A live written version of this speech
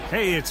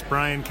Hey, it's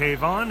Brian K.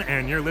 Vaughan,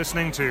 and you're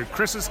listening to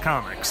Chris's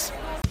Comics.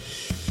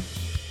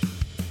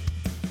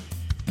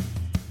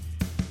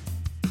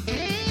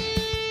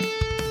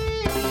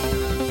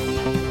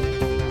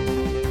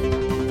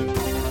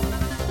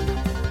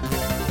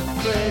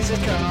 Chris's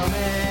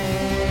Comics.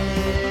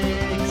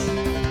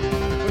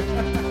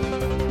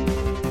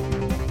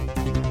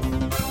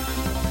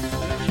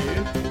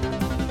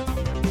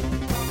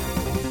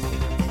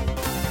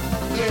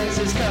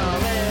 Chris's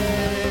Comics.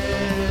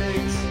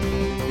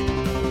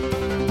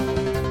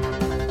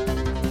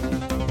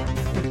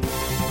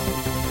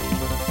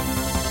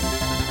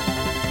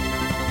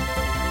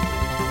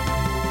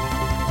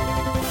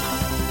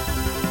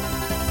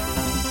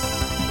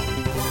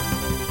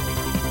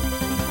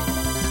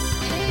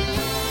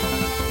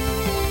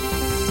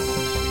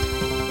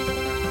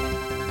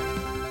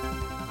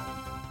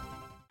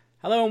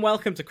 Hello and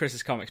welcome to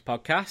Chris's Comics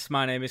Podcast.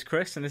 My name is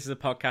Chris and this is a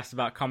podcast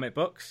about comic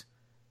books.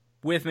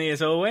 With me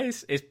as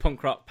always is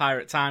punk rock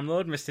pirate time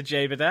lord, Mr.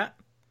 Jay Burdett.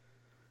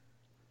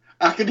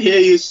 I can hear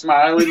you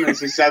smiling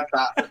as he said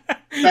that.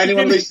 For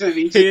anyone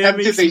listening, he's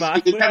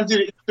attempted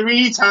it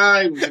 3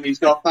 times and he's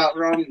got that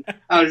wrong.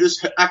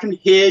 I can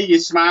hear you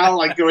smile,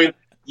 like going,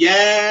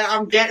 yeah,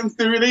 I'm getting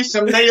through this,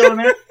 I'm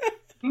nailing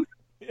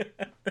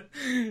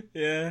it.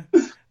 Yeah.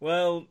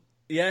 Well,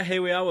 yeah,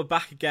 here we are, we're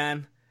back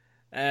again.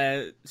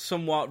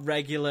 Somewhat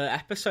regular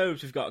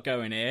episodes we've got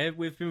going here.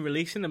 We've been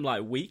releasing them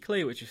like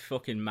weekly, which is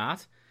fucking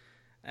mad.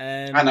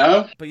 I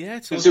know. But yeah,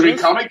 considering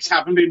comics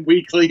haven't been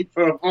weekly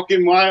for a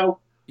fucking while.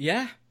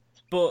 Yeah,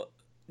 but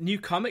new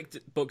comic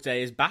book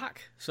day is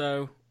back.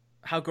 So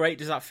how great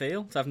does that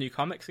feel to have new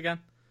comics again?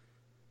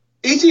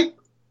 Is it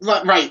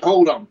right?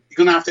 Hold on, you're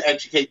gonna have to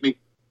educate me.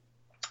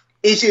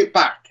 Is it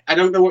back? I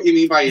don't know what you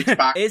mean by it's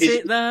back. is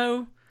it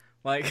though?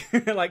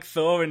 Like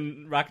Thor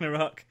and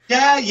Ragnarok.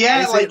 Yeah.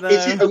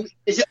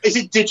 Is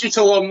it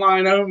digital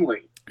online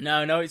only?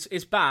 No,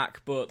 it's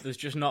back, but there's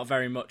just not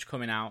very much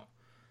coming out.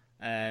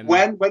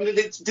 When did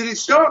it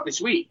start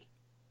this week?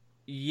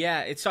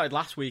 Yeah, it started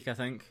last week, I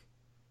think.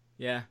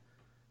 Yeah,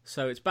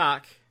 so it's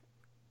back,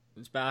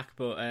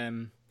 but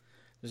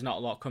there's not a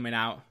lot coming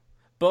out.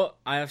 But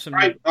I have some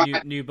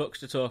new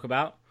books to talk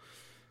about.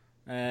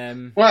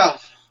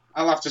 Well,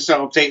 I'll have to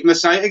start updating the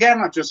site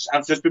again.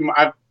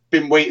 I've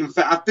been waiting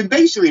for. I've been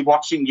basically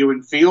watching you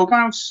and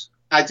Fieldmouse.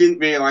 I didn't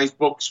realise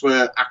books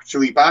were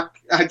actually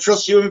back. I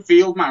trust you and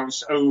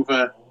Fieldmouse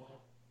over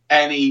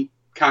any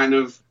kind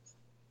of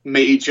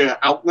major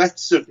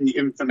outlets of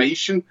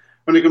information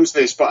when it comes to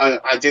this,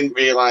 but I didn't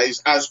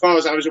realise, as far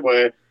as I was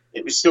aware,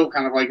 it was still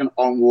kind of like an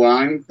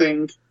online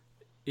thing.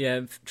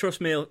 Yeah, trust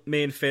me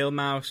and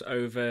Fieldmouse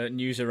over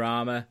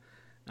Newsarama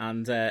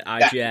and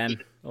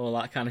IGN, all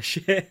that kind of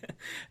shit.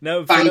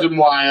 No, Fandom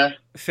Wire.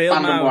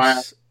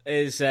 Fieldmouse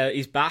is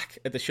he's back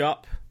at the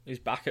shop. He's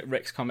back at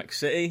Rick's Comic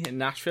City in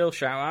Nashville.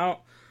 Shout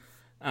out,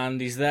 and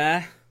he's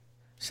there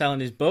selling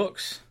his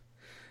books.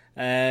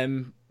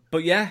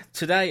 But yeah,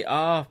 today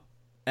our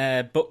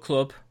book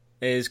club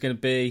is going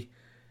to be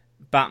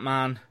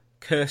Batman: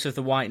 Curse of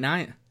the White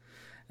Knight.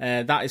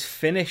 That is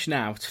finished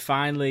now. It's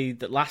finally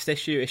the last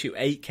issue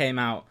 8 came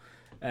out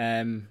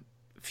a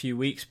few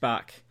weeks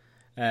back.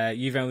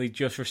 You've only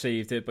just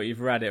received it, but you've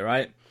read it,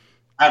 right?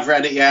 I've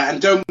read it, yeah.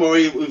 And don't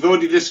worry, we've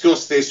already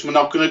discussed this. We're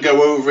not going to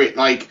go over it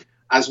like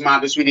as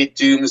mad as we did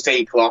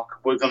Doomsday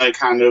Clock. We're going to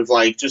kind of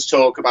like just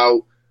talk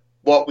about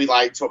what we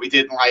liked, what we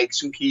didn't like,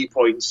 some key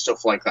points,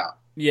 stuff like that.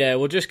 Yeah,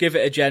 we'll just give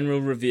it a general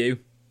review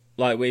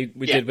like we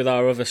did with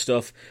our other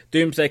stuff.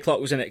 Doomsday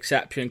Clock was an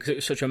exception because it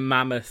was such a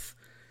mammoth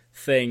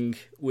thing.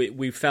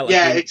 We felt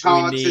like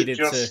we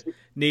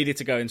needed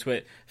to go into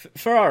it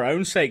for our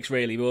own sakes,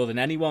 really, more than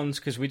anyone's,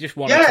 because we just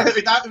wanted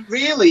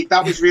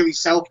that was really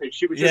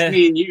selfish. It was just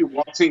me and you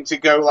wanting to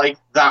go like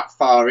that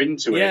far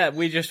into it. Yeah,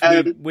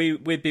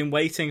 we'd been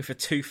waiting for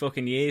 2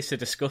 fucking years to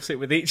discuss it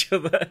with each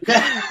other.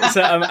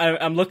 So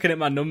I'm looking at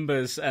my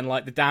numbers, and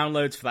like the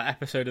downloads for that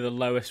episode are the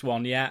lowest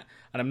one yet,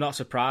 and I'm not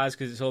surprised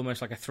because it's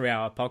almost like a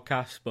 3-hour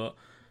podcast. But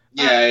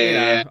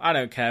I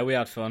don't care. We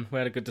had fun. We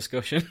had a good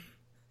discussion.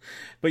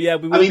 But yeah,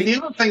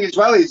 the other thing as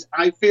well is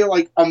I feel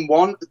like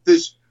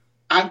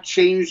I've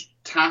changed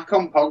tack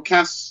on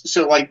podcasts.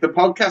 So like the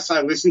podcasts I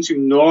listen to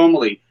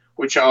normally,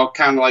 which are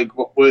kind of like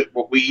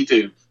what we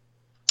do,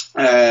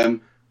 I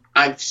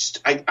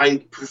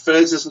prefer to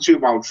listen to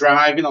while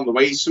driving on the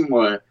way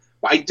somewhere.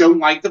 But I don't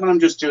like them when I'm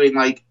just doing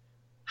like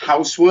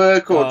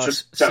housework or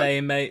just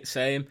same, mate,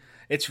 same.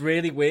 It's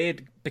really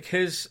weird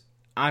because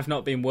I've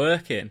not been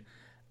working.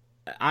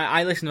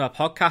 I listen to my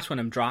podcast when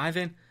I'm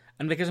driving.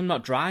 And because I'm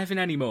not driving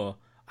anymore,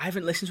 I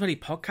haven't listened to any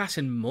podcasts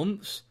in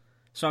months.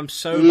 So I'm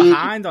so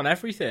behind on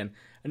everything.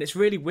 And it's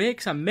really weird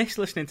because I miss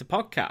listening to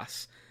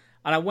podcasts.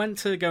 And I went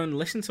to go and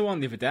listen to one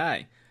the other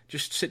day.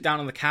 Just sit down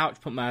on the couch,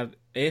 put my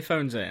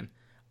earphones in. And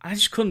I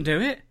just couldn't do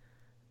it.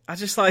 I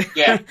just I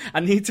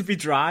need to be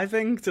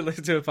driving to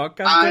listen to a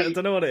podcast. I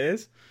don't know what it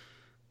is.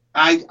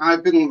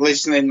 I've been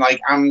listening, like,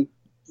 I'm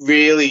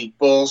really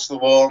balls to the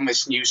wall on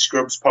this new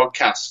Scrubs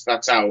podcast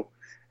that's out.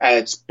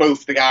 It's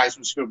both the guys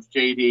from Scrubs,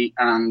 JD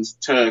and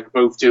Turk,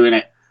 both doing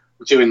it.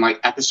 doing like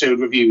episode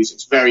reviews.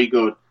 It's very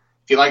good.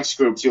 If you like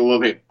Scrubs, you'll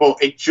love it.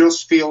 But it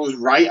just feels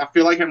right. I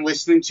feel like I'm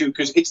listening to,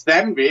 because it's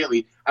them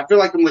really. I feel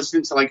like I'm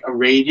listening to like a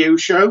radio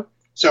show.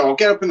 So I'll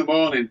get up in the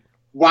morning,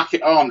 whack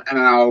it on, and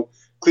then I'll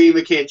clean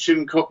the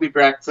kitchen, cook me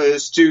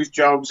breakfast, do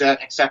jobs,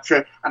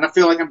 etc. And I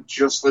feel like I'm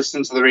just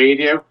listening to the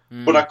radio.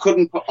 But I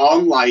couldn't put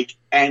on like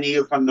any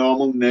of my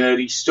normal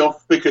nerdy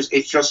stuff because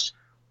it's just,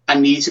 I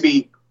need to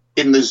be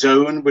in the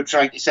zone, which,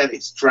 like you said,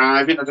 it's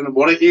driving. I don't know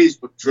what it is,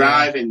 but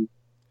driving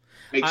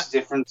makes a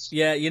difference.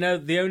 Yeah, you know,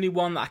 the only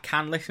one that I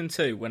can listen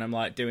to when I'm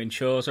like doing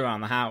chores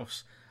around the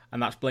house,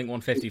 and that's Blink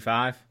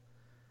 155.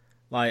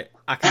 Like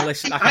I can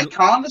listen. I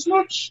can't as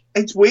much.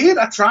 It's weird.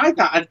 I tried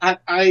that.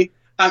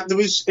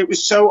 It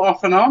was so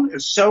off and on. It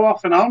was so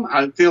off and on.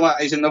 I feel like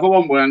there's another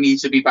one where I need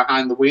to be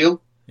behind the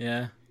wheel.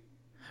 Yeah.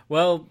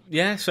 Well,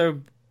 yeah.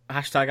 So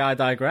hashtag I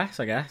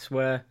digress. I guess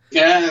we're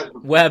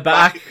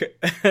back.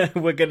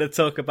 We're going to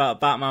talk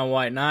about Batman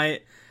White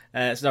Knight.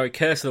 Sorry,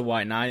 Curse of the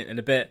White Knight in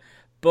a bit.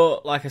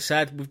 But like I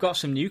said, we've got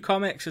some new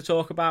comics to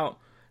talk about,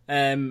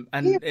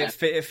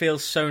 it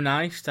feels so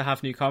nice to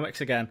have new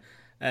comics again.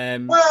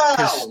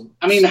 Well,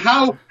 I mean,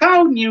 how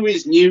new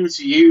is new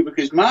to you?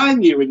 Because my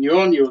new and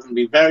your new can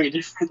be very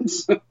different.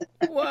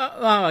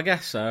 well, I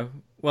guess so.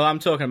 Well, I'm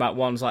talking about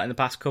ones like in the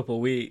past couple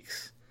of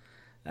weeks.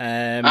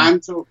 I'm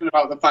talking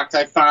about the fact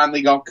I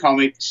finally got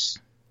comics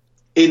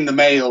in the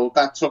mail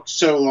that took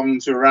so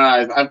long to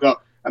arrive. I've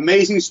got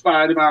Amazing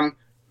Spider-Man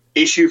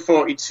issue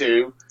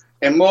 42,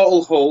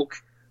 Immortal Hulk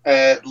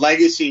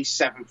Legacy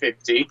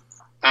 750,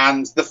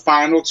 and the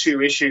final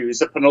two issues,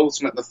 the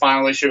penultimate, the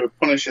final issue of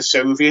Punisher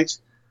Soviet.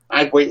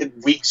 I've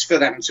waited weeks for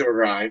them to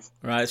arrive.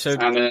 Right, so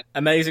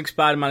Amazing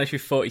Spider-Man issue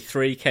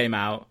 43 came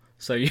out,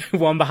 so you're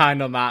one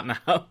behind on that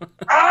now.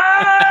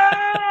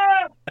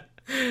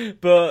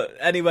 But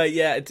anyway,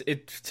 yeah,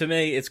 to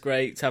me, it's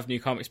great to have new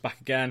comics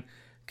back again,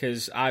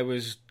 because I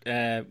was,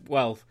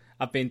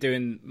 I've been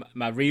doing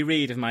my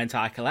reread of my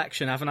entire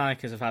collection, haven't I?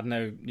 Because I've had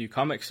no new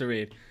comics to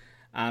read.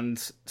 And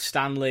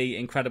Stan Lee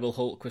Incredible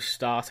Hulk was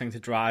starting to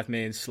drive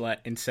me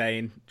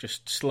insane,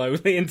 just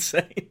slowly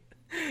insane.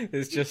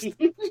 It's just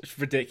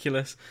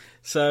ridiculous.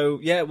 So,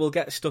 yeah, we'll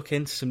get stuck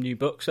into some new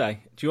books, eh?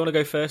 Do you want to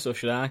go first, or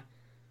should I?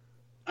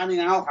 I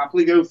mean, I'll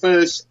happily go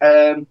first.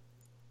 One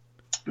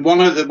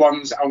of the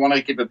ones I want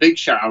to give a big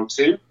shout-out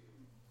to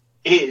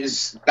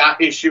is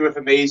that issue of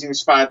Amazing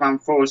Spider-Man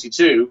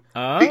 42.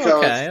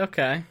 Oh,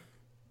 okay.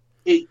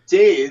 It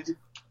did.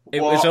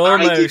 It was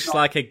almost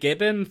like a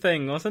Gibbon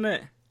thing, wasn't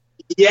it?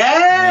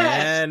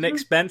 Yeah, Nick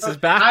Spencer's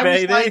back,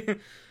 baby. Like,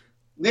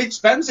 Nick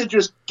Spencer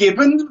just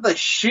gibboned the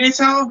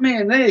shit out of me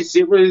in this.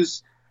 It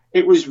was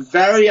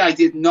very. I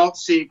did not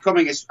see it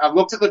coming. I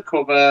looked at the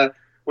cover,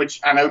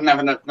 which I know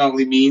never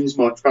normally means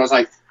much, but I was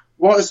like,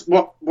 what's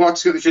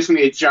just going to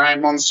be a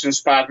giant monster and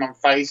Spider-Man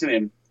fighting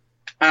him?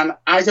 And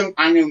I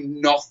know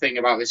nothing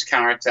about this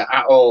character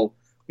at all.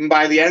 And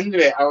by the end of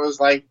it, I was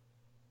like,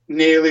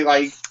 nearly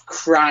like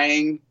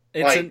crying.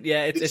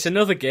 It's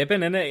another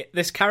Gibbon, isn't it?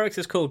 This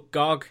character's called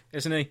Gog,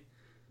 isn't he?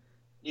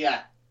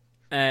 Yeah.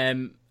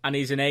 And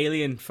he's an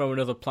alien from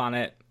another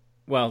planet.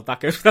 Well,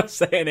 that goes without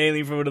saying, an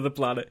alien from another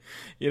planet.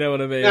 You know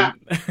what I mean? Yeah.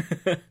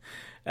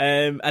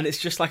 And it's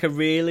just like a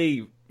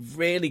really,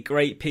 really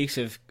great piece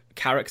of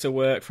character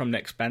work from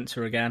Nick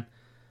Spencer again.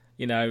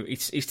 You know,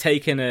 he's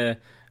taken a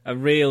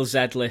real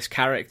Z-list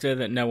character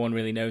that no one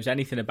really knows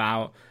anything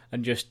about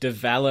and just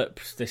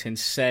developed this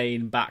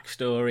insane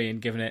backstory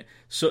and given it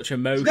such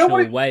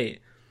emotional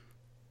weight.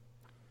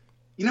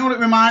 You know what it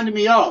reminded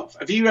me of?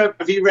 Have you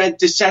read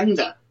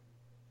Descender?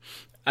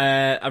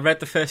 I read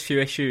the first few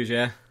issues,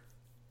 yeah.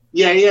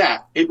 Yeah.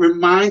 It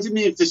reminded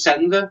me of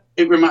Descender.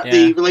 The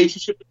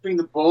relationship between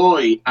the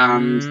boy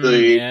and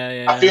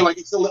I feel like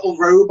it's a little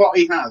robot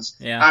he has.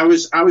 Yeah. I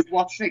was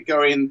watching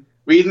it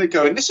reading it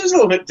going, this is a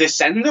little bit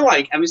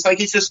Descender-like, and it's like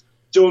he's just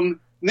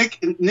done. Nick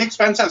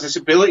Spencer has this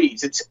ability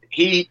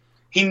he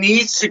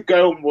needs to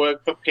go and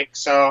work for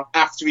Pixar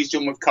after he's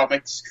done with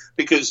comics,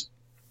 because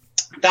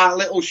that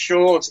little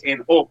short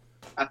in Up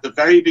at the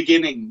very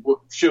beginning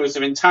shows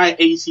an entire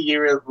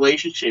 80-year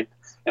relationship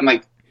in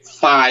like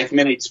 5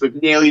 minutes with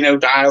nearly no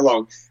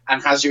dialogue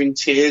and has you in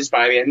tears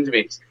by the end of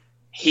it.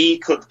 He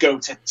could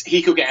get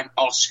an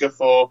Oscar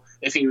for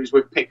if he was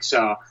with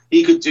Pixar.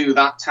 He could do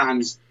that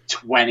times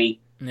 20.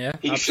 Yeah,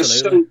 he's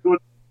absolutely.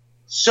 just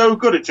so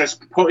good at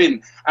just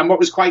putting. And what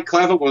was quite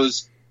clever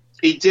was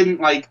he didn't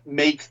retcon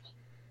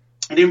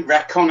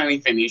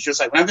anything. He's just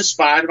like, whenever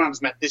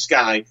Spider-Man's met this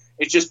guy,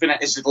 it's just been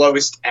at his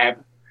lowest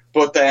ebb.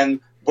 But then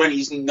when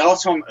he's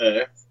not on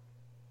Earth,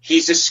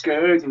 he's just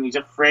scared and he's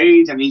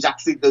afraid, and he's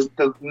actually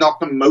not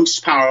the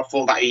most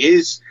powerful that he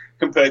is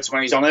compared to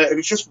when he's on Earth. It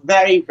was just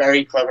very,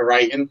 very clever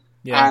writing,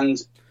 and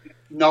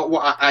not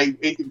what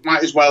it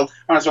might as well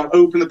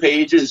open the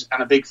pages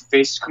and a big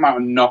fist come out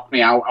and knock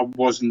me out. I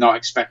was not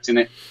expecting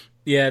it.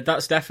 Yeah,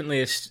 that's definitely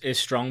his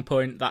strong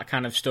point. That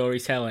kind of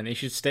storytelling, he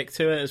should stick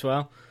to it as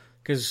well,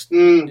 because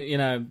you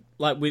know,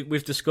 like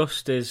we've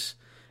discussed his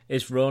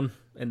run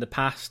in the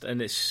past,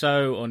 and it's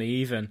so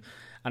uneven.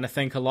 And I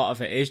think a lot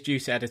of it is due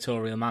to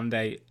editorial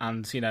mandate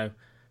and, you know,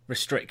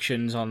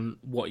 restrictions on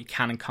what you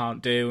can and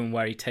can't do and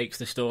where he takes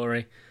the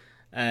story.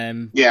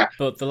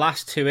 But the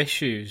last 2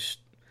 issues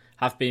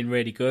have been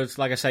really good.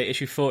 Like I say,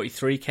 issue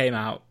 43 came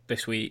out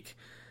this week,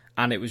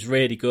 and it was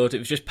really good. It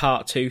was just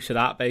part 2 to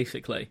that,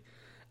 basically.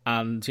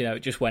 And, it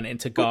just went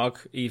into GOG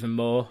even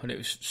more, and it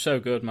was so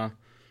good, man.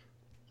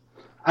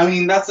 I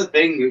mean, that's the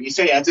thing. You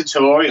say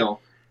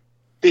editorial.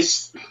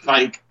 This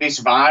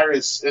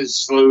virus has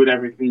slowed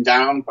everything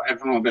down, put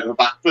everyone on a bit of a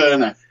back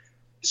burner.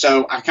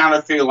 So I kind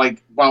of feel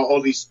like, while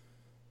all these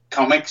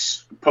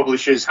comics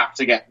publishers have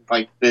to get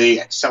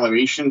the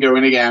acceleration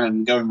going again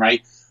and going,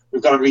 right,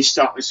 we've got to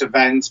restart this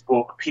event,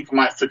 but people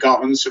might have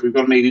forgotten, so we've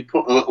got to maybe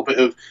put a little bit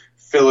of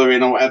filler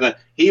in or whatever.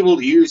 He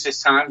will use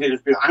this time to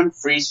just be, I'm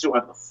free to do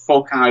whatever the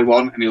fuck I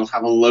want, and he'll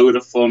have a load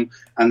of fun.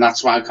 And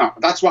that's what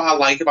I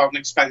like about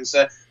Nick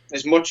Spencer.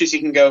 As much as he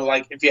can go,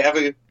 if you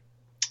ever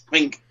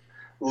think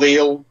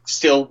Leo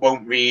still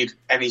won't read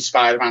any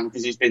Spider-Man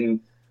because he's been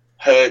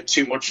hurt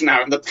too much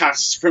now in the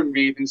past from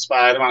reading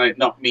Spider-Man and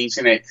not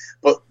meeting it.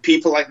 But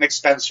people like Nick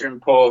Spencer are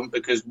important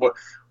because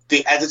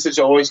the editor's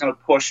always going to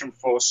push them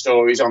for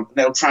stories on.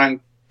 They'll try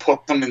and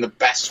put them in the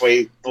best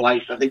way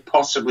that they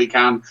possibly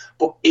can.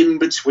 But in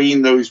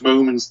between those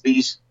moments,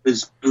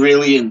 there's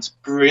brilliant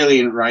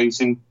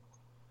writing.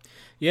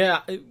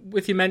 Yeah,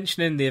 with you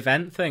mentioning the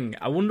event thing,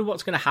 I wonder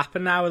what's going to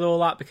happen now with all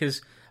that,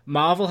 because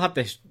Marvel had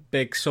this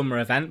big summer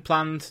event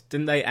planned,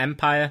 didn't they?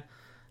 Empire.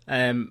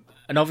 And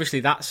obviously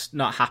that's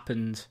not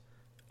happened.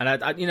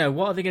 And,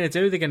 what are they going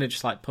to do? They're going to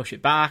just, push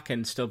it back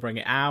and still bring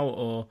it out?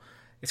 Or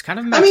it's kind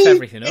of messed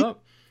everything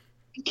up.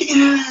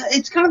 Yeah,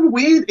 it's kind of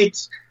weird.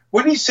 It's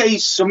when you say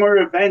summer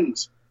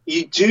event,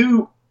 you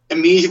do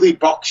immediately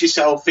box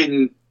yourself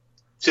in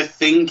to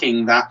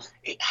thinking that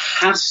it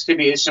has to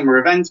be a summer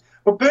event.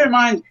 But bear in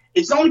mind,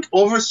 it's not like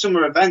other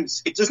summer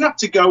events. It doesn't have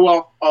to go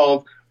off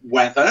of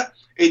weather.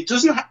 It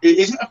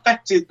isn't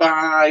affected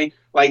by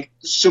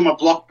summer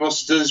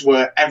blockbusters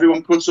where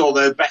everyone puts all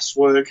their best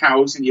work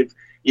out and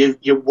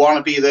you want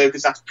to be there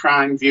because that's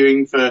prime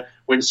viewing for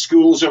when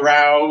schools are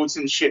out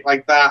and shit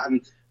like that.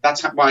 And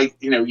that's why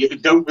you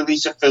don't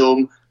release a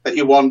film that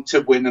you want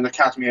to win an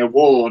Academy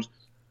Award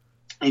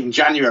in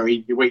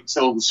January. You wait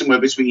till somewhere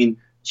between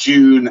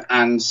June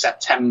and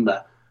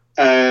September.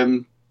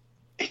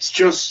 It's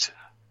just,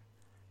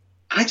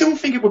 I don't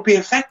think it would be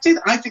affected.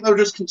 I think they'll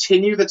just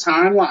continue the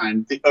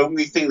timeline. The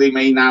only thing they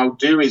may now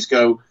do is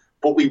go,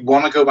 but we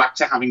want to go back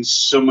to having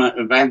summer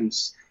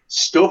events.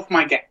 Stuff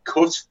might get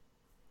cut.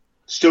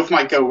 Stuff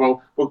might go,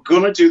 well, we're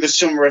going to do the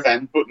summer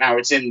event, but now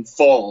it's in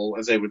fall,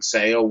 as they would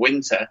say, or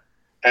winter.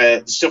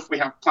 The stuff we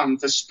have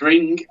planned for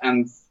spring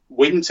and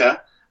winter,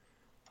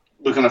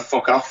 we're going to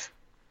fuck off.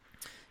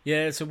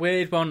 Yeah, it's a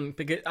weird one,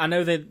 because I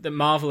know that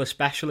Marvel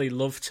especially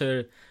love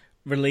to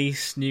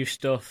release new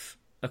stuff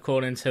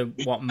according to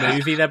what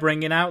movie they're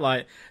bringing out.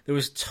 There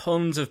was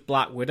tons of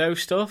Black Widow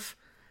stuff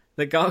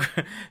that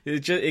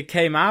it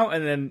came out,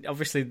 and then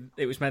obviously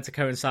it was meant to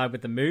coincide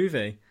with the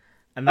movie,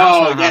 and that's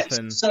what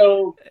happened.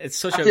 So I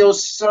feel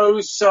so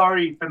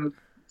sorry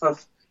for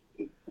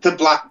the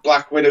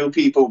Black Widow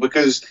people,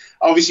 because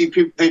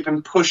obviously they've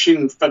been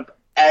pushing for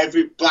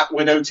every Black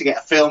Widow to get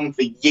a film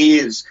for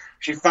years.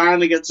 She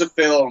finally gets a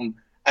film,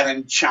 and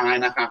then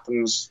China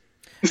happens.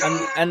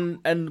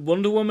 and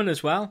Wonder Woman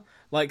as well.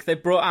 They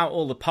brought out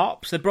all the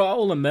pops. They brought out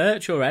all the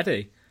merch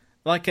already.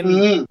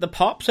 The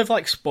pops have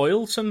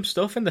spoiled some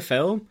stuff in the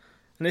film,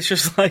 and it's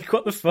just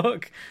what the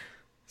fuck?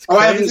 It's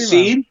crazy, I haven't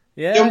seen.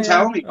 Yeah, don't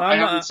tell me. I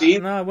haven't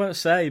seen. No, I won't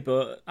say.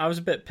 But I was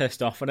a bit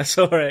pissed off when I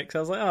saw it, because I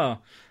was like, oh,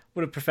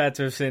 would have preferred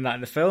to have seen that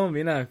in the film,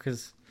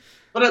 because.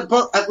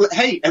 But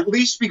hey, at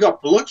least we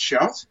got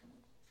Bloodshot.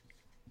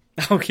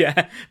 Oh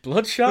yeah,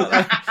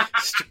 Bloodshot,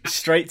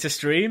 straight to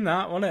stream,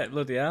 that wasn't it?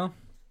 Bloody hell!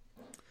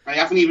 I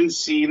haven't even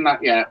seen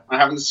that yet. I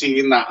haven't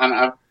seen that,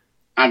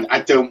 and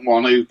I don't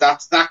want to.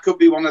 That could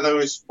be one of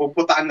those. We'll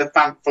put that in the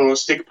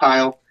fantastic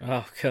pile.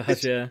 Oh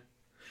god, yeah.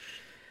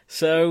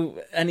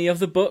 So, any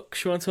other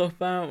books you want to talk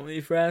about that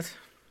you've read?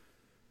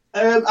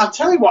 I'll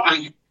tell you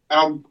what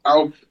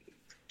I'll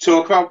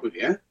talk about with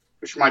you,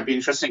 which might be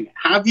interesting.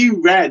 Have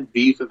you read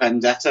V for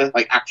Vendetta?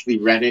 Actually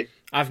read it?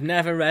 I've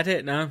never read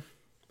it. No,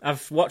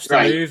 I've watched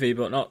the movie,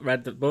 but not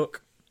read the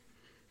book.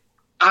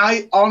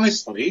 I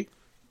honestly.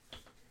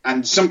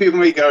 And some people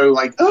may go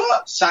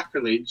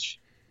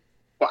sacrilege,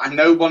 but I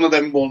know one of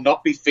them will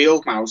not be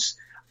Field Mouse.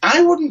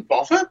 I wouldn't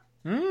bother.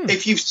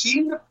 If you've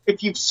seen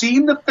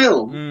the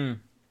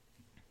film,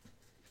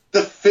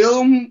 the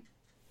film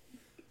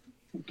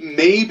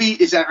maybe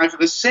is either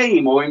the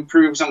same or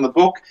improves on the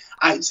book.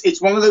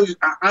 It's one of those.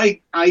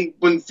 I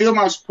when Field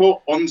Mouse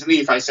put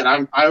underneath, I said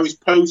I always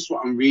post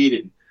what I'm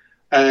reading.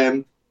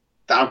 That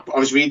I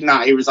was reading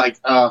that, he was like,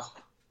 "Oh,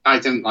 I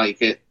didn't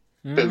like it.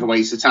 Bit of a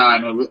waste of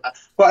time."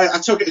 But I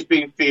took it as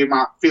being Field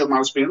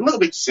Mouse being a little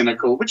bit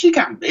cynical, which he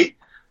can be.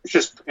 It's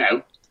just,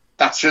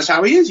 that's just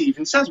how he is. He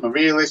even says, I'm a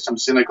realist, I'm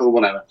cynical,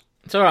 whatever.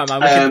 It's all right,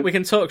 man. We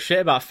can talk shit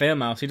about Field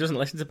Mouse. He doesn't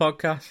listen to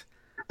podcasts.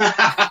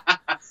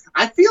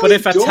 I feel but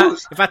like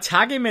if I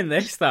tag him in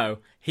this, though,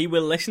 he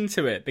will listen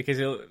to it, because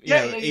he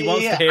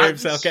wants to hear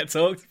himself get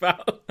talked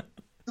about.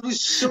 there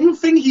was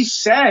something he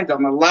said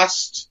on the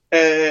last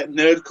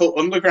Nerd Cult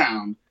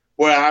Underground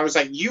where I was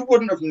like, you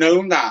wouldn't have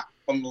known that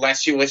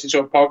unless you listened to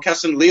a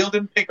podcast, and Leo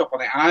didn't pick up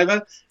on it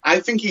either.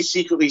 I think he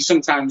secretly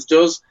sometimes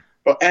does,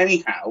 but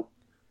anyhow,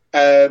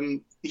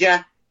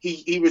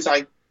 he was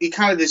like, he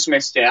kind of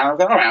dismissed it. I was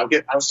like, all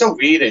right, I'll still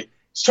read it. It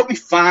took me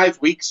 5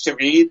 weeks to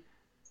read.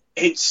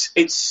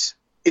 It's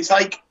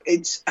like,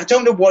 I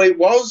don't know what it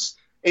was.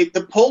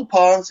 The pull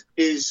part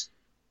is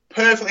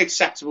perfectly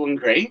acceptable and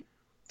great.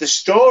 The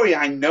story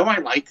I know I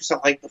like because I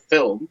like the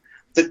film.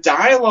 The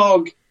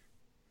dialogue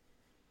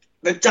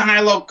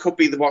could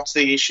be what's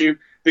the issue,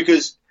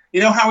 because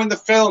you know how in the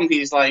film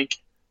he's like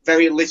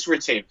very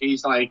alliterative.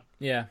 He's like,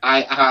 yeah,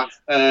 I have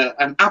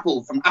an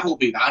apple from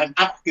Applebee. I'm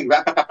appling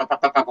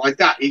like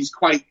that. He's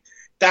quite.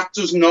 That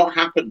does not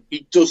happen.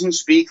 He doesn't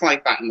speak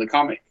like that in the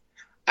comic.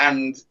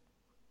 And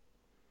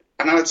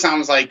I know it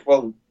sounds like,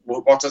 well,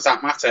 what does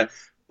that matter?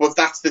 But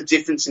that's the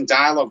difference in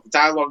dialogue. The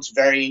dialogue's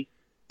very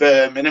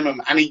bare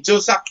minimum. And he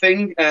does that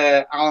thing,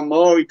 Alan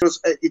Moore, he does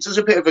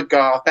a bit of a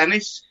Garth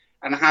Ennis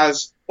and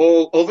has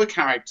all other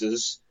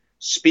characters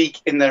speak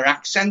in their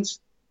accent,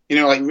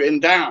 like written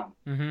down.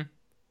 Mm-hmm.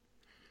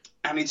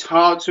 And it's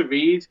hard to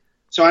read.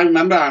 So I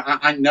remember,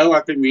 I know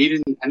I've been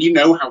reading, and you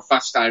know how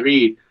fast I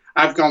read.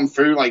 I've gone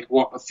through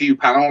a few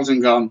panels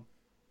and gone,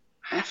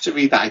 I have to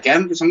read that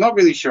again because I'm not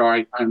really sure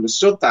I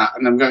understood that.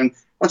 And I'm going,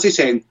 what's he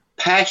saying?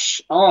 Pesh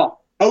off.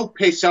 Oh,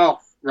 piss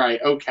off.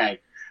 Right, okay.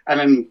 And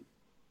then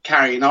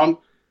carrying on.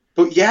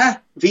 But yeah,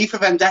 V for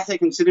Vendetta,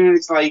 considering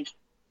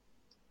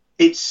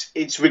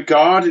it's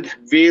regarded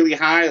really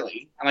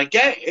highly, and I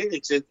get it,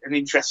 it's an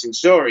interesting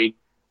story.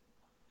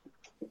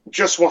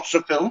 Just watch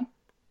the film.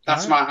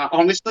 That's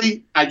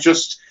honestly, and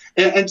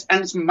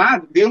it's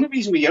mad. The only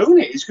reason we own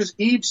it is because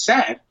Eve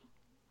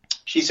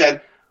she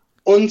said,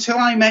 until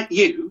I met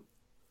you,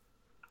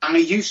 I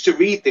used to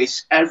read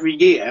this every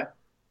year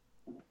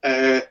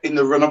in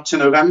the run-up to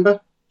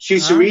November. She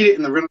used to read it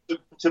in the run-up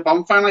to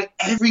Bonfire,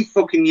 every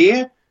fucking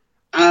year.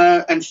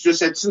 And she just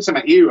said, since I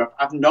met you,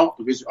 I've not,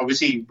 because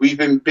obviously we've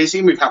been busy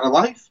and we've had a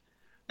life.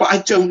 But I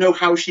don't know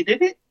how she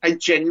did it. I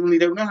genuinely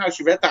don't know how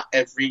she read that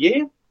every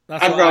year.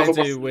 That's what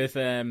I do with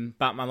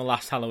Batman The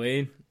Last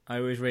Halloween. I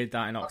always read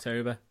that in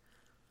October.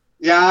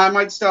 Yeah, I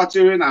might start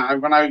doing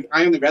that. When I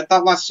only read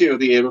that last year or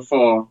the year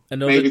before.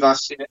 Maybe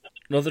last year.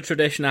 Another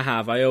tradition I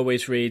have, I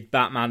always read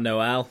Batman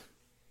Noel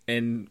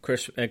in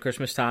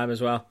Christmas time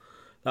as well.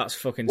 That's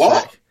fucking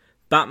sick.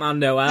 Batman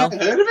Noel. I've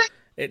heard of it.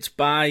 It's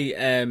by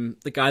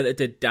the guy that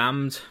did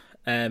Damned,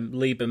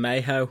 Lee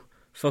Bermejo.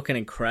 Fucking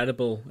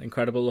incredible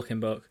looking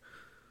book.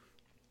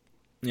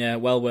 Yeah,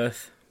 well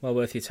worth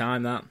your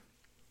time, that.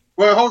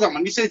 Well, hold on.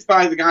 When you say it's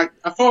by the guy,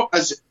 I thought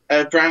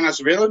Brian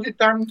Azzarello did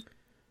Damned.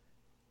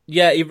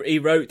 Yeah, he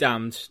wrote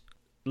Damned.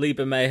 Lee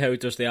Bermejo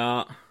does the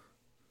art.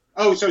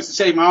 Oh, so it's the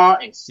same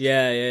artist.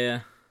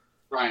 Yeah.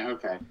 Right.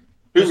 Okay.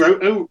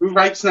 Who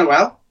writes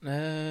Noel?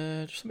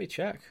 Just let me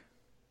check.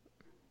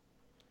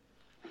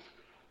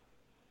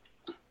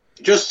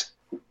 Just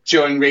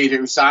during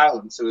Radio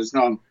Silence, there was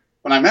none.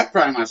 When I met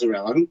Brian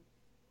Azzarello,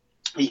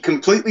 he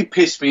completely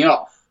pissed me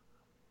off.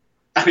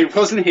 And it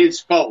wasn't his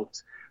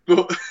fault.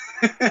 But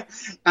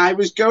I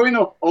was going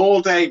up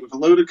all day with a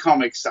load of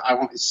comics that I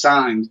wanted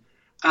signed.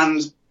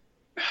 And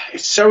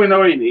it's so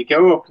annoying. You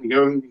go up and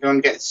you go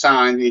and get it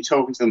signed and you're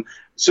talking to them.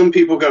 Some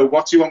people go,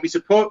 what do you want me to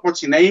put?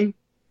 What's your name?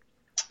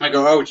 I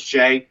go, oh, it's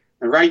Jay.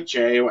 They write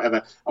Jay or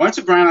whatever. I went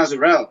to Brian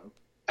Azzarello,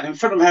 and in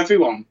front of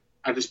everyone,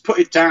 I just put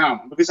it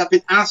down because I've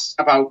been asked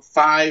about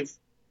 5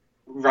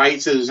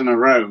 writers in a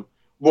row,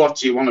 what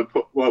do you want to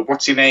put,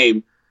 what's your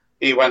name?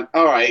 He went,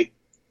 all right.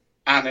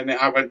 And then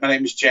I went, my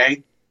name is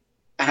Jay.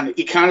 And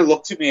he kind of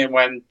looked at me and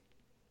went,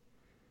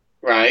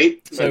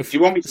 right. So, do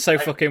you want me to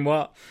fucking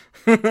what?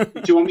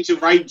 do you want me to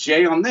write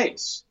Jay on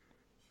this?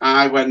 And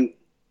I went,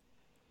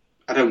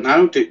 I don't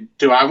know.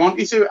 Do I want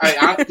you to?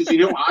 Because you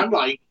know what I'm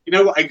like. You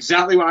know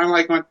exactly what I'm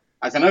like. I went,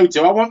 I don't know.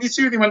 Do I want you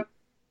to? And he went,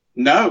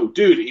 no,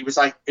 dude. He was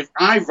like, if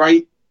I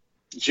write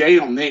Jay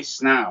on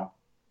this now,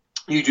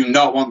 you do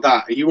not want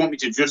that. You want me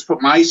to just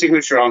put my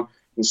signature on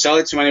and sell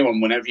it to anyone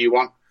whenever you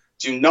want.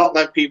 Do not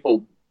let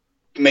people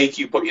make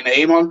you put your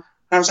name on. And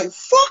I was like,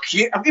 fuck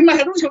you. In my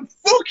head, I was going,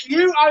 fuck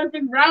you. I've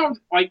been round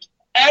like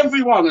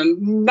everyone,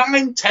 and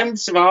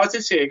 9/10 of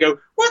artists here go,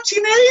 what's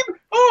your name?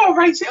 Oh,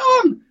 write it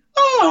on.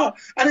 Oh,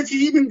 and if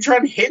you even try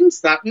and hint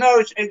that,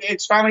 no,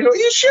 it's fine. I go, are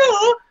you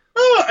sure?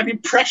 Oh, and he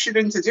pressured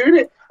into doing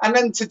it. And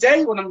then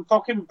today, when I'm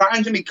fucking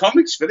buying me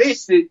comics for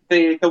this,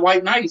 the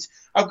White Knight,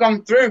 I've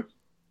gone through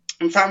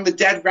and found the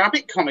Dead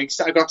Rabbit comics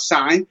that I got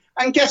signed.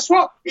 And guess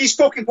what? He's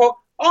fucking put,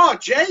 oh,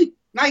 Jay,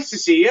 nice to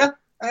see you.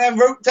 And then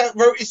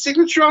wrote his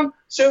signature on.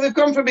 So they've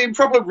gone from being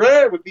proper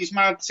rare with these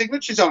mad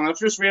signatures on. I've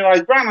just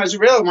realised Brian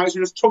Azzarello might as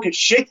well just took a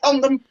shit on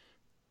them.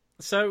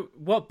 So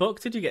what book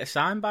did you get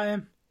signed by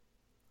him?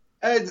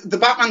 The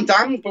Batman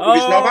Damned, but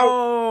with his knob out.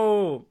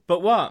 Oh,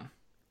 but what?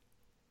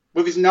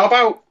 With his knob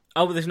out.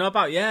 Oh, with his knob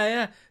out,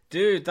 yeah.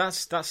 Dude,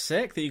 that's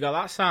sick that you got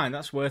that signed.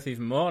 That's worth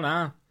even more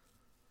now.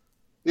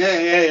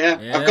 Yeah.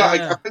 I've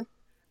got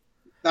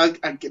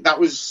that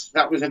was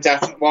a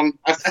definite one.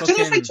 I don't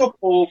know if I took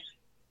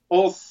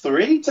all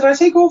three. Did I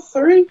take all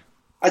three?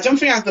 I don't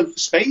think I had the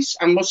space.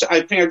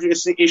 I think I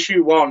just think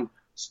issue 1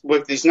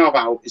 with this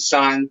novel is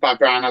signed by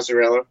Brian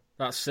Azzarello.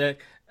 That's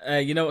sick.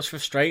 You know what's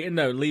frustrating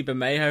though? Lee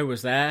Bermejo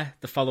was there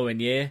the following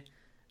year,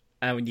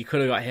 and you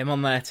could have got him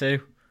on there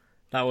too.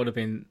 That would have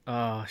been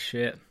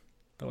shit.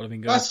 That would have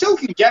been good. But I still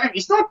can get him.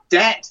 He's not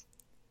dead.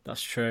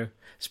 That's true.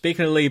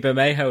 Speaking of Lee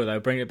Bermejo though,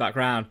 bring it back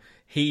round.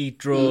 He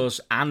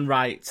draws and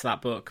writes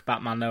that book,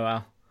 Batman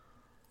Noel.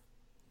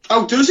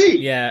 Oh, does he?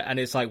 Yeah, and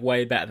it's like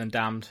way better than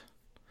Damned.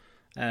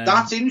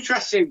 That's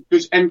interesting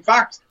because, in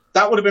fact,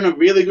 that would have been a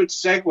really good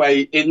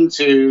segue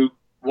into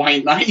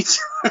White Knight.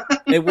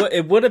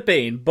 It would have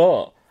been,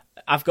 but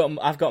I've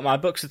got my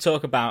books to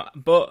talk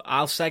about. But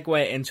I'll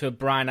segue it into a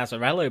Brian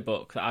Azzarello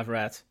book that I've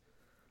read.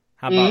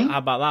 How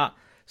about that?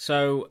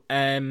 So,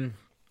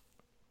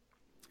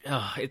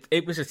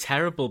 it was a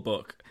terrible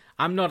book.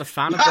 I'm not a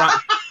fan of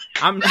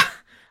Brian.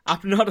 I'm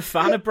not a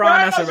fan of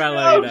Brian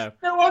Azzarello, you know.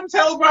 No one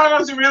tell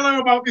Brian Azzarello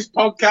about this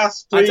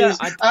podcast, please.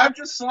 I've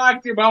just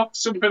slagged him off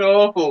something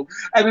awful.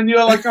 And then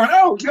you're like,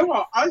 oh, you know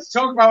what? I was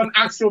talking about an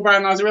actual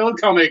Brian Azzarello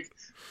comic.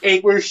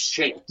 It was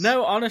shit.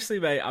 No, honestly,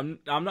 mate, I'm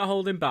not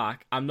holding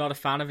back. I'm not a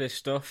fan of his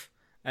stuff.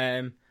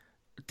 Damned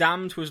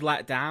was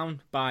let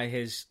down by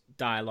his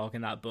dialogue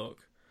in that book.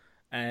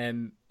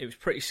 It was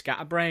pretty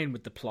scatterbrained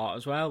with the plot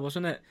as well,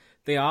 wasn't it?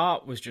 The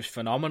art was just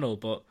phenomenal,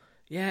 but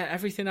yeah,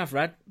 everything I've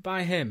read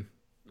by him,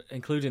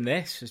 including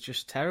this, is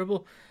just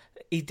terrible.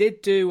 He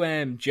did do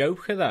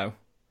Joker though,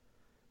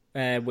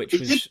 which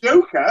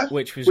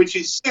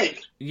is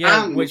sick.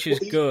 Yeah, which is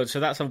good.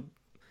 So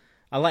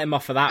I let him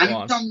off for that one. And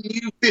he was on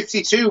New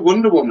 52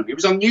 Wonder Woman. He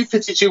was on New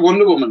 52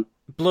 Wonder Woman.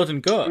 Blood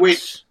and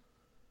Guts.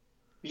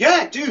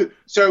 Yeah, dude.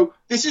 So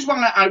this is when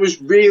I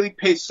was really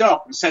pissed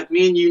off and said,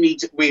 "Me and you need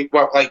to." We've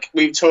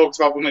talked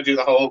about when we do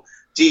the whole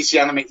DC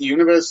Animated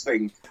Universe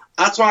thing.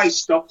 That's why I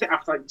stopped it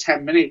after like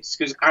 10 minutes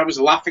because I was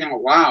laughing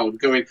out loud,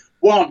 going,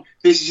 1,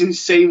 this is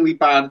insanely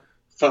bad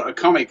for a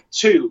comic.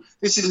 2,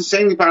 this is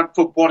insanely bad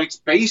for what it's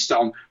based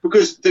on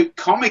because the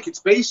comic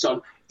it's based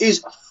on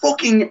is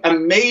fucking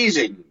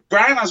amazing.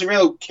 Brian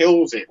Azzarello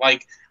kills it.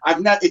 Like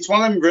it's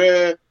one of them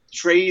rare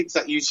trades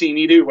that you see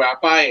me do where I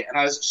buy it and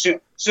as soon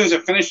as I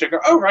finish it, I go,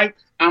 oh right,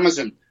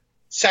 Amazon,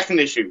 2nd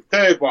issue,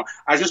 3rd one,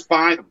 I just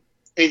buy them.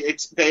 They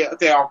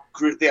are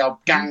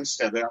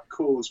gangster. They are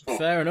cool as fuck.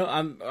 Fair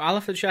enough. I'll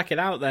have to check it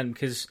out then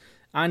because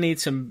I need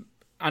some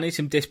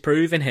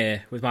disproving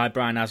here with my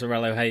Brian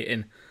Azzarello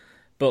hating.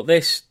 But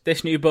this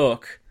new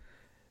book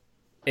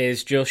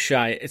is just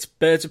shite. It's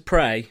Birds of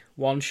Prey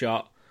one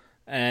shot,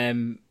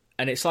 and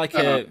it's like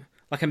a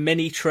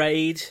mini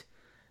trade,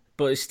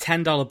 but it's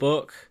 $10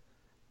 book.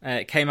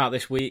 It came out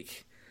this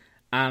week,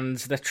 and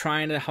they're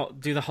trying to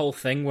do the whole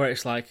thing where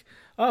it's like,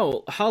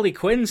 oh, Harley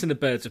Quinn's in the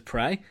Birds of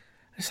Prey.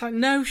 It's like,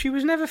 no, she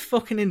was never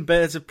fucking in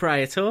Birds of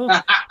Prey at all.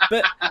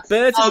 But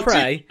Birds of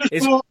Prey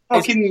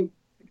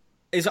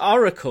is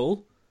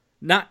Oracle,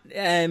 not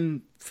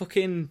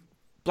fucking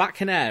Black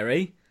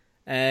Canary.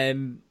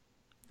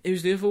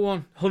 Who's the other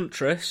one?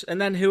 Huntress,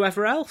 and then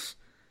whoever else.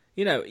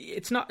 You know,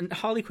 it's not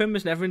Harley Quinn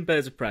was never in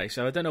Birds of Prey,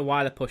 so I don't know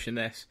why they're pushing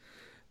this.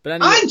 But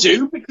anyway, I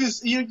do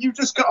because you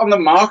just got on the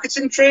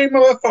marketing train,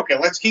 motherfucker.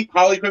 Let's keep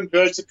Harley Quinn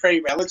Birds of Prey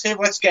relative.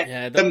 Let's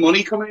get the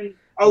money coming.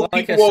 Oh,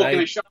 like people walk in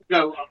a shop and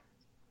go,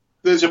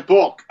 there's a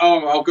book.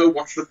 Oh, I'll go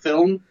watch the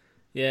film.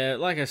 Yeah,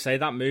 like I say,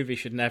 that movie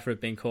should never have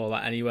been called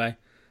that anyway.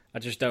 I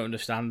just don't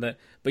understand it.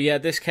 But yeah,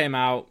 this came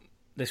out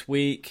this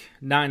week,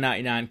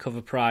 $9.99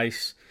 cover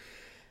price,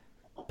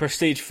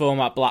 prestige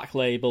format, black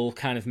label,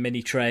 kind of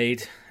mini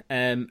trade,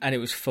 and it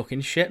was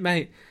fucking shit,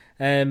 mate.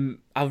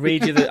 I'll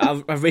read you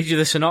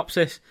the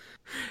synopsis.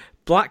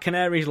 Black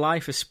Canary's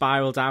life has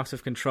spiraled out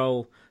of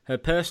control. Her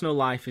personal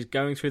life is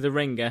going through the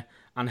ringer,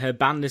 and her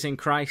band is in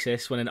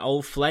crisis when an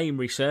old flame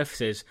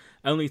resurfaces,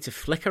 only to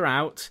flicker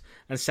out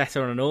and set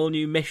her on an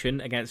all-new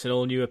mission against an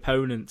all-new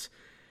opponent.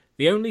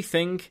 The only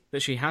thing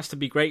that she has to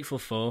be grateful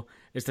for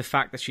is the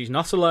fact that she's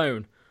not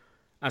alone,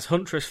 as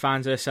Huntress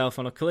finds herself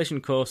on a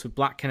collision course with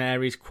Black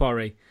Canary's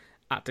quarry,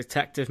 at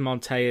Detective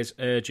Montea's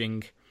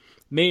urging.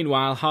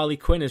 Meanwhile, Harley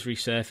Quinn has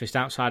resurfaced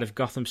outside of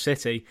Gotham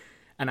City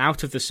and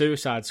out of the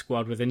Suicide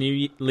Squad with a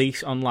new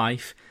lease on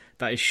life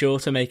that is sure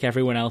to make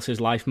everyone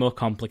else's life more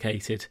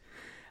complicated.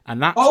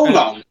 And that's hold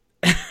on.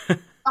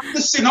 That's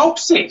the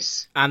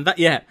synopsis. And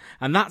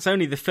that's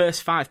only the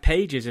first 5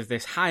 pages of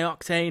this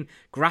high-octane,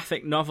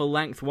 graphic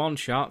novel-length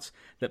one-shot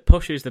that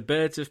pushes the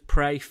Birds of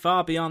Prey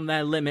far beyond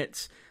their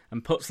limits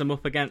and puts them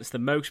up against the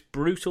most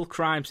brutal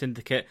crime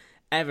syndicate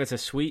ever to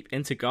sweep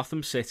into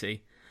Gotham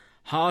City.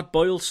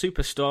 Hard-boiled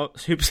superstar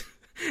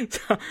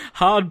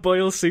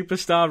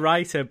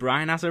writer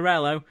Brian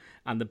Azzarello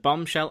and the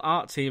bombshell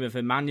art team of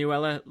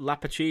Emanuela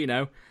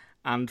Lapacino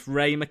and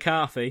Ray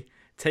McCarthy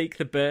take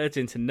the birds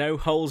into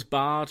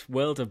no-holds-barred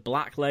world of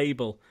Black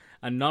Label,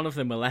 and none of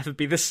them will ever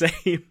be the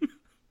same.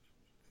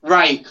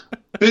 Right.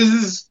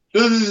 This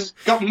is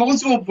got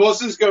multiple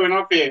buzzers going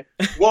up here.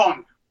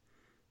 One,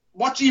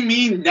 What do you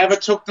mean never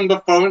took them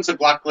before into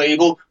Black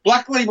Label?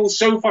 Black Label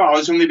so far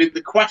has only been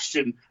The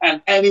Question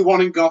and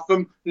Anyone in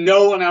Gotham,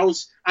 no one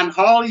else. And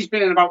Harley's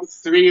been in about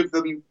 3 of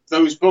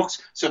those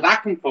books, so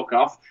that can fuck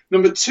off.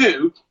 Number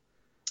 2,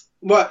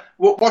 what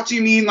do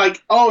you mean,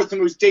 like, oh, it's the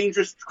most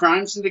dangerous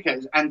crime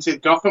syndicate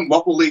entered Gotham,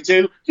 what will they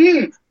do?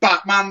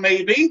 Batman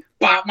maybe.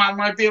 Batman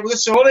might be able to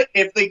sort it.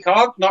 If they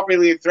can't, not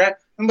really a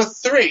threat. Number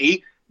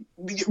 3,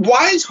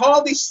 why is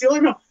Harley still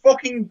in a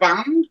fucking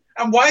band?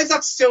 And why is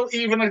that still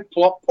even a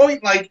plot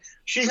point? Like,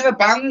 she's in a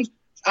band,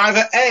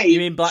 either A... You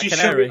mean Black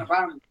Canary? In a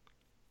band.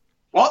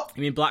 What?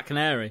 You mean Black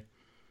Canary?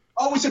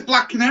 Oh, it's a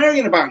Black Canary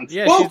in a band?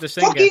 Yeah, well, she's the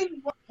singer.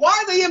 Why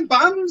are they in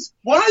bands?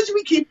 Why do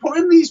we keep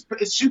putting these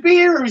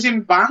superheroes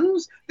in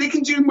bands? They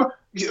can do...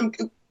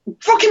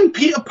 Fucking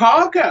Peter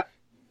Parker.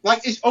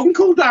 Like, his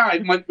uncle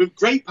died, like, with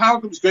great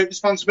power comes great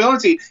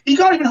responsibility. He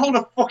can't even hold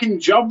a fucking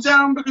job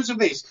down because of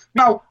this.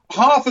 Now,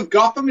 half of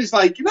Gotham is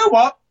like, you know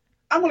what?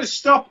 I'm going to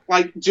stop,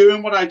 like,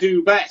 doing what I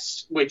do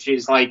best, which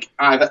is, like,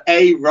 either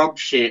A, rob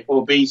shit,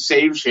 or B,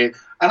 save shit.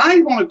 And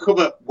I want to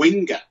cover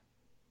Winger.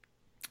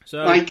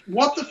 So, like,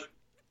 what the...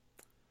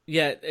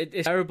 Yeah,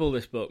 it's terrible,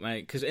 this book,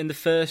 mate, because in the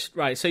first...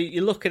 Right, so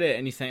you look at it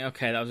and you think,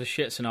 okay, that was a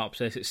shit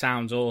synopsis, it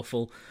sounds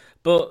awful,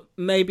 but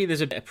maybe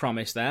there's a bit of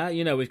promise there.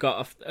 You know, we've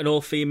got an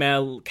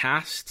all-female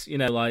cast, you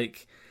know,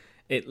 like,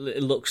 it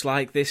looks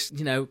like this,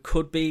 you know,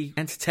 could be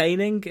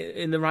entertaining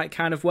in the right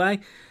kind of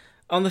way.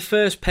 On the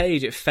first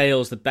page, it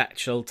fails the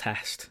Bechdel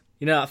test.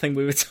 You know that thing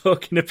we were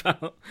talking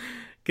about?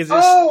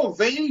 Oh,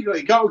 there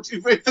you go.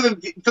 For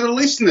the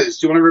listeners,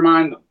 do you want to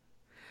remind them?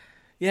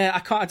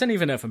 Yeah, I don't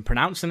even know if I'm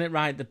pronouncing it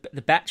right.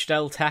 The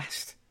Bechdel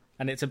test,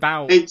 and it's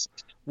about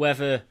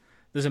whether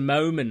there's a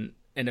moment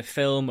in a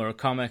film or a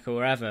comic or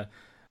wherever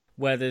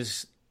where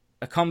there's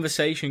a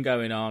conversation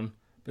going on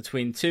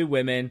between 2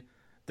 women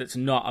that's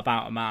not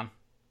about a man.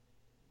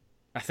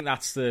 I think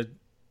that's what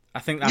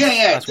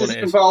it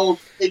is.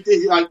 Involved,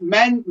 like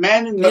men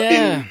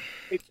in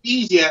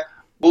media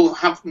will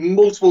have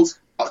multiple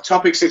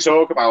topics to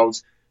talk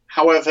about.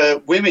 However,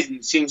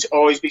 women seem to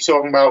always be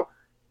talking about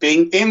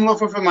being in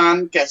love with a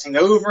man, getting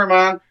over a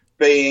man,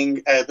 being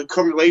the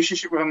current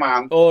relationship with a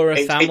man, or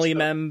a family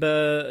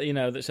member, you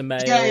know, that's a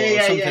male,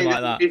 or something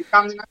like that. It's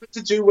family member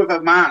to do with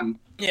a man,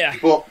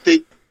 but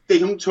they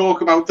don't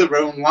talk about their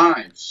own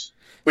lives,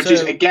 which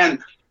is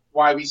again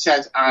why we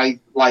said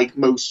I like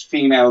most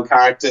female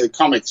character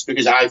comics,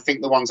 because I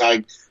think the ones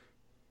I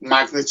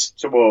magnet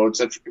towards,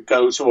 that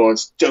go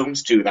towards,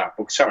 don't do that.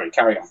 But sorry,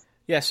 carry on.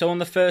 Yeah, so on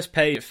the first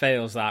page it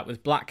fails that,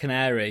 with Black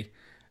Canary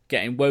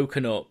getting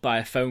woken up by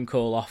a phone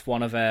call off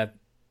one of her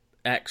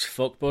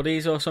ex-fuck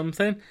buddies or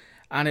something,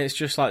 and it's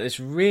just like this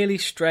really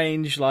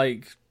strange,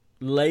 like,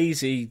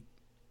 lazy,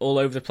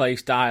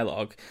 all-over-the-place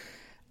dialogue,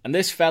 and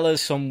this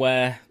fella's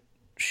somewhere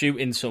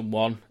shooting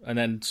someone, and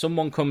then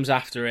someone comes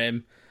after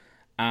him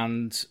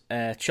and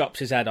chops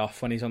his head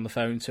off when he's on the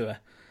phone to her.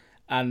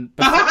 And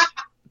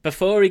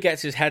before he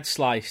gets his head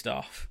sliced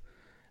off,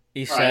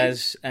 he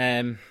says,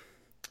 man,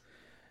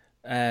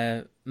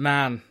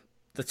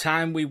 the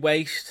time we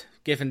waste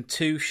given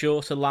too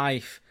short a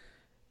life.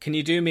 Can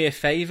you do me a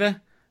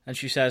favour? And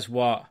she says,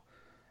 what?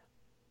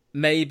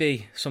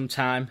 Maybe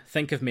sometime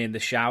think of me in the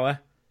shower.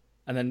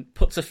 And then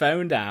puts the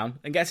phone down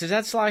and gets his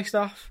head sliced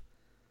off.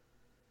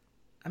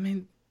 I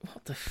mean,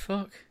 what the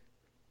fuck?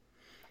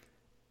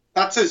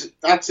 That's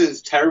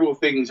as terrible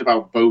things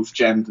about both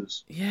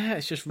genders. Yeah,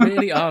 it's just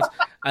really odd.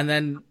 And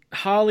then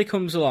Harley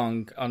comes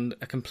along on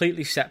a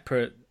completely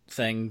separate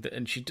thing,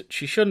 and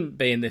she shouldn't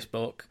be in this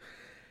book.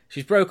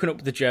 She's broken up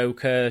with the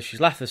Joker,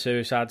 she's left the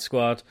Suicide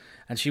Squad,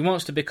 and she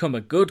wants to become a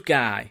good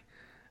guy.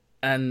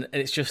 And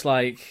it's just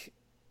like,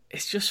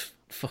 it's just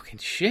fucking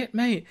shit,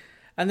 mate.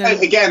 And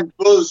then again,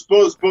 buzz.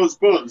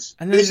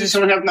 And this is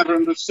something I've never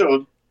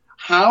understood.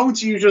 How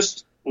do you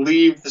just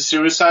leave the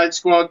Suicide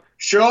Squad?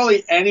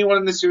 Surely anyone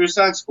in the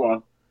Suicide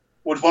Squad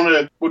would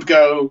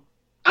go,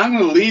 I'm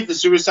going to leave the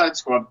Suicide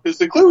Squad, because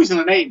the clue is in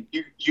the name.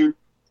 You're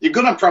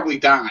going to probably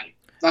die.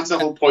 That's the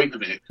whole point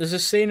of it. There's a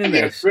scene in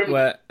this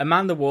where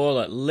Amanda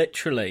Waller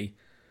literally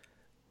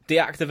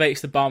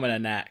deactivates the bomb in her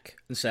neck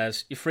and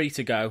says, you're free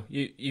to go.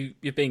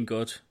 You've been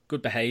good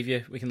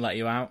behaviour. We can let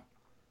you out.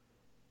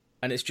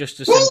 And it's just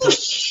as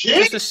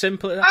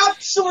simple as that.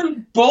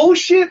 Absolute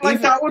bullshit.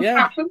 Like, that would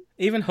happen.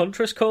 Even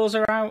Huntress calls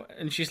her out,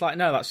 and she's like,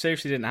 no, that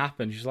seriously didn't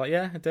happen. She's like,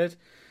 yeah, it did.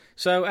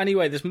 So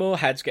anyway, there's more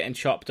heads getting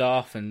chopped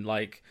off, and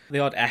like the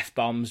odd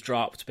F-bombs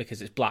dropped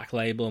because it's Black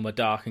Label and we're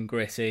dark and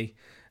gritty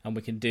and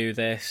we can do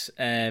this.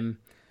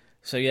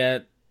 So yeah,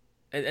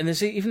 and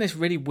there's even this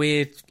really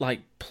weird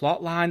like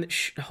plot line that's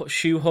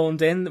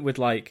shoehorned in with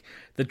like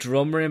the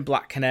drummer in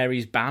Black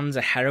Canary's band's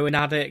a heroin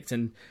addict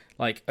and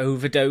like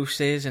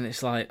overdoses, and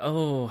it's like,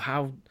 oh,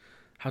 how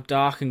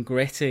dark and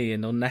gritty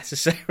and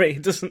unnecessary.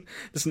 There's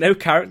no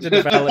character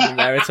development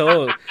there at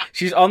all.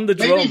 She's on the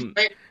drum.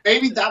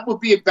 Maybe that would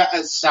be a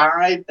better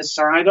side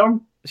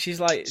on. She's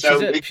like,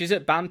 she's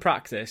at band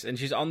practice and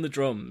she's on the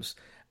drums,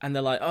 and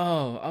they're like,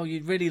 oh,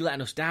 you're really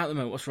letting us down at the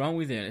moment. What's wrong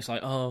with you? And it's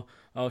like, oh,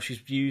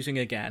 she's using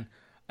again.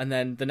 And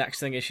then the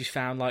next thing is she's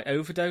found like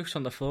overdose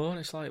on the floor, and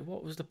it's like,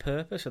 what was the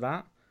purpose of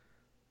that?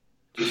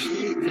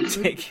 Just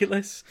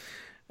ridiculous.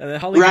 And then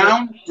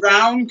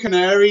Brown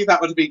Canary, that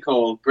would be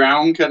called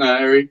Brown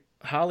Canary.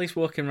 Harley's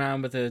walking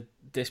around with a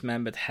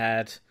dismembered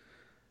head,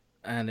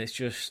 and it's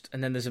just,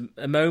 and then there's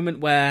a moment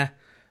where,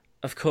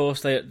 of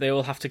course, they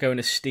all have to go in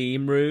a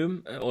steam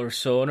room or a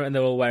sauna, and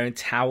they're all wearing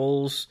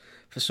towels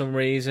for some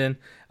reason,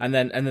 and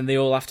then they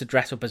all have to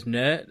dress up as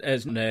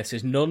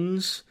nurses,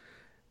 nuns,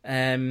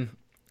 and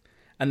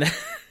then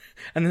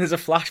and then there's a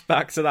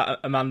flashback to that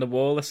Amanda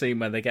Waller scene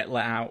where she gets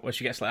let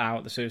out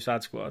at the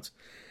Suicide Squad,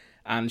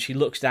 and she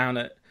looks down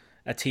at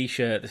a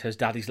T-shirt that says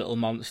 "Daddy's Little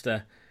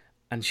Monster,"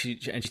 and she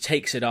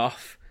takes it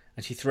off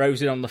and she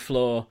throws it on the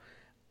floor,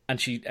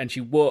 and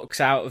she walks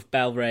out of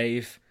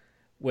Belrave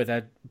with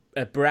her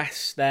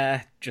breasts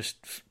there,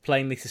 just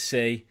plainly to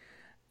see,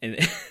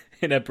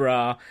 in a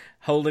bra,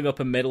 holding up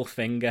a middle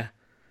finger.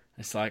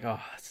 It's like, oh,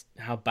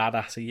 how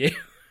badass are you?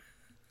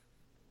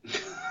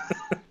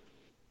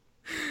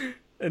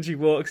 And she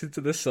walks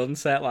into the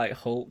sunset like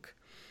Hulk,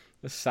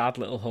 the sad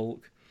little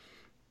Hulk.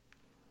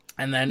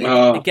 And then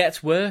it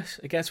gets worse.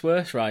 It gets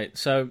worse, right?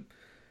 So,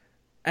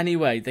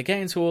 anyway, they get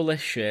into all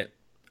this shit,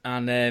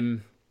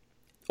 and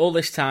all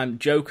this time,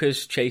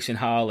 Joker's chasing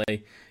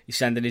Harley. He's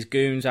sending his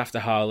goons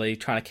after Harley,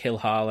 trying to kill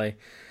Harley.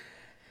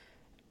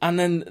 And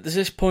then there's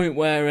this point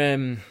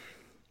where,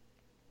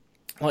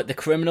 like, the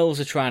criminals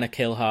are trying to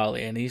kill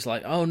Harley, and he's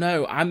like, oh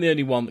no, I'm the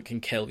only one that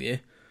can kill you.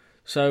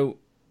 So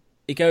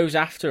he goes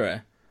after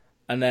her,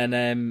 and then,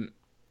 and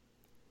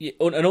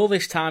all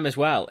this time as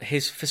well,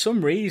 for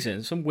some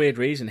weird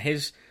reason,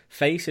 his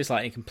face is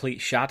like in complete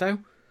shadow.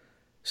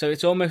 So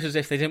it's almost as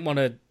if they didn't want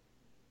to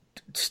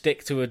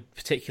stick to a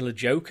particular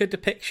Joker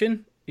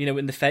depiction,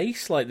 in the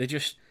face. Like, they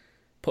just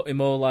put him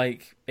all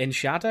like in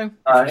shadow,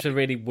 which was a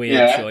really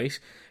weird choice.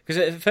 Because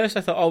at first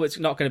I thought, oh, it's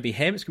not going to be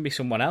him, it's going to be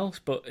someone else,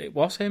 but it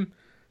was him.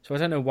 So I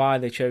don't know why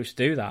they chose to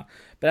do that.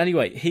 But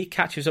anyway, he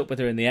catches up with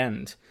her in the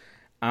end,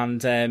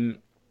 and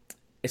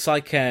it's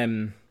like,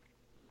 how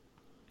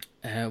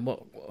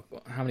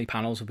many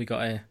panels have we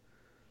got here?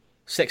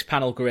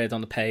 6-panel grid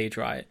on the page,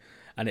 right?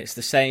 And it's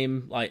the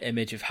same like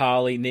image of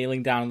Harley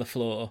kneeling down on the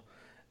floor,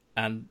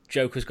 and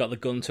Joker's got the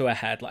gun to her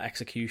head, like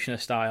executioner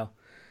style,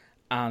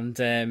 and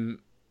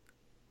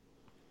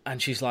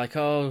she's like,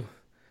 does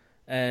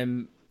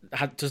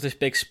this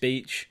big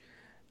speech,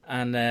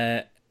 and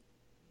at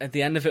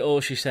the end of it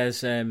all, she says,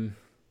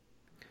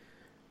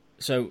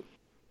 so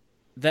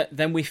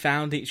then we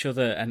found each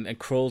other and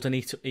crawled in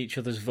each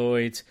other's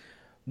voids.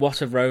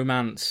 What a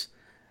romance.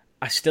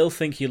 I still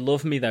think you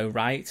love me though,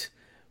 right?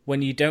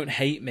 When you don't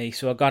hate me,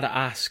 so I gotta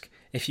ask,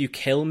 if you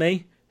kill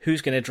me,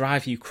 who's gonna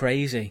drive you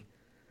crazy?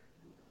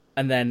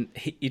 And then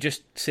you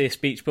just see a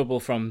speech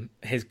bubble from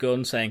his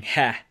gun saying,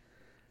 heh.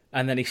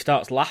 And then he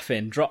starts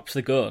laughing, drops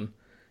the gun,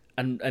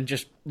 and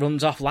just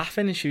runs off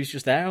laughing, and she was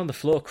just there on the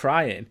floor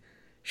crying.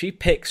 She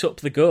picks up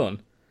the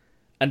gun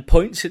and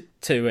points it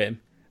to him,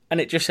 and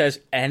it just says,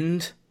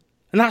 end.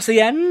 And that's the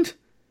end?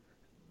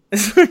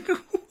 It's like,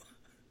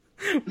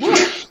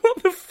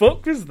 what the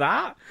fuck was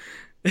that?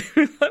 It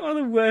was like one of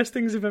the worst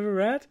things I've ever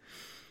read.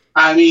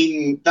 I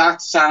mean,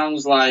 that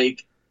sounds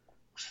like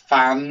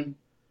fan.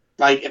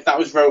 Like, if that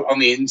was wrote on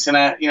the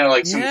internet,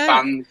 like some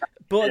fan.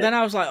 But then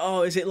I was like,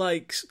 oh, is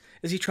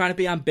he trying to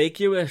be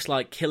ambiguous,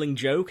 like Killing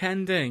Joke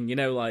ending?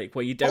 Like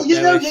where you don't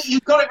know.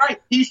 You've got it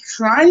right. He's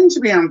trying to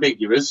be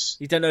ambiguous.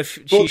 You don't know if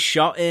she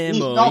shot him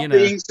he's or not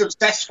being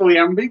successfully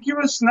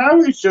ambiguous.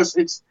 No, I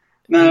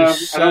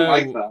don't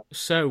like that.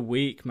 So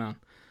weak, man.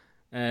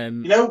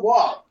 You know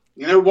what?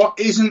 You know what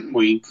isn't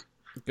weak?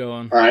 Go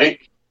on. Right?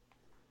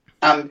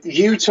 And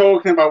you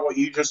talking about what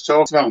you just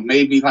talked about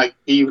made me like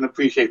even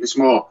appreciate this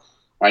more.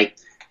 Right?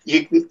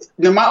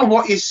 No matter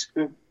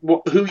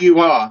who you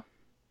are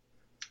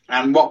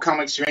and what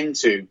comics you're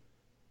into,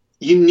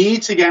 you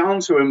need to get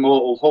onto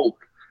Immortal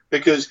Hulk,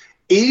 because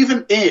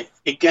even if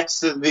it gets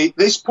to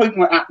this point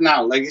we're at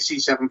now, Legacy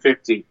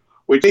 750,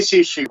 which this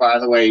issue, by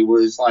the way,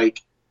 was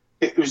like,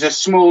 it was a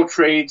small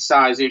trade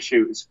size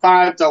issue. It's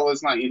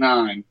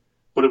 $5.99,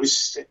 but it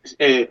was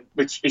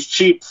which is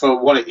cheap for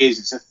what it is.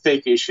 It's a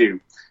thick issue.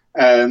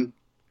 There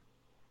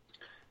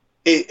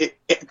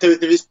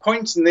is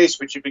points in this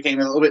which it became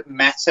a little bit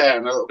meta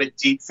and a little bit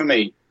deep for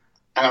me,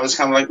 and I was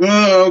kind of like,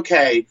 oh,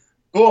 okay.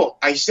 But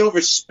I still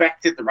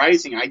respected the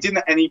writing. I didn't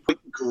at any point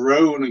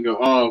groan and go,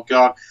 oh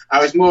god.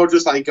 I was more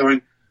just like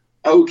going,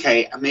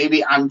 okay,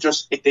 maybe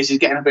this is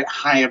getting a bit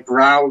higher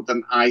brow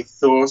than I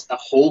thought a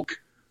Hulk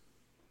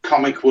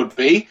comic would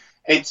be.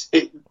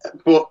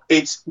 But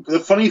it's the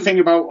funny thing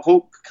about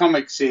Hulk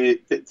comics is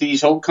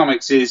these Hulk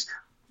comics is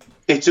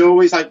it's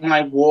always like when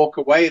I walk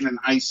away and then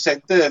I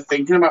sit there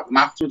thinking about them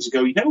afterwards and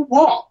go, you know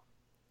what?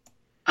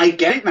 I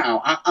get it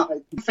now. I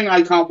think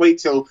I can't wait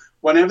till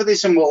whenever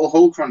this Immortal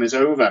Hulk run is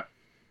over.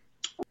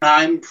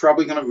 I'm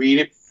probably going to read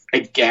it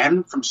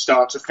again from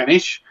start to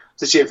finish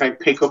to see if I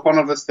pick up on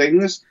other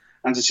things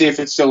and to see if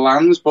it still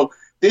lands. But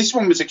this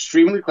one was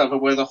extremely clever,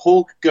 where the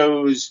Hulk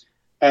goes.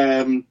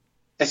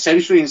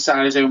 essentially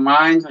inside his own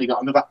mind. They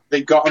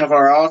got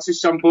another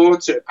artist on board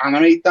to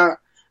animate that,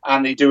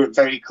 and they do it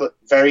very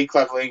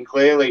cleverly and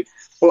clearly.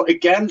 But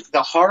again,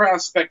 the horror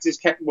aspect is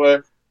kept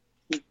where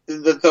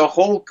the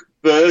Hulk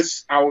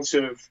bursts out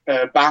of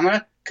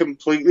Banner,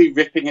 completely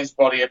ripping his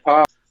body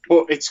apart.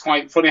 But it's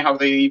quite funny how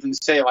they even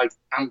say, like,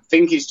 I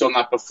think he's done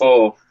that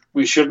before.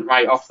 We shouldn't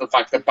write off the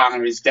fact that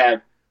Banner is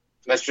dead.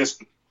 Let's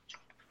just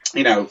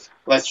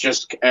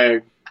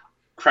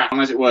crack on,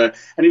 as it were.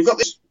 And you've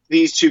got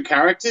these two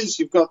characters.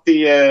 You've got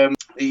the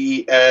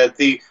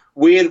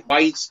weird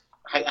white.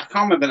 I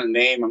can't remember the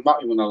name. I'm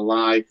not even gonna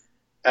lie.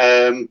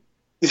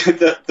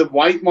 The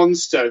white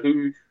monster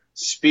who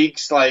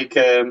speaks like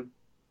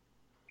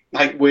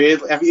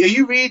weird. Are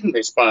you reading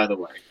this, by the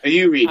way? Are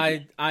you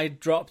reading? I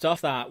dropped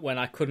off that when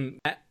I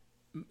couldn't get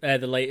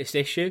the latest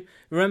issue.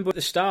 Remember at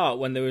the start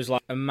when there was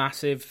like a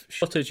massive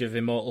shortage of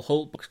Immortal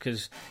Hulk books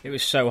because it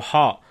was so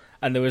hot,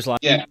 and there was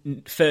like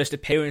first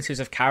appearances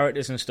of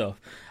characters and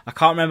stuff. I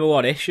can't remember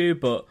what issue,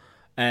 but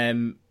I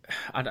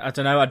don't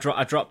know.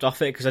 I dropped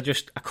off it because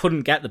I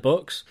couldn't get the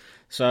books,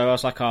 so I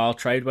was like, I'll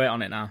trade weight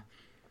on it now.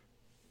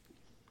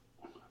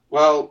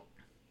 Well,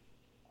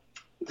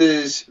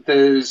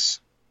 there's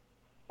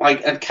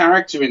like a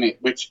character in it,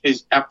 which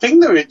is, I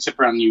think it's a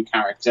brand new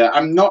character.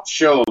 I'm not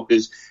sure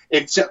because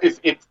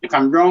if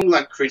I'm wrong,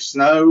 let Chris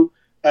know.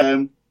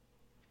 There's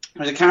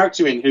a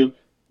character in who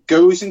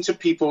goes into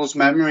people's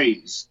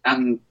memories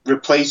and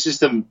replaces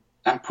them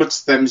and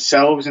puts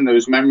themselves in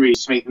those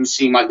memories to make them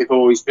seem like they've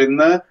always been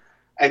there.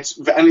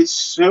 It's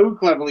so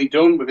cleverly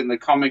done within the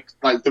comic,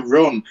 like the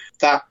run,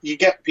 that you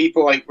get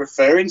people like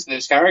referring to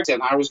this character,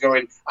 and I was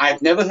going,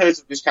 I've never heard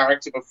of this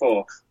character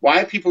before.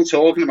 Why are people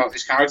talking about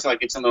this character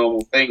like it's a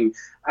normal thing?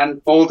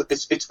 And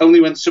it's only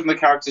when some of the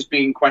characters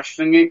being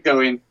questioning it,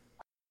 going,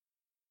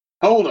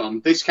 hold on,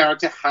 this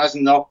character has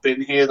not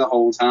been here the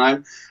whole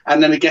time,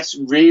 and then it gets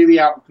really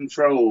out of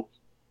control.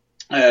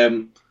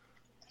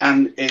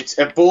 And it's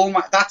a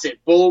Bullman. That's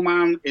it.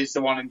 Bullman is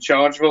the one in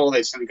charge of all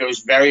this, and it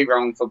goes very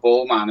wrong for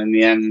Bullman in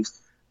the end.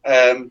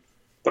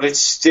 But it's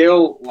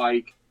still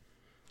like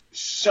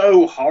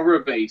so horror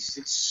based.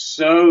 It's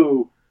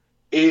so.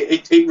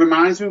 It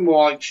reminds me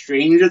more like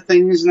Stranger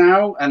Things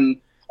now, and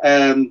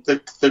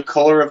the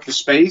color of the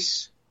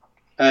space.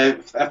 I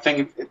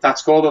think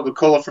that's called, or the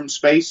color from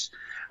space.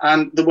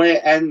 And the way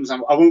it ends, I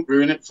won't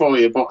ruin it for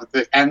you, but at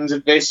the end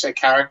of this, a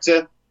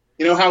character.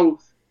 You know how.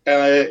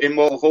 In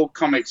Immortal Hulk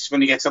comics, when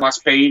you get to the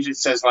last page, it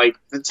says like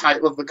the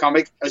title of the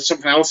comic. There's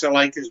something else I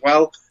like as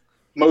well.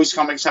 Most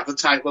comics have the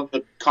title of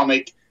the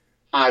comic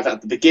either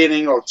at the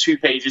beginning or 2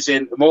 pages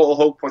in. Immortal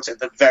Hulk puts it at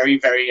the very,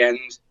 very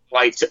end,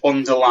 like to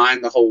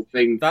underline the whole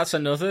thing. That's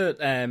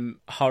another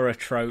horror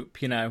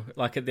trope, you know,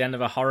 like at the end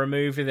of a horror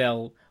movie,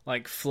 they'll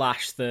like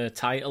flash the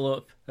title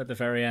up at the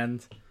very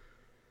end.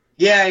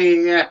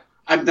 Yeah.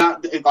 And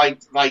that,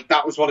 like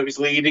that was what it was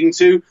leading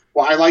to.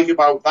 What I like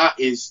about that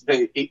is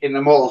that in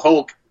Immortal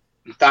Hulk,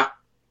 that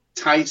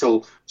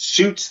title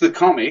suits the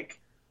comic,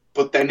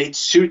 but then it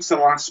suits the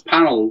last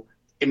panel,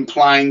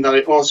 implying that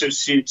it also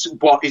suits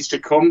what is to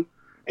come.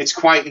 It's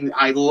quite.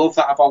 I love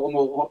that about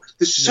Immortal Hulk.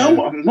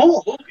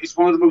 Immortal Hulk is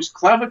one of the most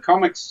clever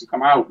comics to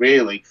come out,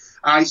 really.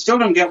 And I still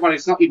don't get why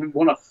it's not even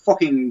won a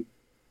fucking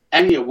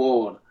Emmy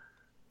award.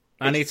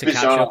 I need to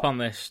catch up on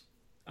this.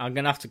 I'm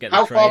gonna have to get.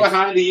 How far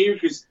behind are you?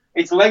 Because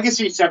it's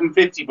Legacy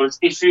 750, but it's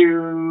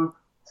issue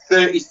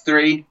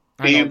 33.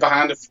 Are you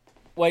behind?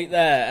 Wait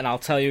there, and I'll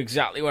tell you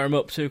exactly where I'm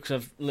up to, because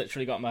I've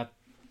literally got my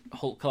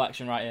Hulk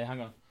collection right here. Hang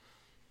on.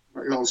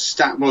 Your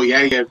Stan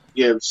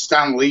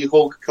Lee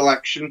Hulk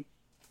collection.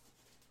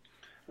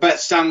 I bet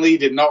Stan Lee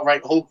did not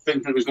write Hulk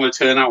thinking it was going to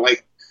turn out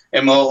like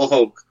Immortal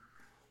Hulk.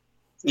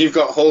 You've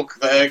got Hulk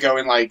there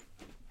going like,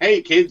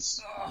 hey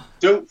kids,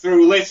 don't throw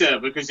litter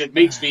because it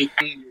makes me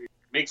angry.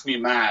 Makes me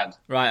mad.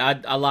 Right,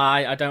 I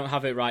lie. I don't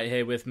have it right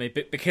here with me,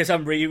 but because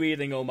I'm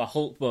rereading all my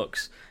Hulk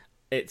books,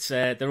 it's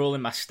they're all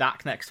in my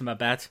stack next to my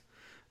bed,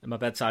 at my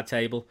bedside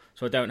table,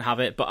 so I don't have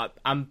it. But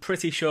I'm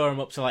pretty sure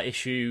I'm up to like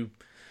issue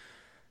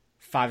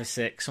 5 or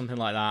 6, something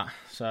like that.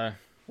 So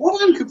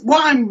what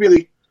I'm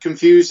really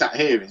confused at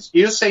here is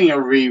you're saying you're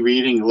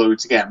rereading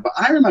loads again, but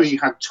I remember you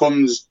had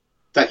tons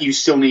that you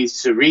still need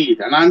to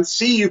read, and I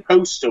see you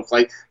post stuff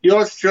like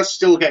you're just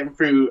still getting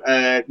through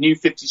New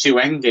 52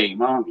 Endgame,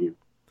 aren't you?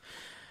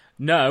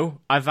 No,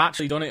 I've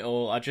actually done it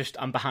all.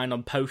 I'm behind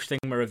on posting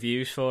my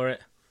reviews for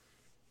it.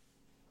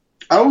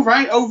 Oh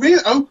right! Oh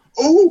really?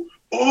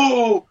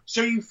 Oh!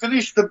 So you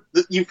finished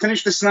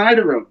the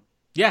Snyder Run?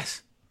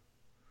 Yes.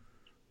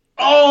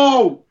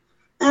 Oh!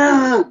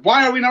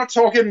 Why are we not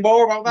talking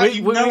more about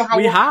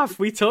that?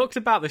 We talked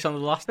about this on the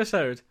last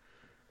episode.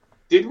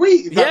 Did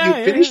we? You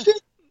finished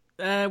it?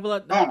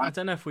 Well, I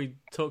don't know if we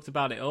talked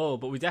about it all,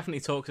 but we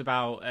definitely talked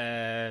about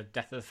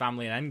Death of the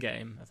Family and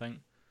Endgame, I think.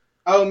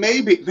 Oh,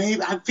 maybe.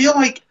 I feel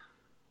like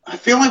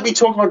we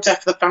talked about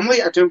Death of the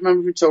Family. I don't remember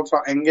if we talked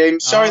about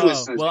Endgame. Sorry,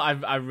 listeners. Well,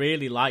 I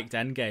really liked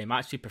Endgame. I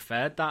actually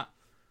preferred that.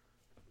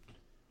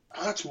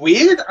 Oh, that's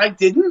weird. I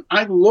didn't.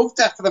 I love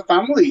Death of the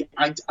Family.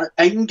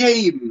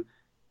 Endgame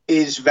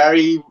is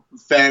very,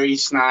 very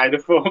Snyder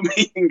for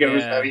me and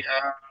goes Yeah. very.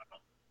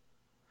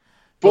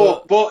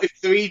 But if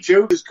Three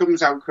Jokers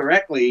comes out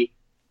correctly,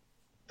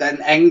 then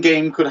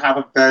Endgame could have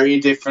a very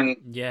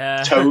different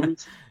tone.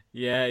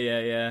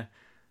 Yeah.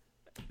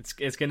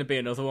 It's going to be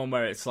another one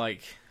where it's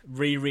like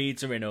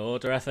rereads are in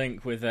order, I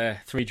think, with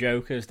Three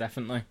Jokers,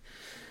 definitely.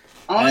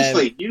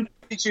 Honestly, New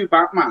 52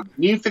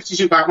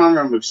 Batman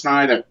run with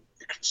Snyder,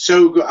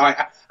 so good.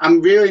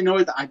 I'm really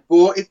annoyed that I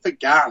bought it for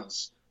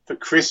Gaz for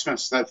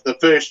Christmas, the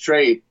first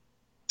trade,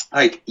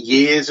 like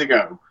years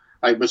ago.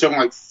 Like we're talking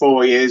like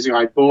 4 years ago.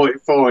 I bought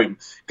it for him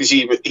because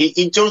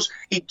he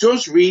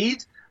does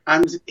read,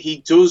 and he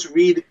does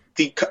read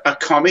a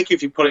comic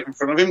if you put it in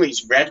front of him.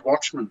 He's read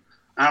Watchmen.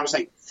 And I was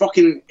like,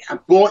 fucking, I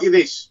bought you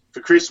this for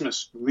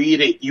Christmas. Read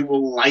it. You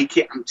will like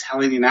it. I'm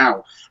telling you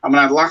now. And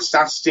when I last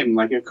asked him,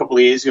 like a couple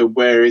of years ago,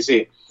 where is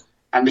it?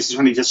 And this is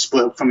when he just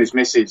split up from his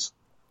missus.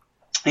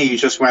 He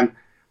just went,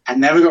 I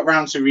never got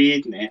round to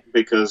reading it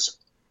because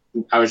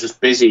I was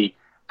just busy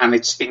and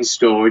it's in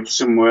storage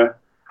somewhere.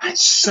 And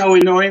it's so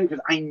annoying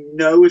because I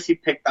know if he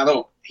picked that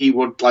up, he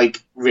would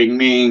like ring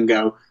me and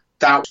go,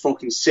 that was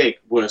fucking sick.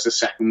 Where's the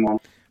second one?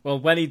 Well,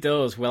 when he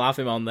does, we'll have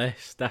him on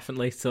this,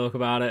 definitely, to talk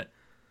about it.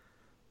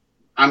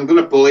 I'm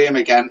going to bully him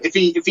again.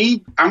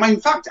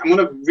 In fact, I'm going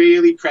to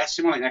really press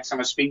him on it next time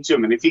I speak to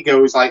him. And if he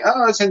goes like,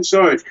 oh, it's in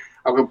storage,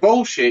 I'll go,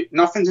 bullshit,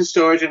 nothing's in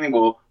storage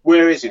anymore.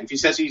 Where is it? If he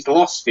says he's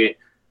lost it,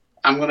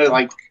 I'm going to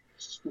like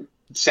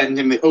send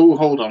him oh,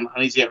 hold on,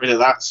 I need to get rid of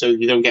that so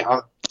you don't get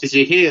out. Did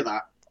you hear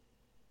that?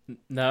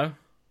 No.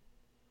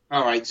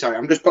 All right, sorry.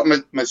 I'm just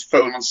putting my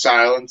phone on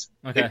silent.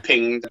 Okay. It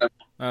pinged.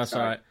 That's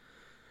all right.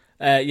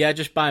 Yeah,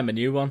 just buy him a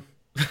new one.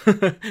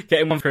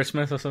 Get him one for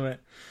Christmas or something.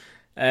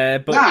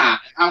 But nah,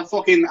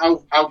 I'll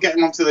get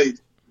him onto the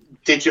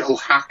digital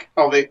hack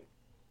of it.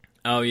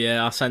 Oh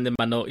yeah, I'll send him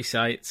my naughty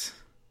sites.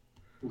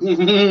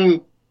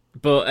 But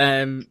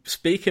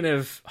speaking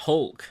of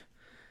Hulk,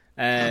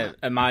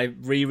 and my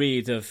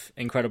reread of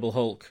Incredible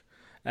Hulk,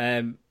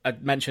 I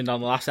mentioned on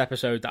the last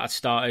episode that I'd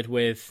started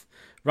with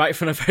right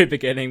from the very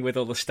beginning with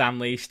all the Stan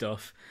Lee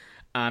stuff,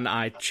 and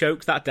I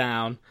choked that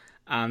down,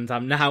 and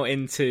I'm now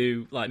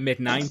into like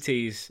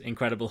mid-90s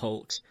Incredible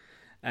Hulk.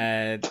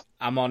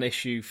 I'm on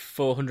issue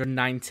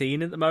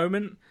 419 at the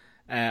moment.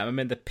 I'm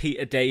in the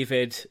Peter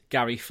David,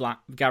 Gary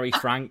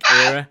Frank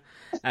era,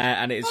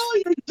 and it's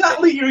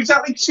you're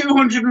exactly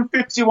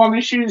 251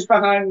 issues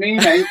behind me,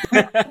 mate.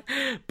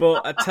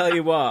 But I tell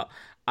you what,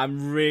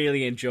 I'm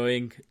really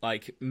enjoying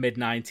like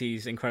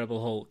mid-90s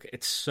Incredible Hulk.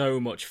 It's so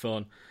much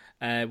fun.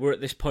 We're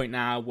at this point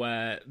now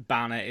where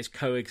Banner is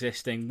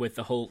coexisting with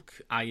the Hulk,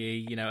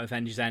 i.e.,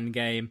 Avengers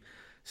Endgame.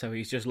 So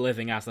he's just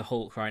living as the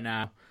Hulk right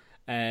now.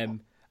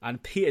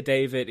 And Peter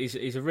David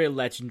is a real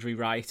legendary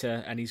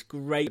writer, and he's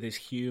great with his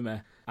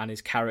humour and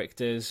his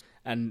characters.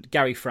 And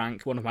Gary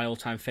Frank, one of my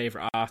all-time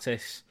favourite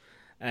artists,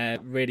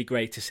 really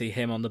great to see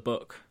him on the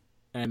book.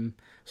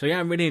 So yeah,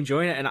 I'm really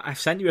enjoying it, and I've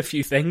sent you a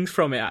few things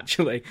from it,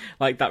 actually,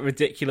 like that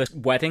ridiculous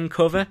wedding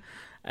cover.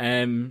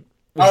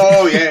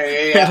 Oh,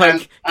 yeah.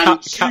 Like,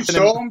 and Sue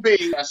Storm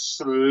being a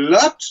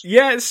slut.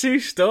 Yeah, Sue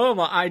Storm.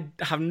 I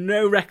have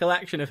no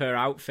recollection of her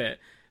outfit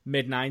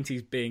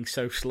mid-90s being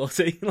so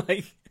slutty.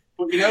 Like,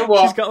 but you know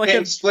what? She's got like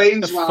it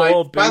explains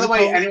why. By the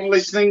way, anyone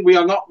listening,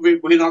 we're not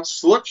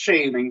slut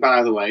shaming.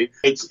 By the way,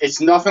 it's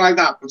nothing like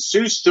that. But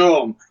Sue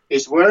Storm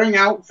is wearing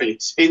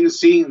outfits in the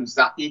scenes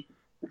that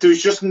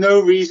there's just no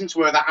reason to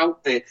wear that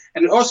outfit,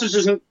 and it also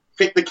doesn't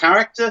fit the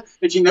character.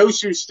 But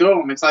Sue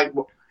Storm, it's like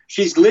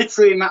she's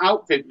literally in that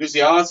outfit because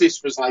the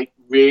artist was like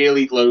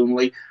really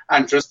lonely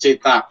and just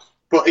did that.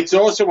 But it's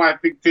also why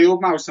Big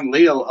Fieldmouse and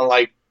Leo are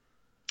like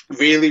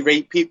really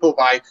rate people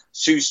by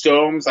Sue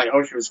Storms, like,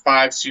 oh, she was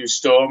 5 Sue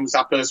Storms,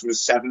 that person was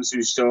 7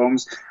 Sue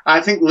Storms. I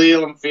think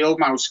Leo and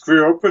Fieldmouse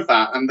grew up with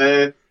that, and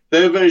their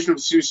version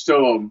of Sue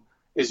Storm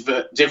is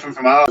different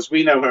from ours.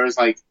 We know her as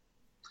like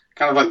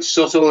kind of like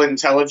subtle,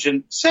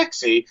 intelligent,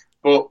 sexy,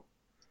 but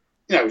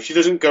she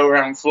doesn't go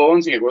around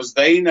flaunting it. Whereas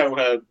they know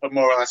her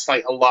more or less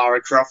like a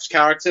Lara Croft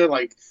character,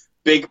 like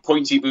big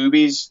pointy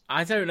boobies.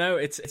 I don't know.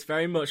 It's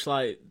very much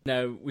like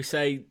we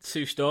say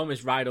Sue Storm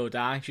is ride or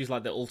die. She's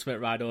like the ultimate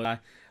ride or die.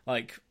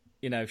 Like,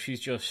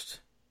 she's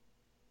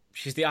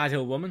the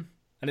ideal woman.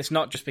 And it's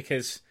not just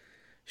because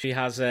she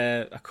has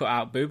a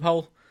cut-out boob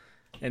hole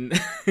in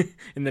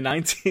in the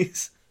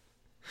 90s.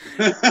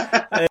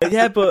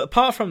 Yeah, but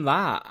apart from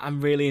that,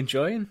 I'm really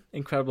enjoying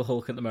Incredible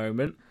Hulk at the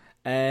moment.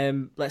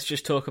 Let's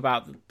just talk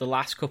about the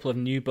last couple of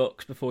new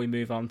books before we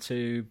move on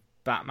to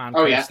Batman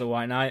Curse the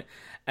White Knight.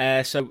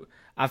 So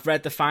I've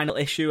read the final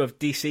issue of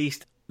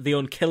DCeased The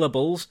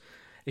Unkillables.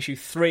 Issue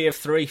 3 of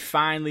 3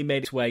 finally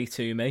made its way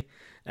to me.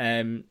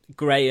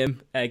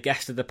 Graham,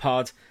 guest of the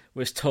pod,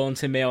 was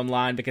taunting me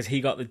online because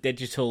he got the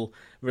digital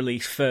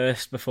release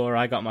first before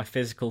I got my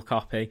physical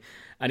copy,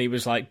 and he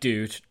was like,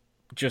 dude,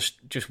 just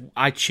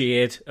I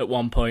cheered at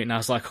one point, and I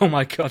was like, oh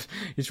my god,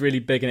 it's really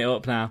bigging it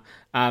up now.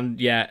 And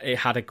yeah, it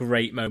had a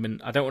great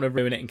moment. I don't want to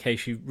ruin it in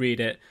case you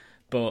read it,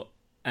 but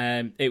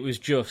it was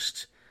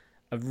just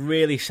a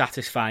really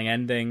satisfying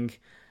ending.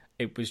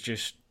 It was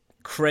just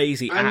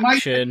crazy I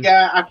action.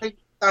 I think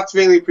that's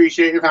really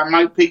appreciative. I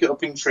might pick it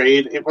up in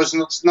trade. It was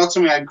not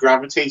something I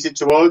gravitated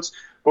towards,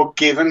 but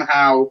given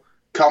how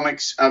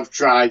comics have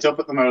dried up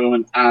at the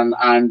moment, and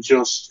I'm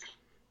just,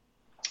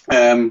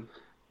 I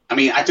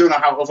mean, I don't know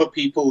how other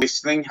people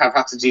listening have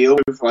had to deal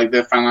with like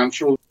their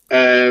financial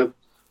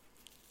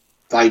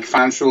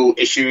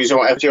issues or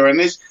whatever during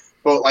this.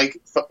 But like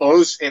for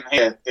us in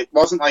here, it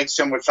wasn't like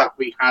so much that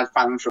we had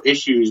financial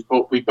issues,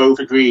 but we both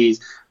agreed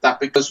that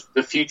because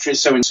the future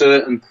is so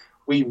uncertain,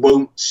 we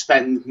won't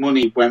spend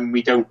money when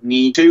we don't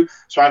need to.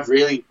 So I've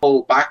really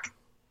pulled back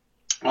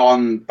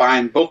on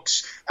buying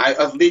books.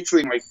 I've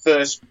literally, my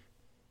first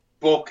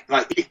book,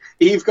 like,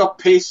 Eve got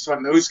pissed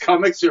when those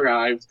comics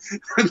arrived.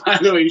 By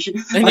the way,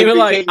 and you were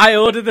like, I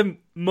ordered them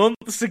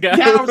months ago.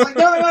 Yeah, I was like,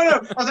 no. I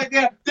was like,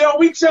 yeah, they're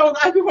weeks old.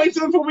 I've been waiting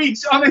for them for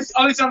weeks. Honest.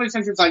 And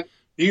she was like,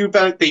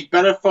 they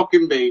better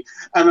fucking be.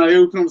 And I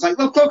opened and was like,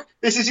 look,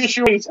 this is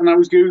issue 8. And I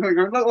was Googling,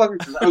 going,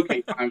 look. She was like,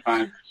 okay,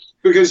 fine.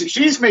 Because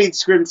she's made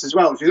scripts as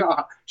well.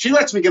 She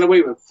lets me get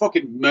away with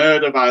fucking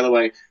murder, by the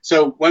way.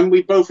 So when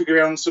we both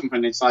agree on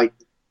something, it's like,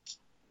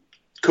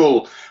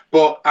 cool.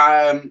 But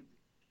I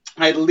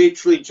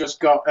literally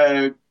just got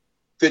the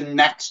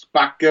next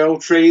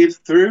Batgirl trade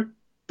through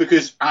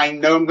because I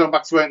know I'm going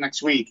back to work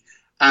next week.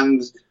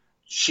 And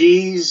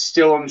she's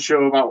still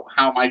unsure about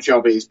how my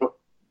job is. But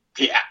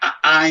yeah,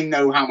 I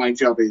know how my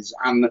job is.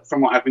 And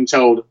from what I've been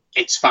told,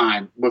 it's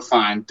fine. We're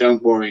fine.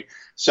 Don't worry.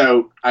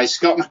 So I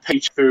got my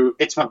page through.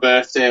 It's my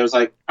birthday. I was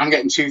like, I'm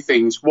getting 2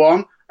 things.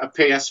 1, a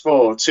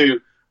PS4.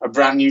 2, a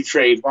brand new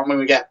trade. One when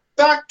we get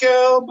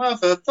Batgirl,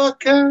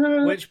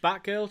 motherfucker. Which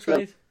Batgirl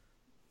trade?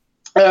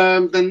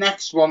 The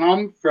next one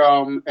on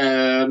from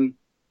the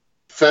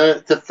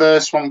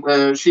first one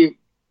where she.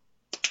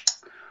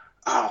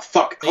 Oh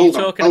fuck! Are you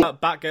talking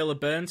about Batgirl of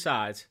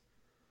Burnside?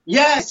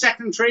 Yeah,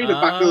 second trade of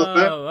Batgirl of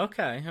Burnside. Oh,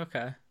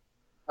 okay.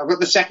 I've got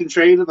the second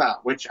trade of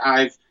that, which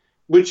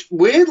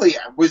weirdly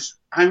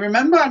I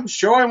remember, I'm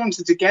sure I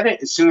wanted to get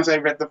it as soon as I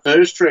read the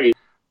first trade,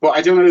 but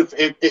I don't know if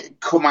it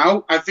come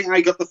out. I think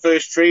I got the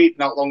first trade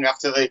not long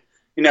after the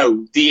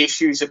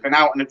issues have been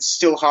out, and it's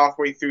still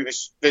halfway through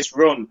this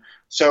run.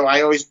 So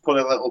I always put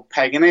a little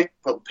pin in it,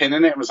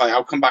 and was like,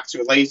 I'll come back to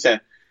it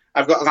later.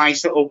 I've got a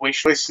nice little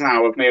wish list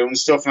now of my own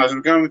stuff, and as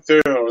I'm going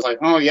through, I was like,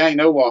 oh yeah, you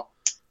know what?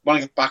 I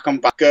want to get back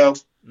on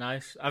Batgirl.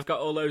 Nice. I've got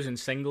all those in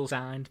single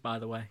signed, by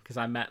the way, because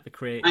I met the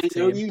creative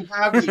team. I know you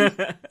have, you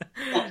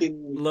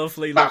fucking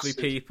lovely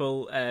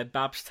people.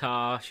 Babs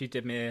Tarr, she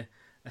did me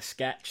a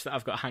sketch that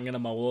I've got hanging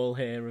on my wall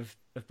here of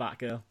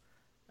Batgirl,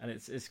 and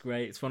it's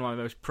great. It's one of my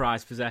most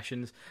prized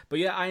possessions. But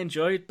yeah, I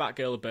enjoyed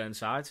Batgirl of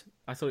Burnside.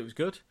 I thought it was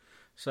good.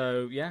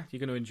 So yeah, you're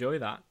going to enjoy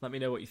that. Let me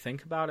know what you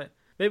think about it.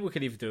 Maybe we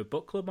could even do a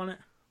book club on it.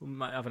 We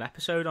might have an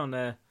episode on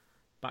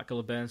Batgirl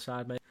of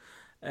Burnside, maybe.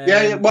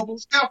 Yeah. Well, we'll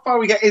see how far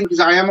we get in, because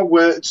I am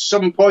aware at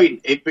some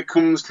point it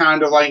becomes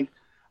kind of like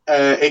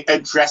it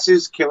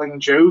addresses Killing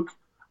Joke.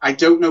 I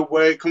don't know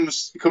where it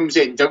comes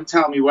in. Don't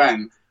tell me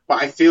when.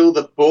 But I feel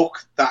the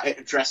book that it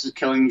addresses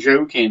Killing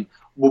Joke in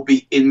would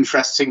be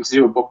interesting to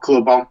do a book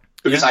club on,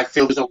 because I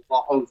feel there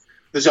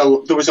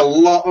was a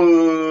lot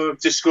of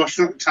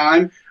discussion at the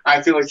time.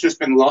 I feel it's just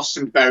been lost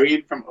and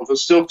buried from other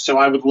stuff. So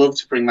I would love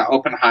to bring that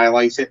up and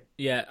highlight it.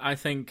 Yeah, I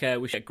think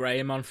we should get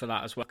Graham on for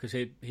that as well, because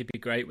he'd be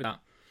great with that.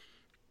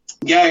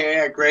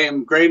 Yeah.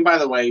 Graham, by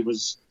the way,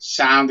 was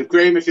sound.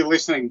 Graham, if you're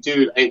listening,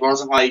 dude, it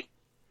wasn't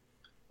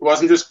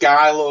just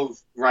guy love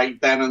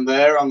right then and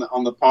there on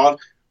the pod.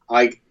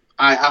 Like,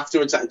 I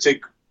afterwards to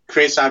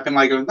Chris, I've been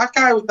like, going, that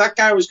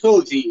guy was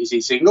cool. Is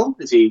he single?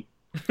 Is he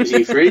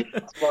free?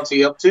 What's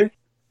he up to?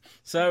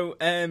 So,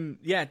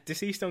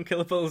 Deceased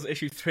Unkillables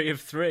issue 3 of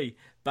 3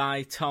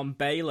 by Tom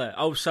Baylor.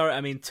 Oh, sorry,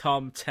 I mean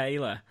Tom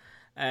Taylor.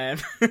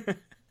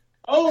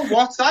 Oh,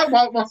 what's that?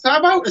 What's that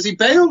about? Has he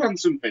bailed on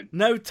something?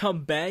 No,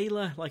 Tom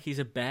Baylor, like he's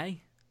a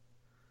bay.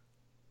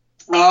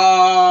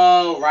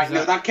 Oh, right.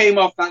 No, that came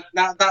off.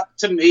 That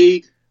to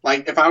me,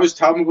 like, if I was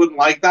Tom, I wouldn't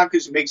like that,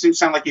 because it makes him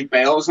sound like he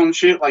bails on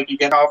shit. Like, you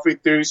get halfway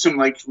through some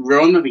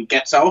run and he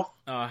gets off.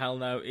 Oh hell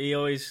no! He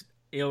always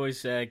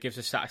gives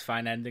a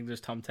satisfying ending,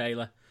 does Tom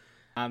Taylor?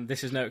 And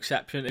this is no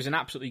exception. It's an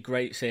absolutely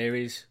great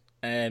series.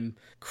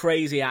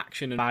 Crazy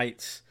action and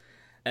fights.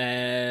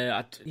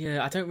 I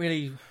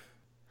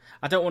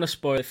don't want to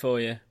spoil it for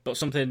you, but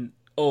something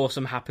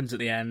awesome happens at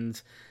the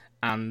end,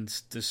 and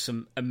there's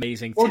some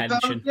amazing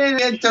tension.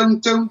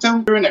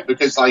 Don't ruin it,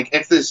 because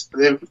if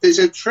there's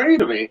a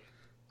trade of it,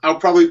 I'll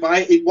probably buy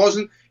it. It was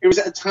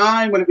at a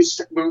time when it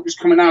was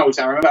coming out.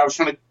 I remember I was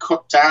trying to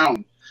cut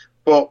down,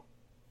 but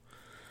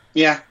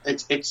yeah,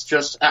 it's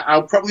just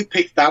I'll probably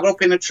pick that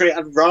up in a trade.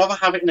 I'd rather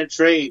have it in a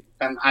trade.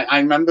 And I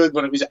remember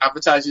when it was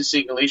advertised as a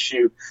single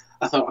issue,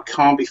 I thought, I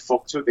can't be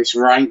fucked with this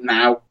right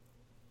now.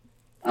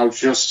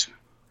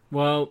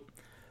 Well,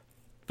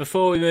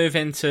 before we move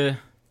into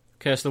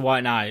Curse of the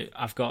White Knight,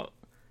 I've got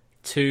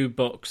 2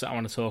 books that I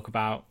want to talk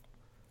about,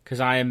 because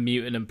I am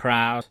mutant and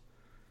proud,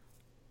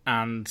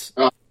 and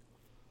I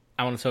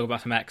want to talk about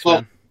some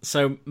X-Men.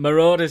 So,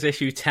 Marauders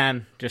issue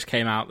 10 just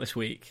came out this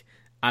week,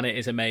 and it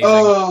is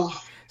amazing.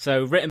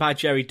 So, written by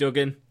Jerry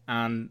Duggan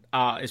and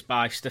art is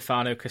by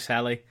Stefano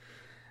Caselli.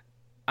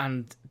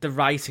 And the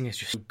writing is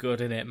just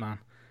good in it, man.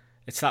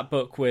 It's that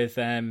book with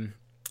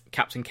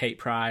Captain Kate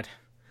Pride.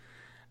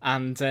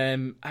 And,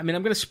 I'm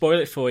going to spoil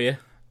it for you,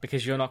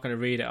 because you're not going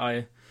to read it, are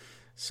you?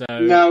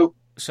 No.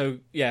 So,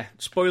 yeah,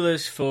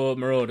 spoilers for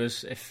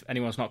Marauders, if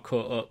anyone's not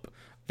caught up.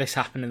 This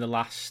happened in the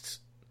last...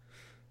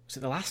 Was it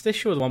the last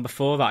issue or the one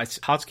before that? It's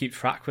hard to keep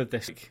track with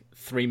this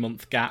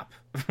 3-month gap.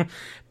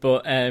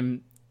 But,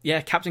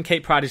 Captain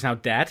Kate Pride is now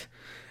dead.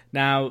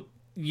 Now,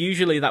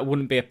 usually that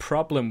wouldn't be a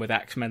problem with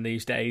X-Men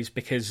these days,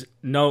 because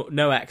no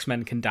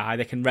X-Men can die.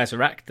 They can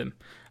resurrect them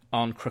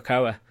on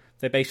Krakoa.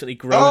 They basically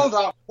grow... Hold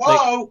on.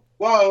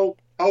 Whoa.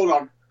 Hold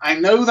on. I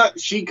know that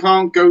she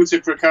can't go to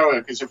Krakoa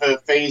because of her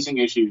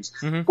phasing issues.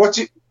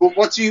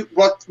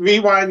 Mm-hmm.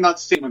 Rewind that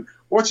statement.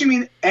 What do you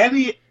mean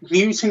any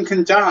mutant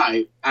can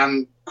die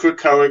and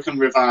Krakoa can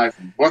revive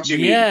them? What do you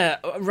mean? Yeah,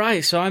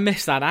 right. So I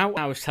missed that out.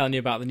 I was telling you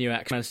about the new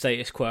X-Men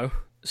status quo.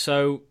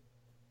 So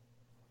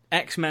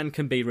X-Men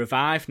can be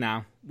revived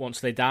now once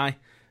they die.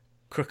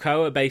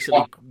 Krakoa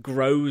basically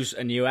grows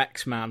a new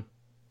X-Man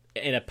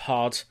in a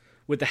pod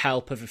with the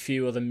help of a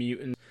few other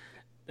mutants.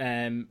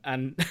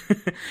 And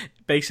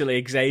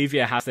basically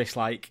Xavier has this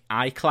like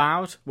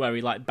iCloud where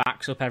he like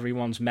backs up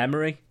everyone's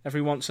memory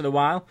every once in a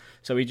while.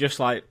 So he just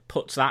like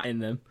puts that in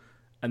them,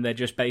 and they're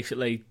just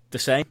basically the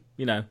same,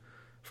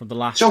 from the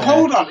last. So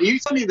hold on, are you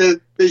telling me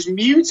that there's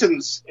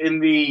mutants in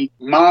the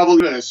Marvel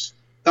universe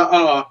that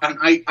are, and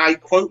I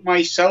quote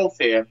myself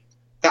here,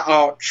 that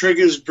are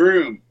Trigger's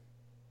broom?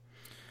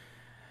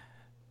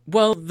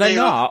 Well, they're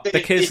not,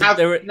 because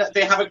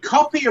they have a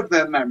copy of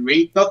their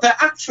memory, not their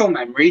actual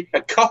memory,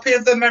 a copy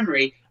of their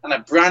memory, and a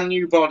brand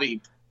new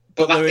body.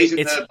 But that isn't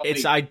their body.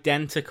 It's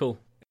identical.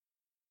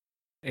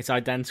 It's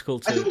identical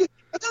to... I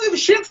don't give a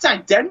shit if it's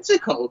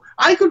identical.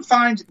 I could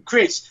find,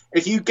 Chris,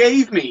 if you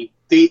gave me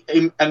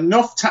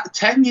enough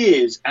 10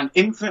 years and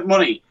infinite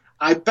money,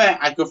 I bet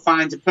I could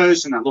find a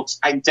person that looks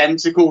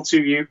identical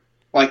to you.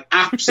 Like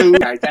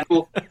absolutely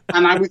identical.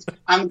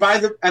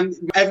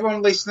 And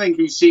everyone listening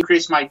who see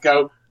Chris might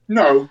go,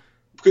 no,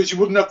 because you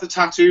wouldn't have the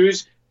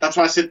tattoos. That's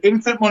why I said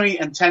infinite money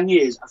and 10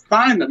 years. I'd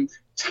find them,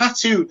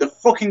 tattoo the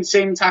fucking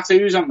same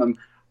tattoos on them.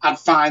 I'd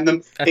find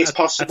them. It's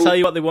possible. I'll tell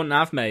you what they wouldn't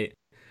have, mate.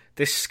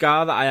 This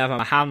scar that I have on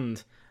my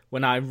hand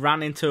when I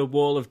ran into a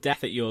wall of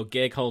death at your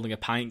gig holding a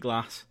pint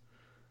glass.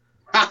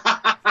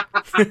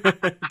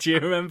 Do you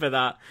remember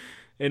that?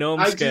 In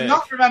Ormskirk? I do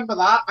not remember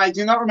that. I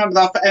do not remember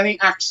that for any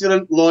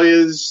accident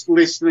lawyers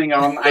listening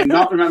on. I do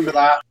not remember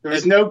that. There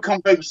is no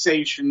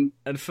compensation.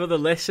 And for the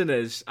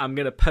listeners, I'm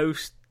going to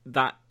post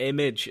that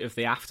image of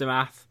the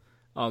aftermath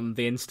on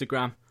the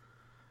Instagram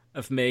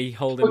of me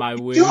holding my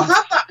wound. You have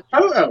that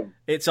photo?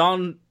 It's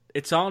on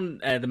the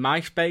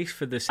MySpace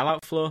for the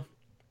Sellout Floor.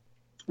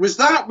 Was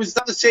that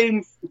the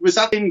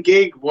same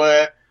gig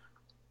where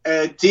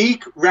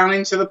Deke ran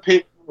into the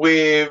pit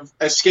with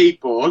a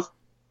skateboard?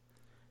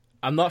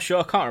 I'm not sure.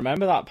 I can't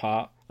remember that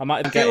part. I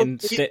might have been getting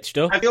stitched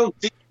up.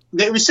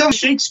 It was still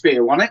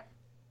Shakespeare, wasn't it?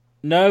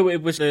 No,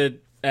 it was the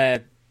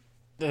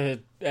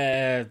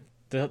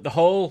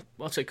Hall.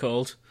 What's it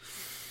called?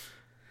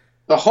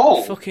 The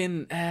Hall?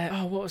 Fucking...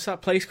 what was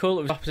that place called?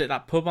 It was opposite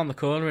that pub on the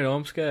corner in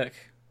Ormskirk.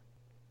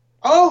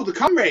 Oh, the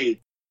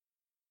Comrade.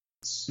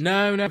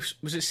 No.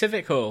 Was it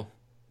Civic Hall?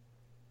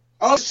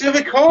 Oh,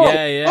 Civic Hall.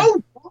 Yeah.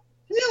 Oh,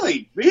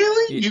 really?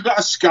 Really? You got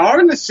a scar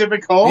in the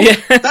Civic Hall?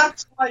 Yeah.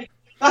 That's like...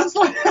 oh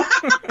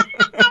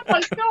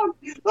my God.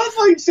 That's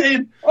like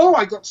saying, oh,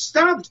 I got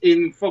stabbed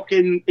in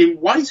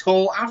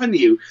Whitehall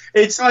Avenue.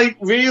 It's like,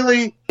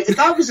 really?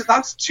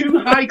 That's too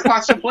high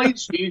class a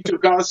place for you to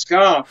have got a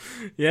scar.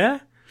 Yeah.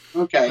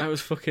 Okay. That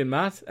was fucking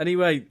mad.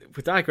 Anyway,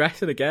 we're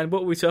digressing again.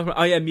 What were we talking about?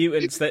 Oh yeah,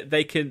 mutants. That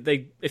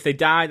if they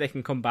die, they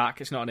can come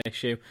back. It's not an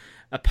issue.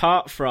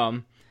 Apart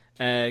from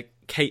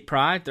Kate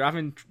Pride, they're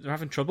having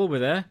trouble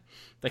with her.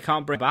 They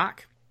can't bring her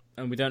back,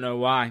 and we don't know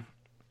why.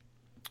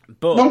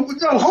 But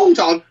no, hold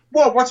on.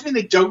 What do you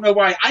mean they don't know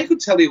why? I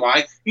could tell you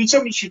why. You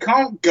told me she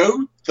can't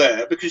go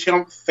there because she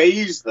can't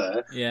phase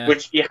there,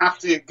 which you have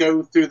to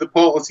go through the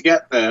portal to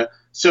get there.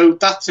 So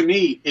that to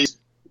me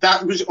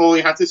that was all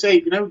you had to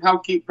say. You know how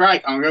Kate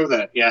Pride can't go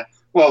there? Yeah.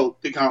 Well,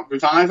 they can't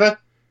revive her.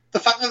 The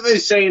fact that they're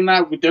saying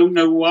that we don't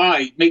know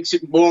why makes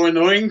it more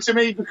annoying to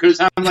me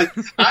because I'm like,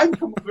 I've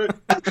come up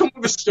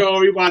with a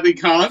story why they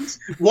can't.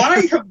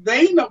 Why have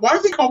they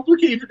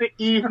complicated it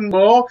even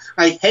more?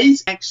 I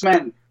hate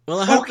X-Men. Well,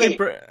 I hope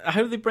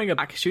they bring her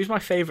back. She was my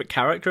favourite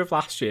character of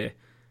last year.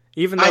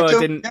 Even though I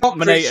didn't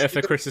nominate her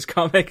for Chris's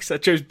Comics, I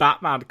chose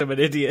Batman because I'm an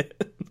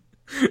idiot.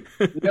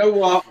 You know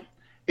what?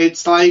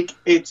 It's like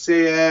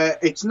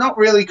it's not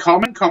really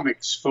common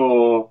comics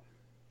for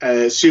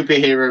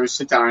superheroes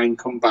to die and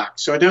come back.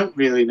 So I don't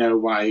really know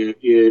why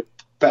you'd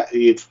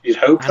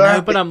hope that. I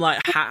know, but I'm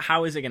like,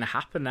 how is it going to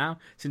happen now?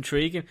 It's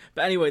intriguing.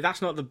 But anyway,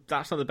 that's not the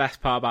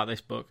best part about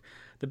this book.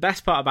 The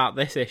best part about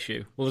this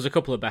issue, well, there's a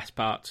couple of best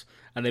parts,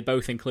 and they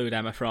both include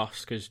Emma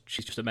Frost because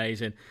she's just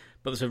amazing.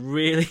 But there's a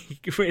really,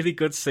 really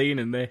good scene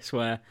in this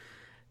where,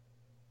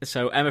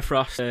 so Emma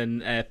Frost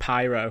and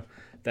Pyro,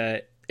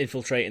 they're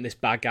infiltrating this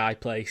bad guy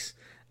place,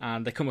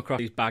 and they come across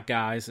these bad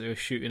guys who are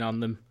shooting on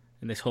them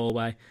in this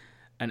hallway,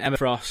 and Emma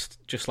Frost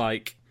just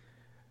like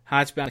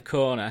hides behind a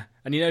corner,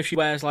 and she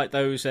wears like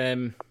those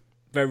very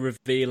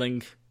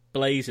revealing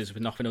blazers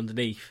with nothing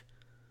underneath.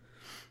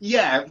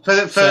 Yeah,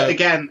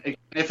 again,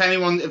 if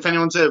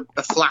anyone's a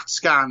flat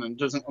scan and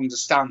doesn't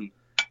understand,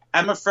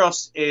 Emma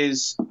Frost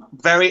is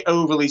very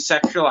overly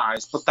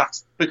sexualized, but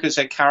that's because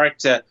her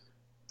character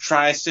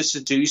tries to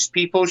seduce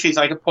people. She's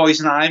like a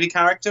Poison Ivy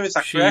character, is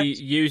that correct?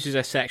 She uses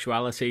her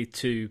sexuality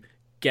to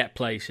get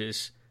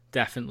places,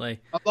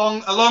 definitely.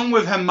 Along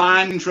with her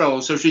mind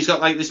control, so she's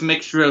got like this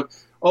mixture of,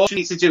 all she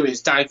needs to do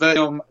is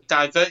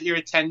divert your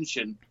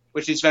attention,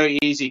 which is very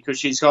easy because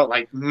she's got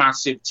like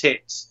massive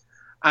tits,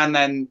 and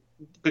then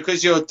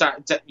because your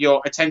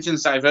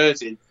attention's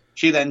diverted,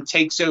 she then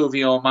takes over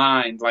your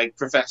mind like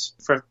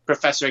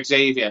Professor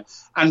Xavier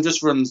and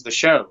just runs the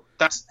show.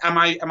 Am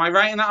I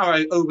right in that, or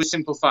I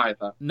oversimplified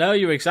that? No,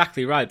 you're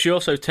exactly right. She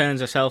also turns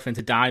herself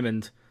into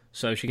Diamond,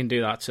 so she can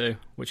do that too,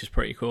 which is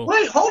pretty cool.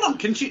 Wait, hold on.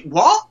 Can she?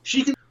 What?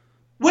 She can?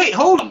 Wait,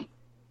 hold on.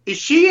 Is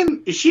she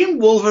in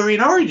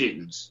Wolverine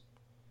Origins?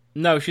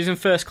 No, she's in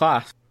First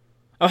Class.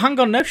 Oh, hang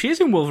on, no, she is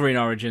in Wolverine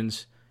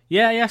Origins.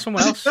 Yeah,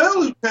 someone else. The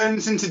girl who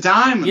turns into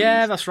Diamond.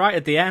 Yeah, that's right,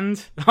 at the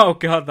end. Oh,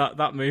 God,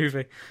 that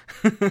movie.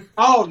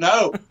 Oh,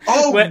 no.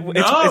 Oh, no.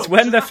 It's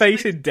when they're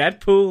facing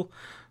Deadpool.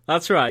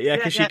 That's right, yeah,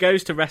 because she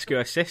goes to rescue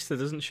her sister,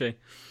 doesn't she?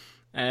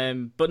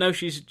 But no,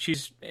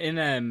 she's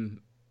in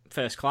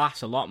First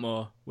Class a lot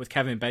more with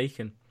Kevin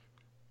Bacon.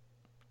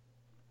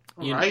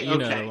 You know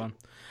the one.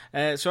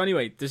 So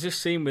anyway, there's this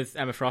scene with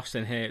Emma Frost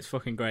in here. It's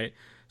fucking great.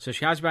 So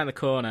she hides behind the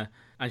corner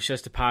and she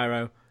says to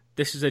Pyro,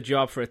 "This is a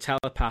job for a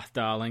telepath,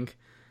 darling."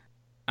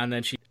 And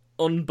then she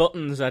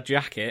unbuttons her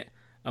jacket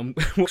and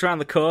walks around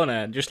the corner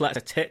and just lets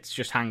her tits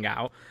just hang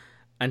out.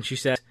 And she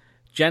says,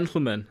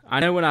 "Gentlemen, I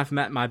know when I've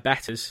met my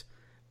betters,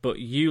 but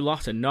you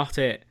lot are not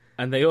it."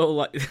 And they all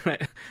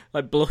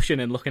like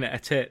blushing and looking at her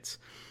tits.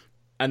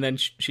 And then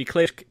she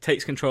clearly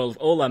takes control of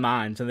all their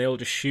minds, and they all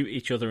just shoot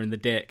each other in the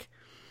dick.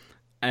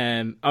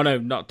 Oh no,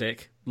 not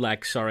dick,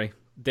 leg. Sorry,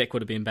 dick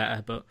would have been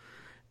better, but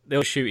they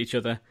all shoot each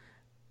other.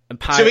 And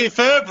to be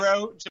fair,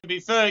 bro,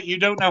 you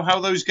don't know how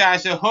those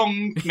guys are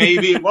hung.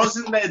 Maybe it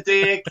wasn't their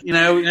dick.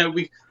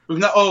 We've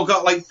not all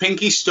got like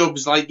pinky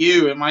stubs like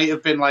you. It might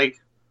have been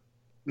like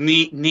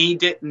knee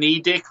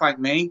dick like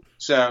me.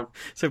 So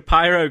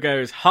Pyro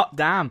goes, "Hot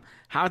damn!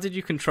 How did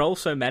you control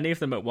so many of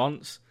them at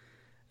once?"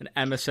 And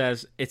Emma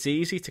says, "It's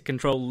easy to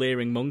control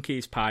leering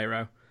monkeys,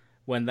 Pyro,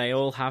 when they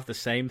all have the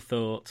same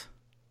thought."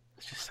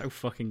 It's just so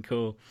fucking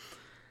cool.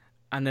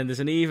 And then there's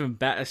an even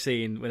better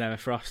scene with Emma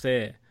Frost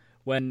here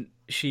when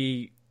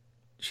she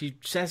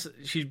says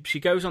she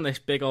goes on this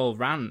big old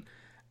rant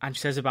and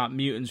she says about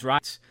mutants'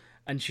 rights,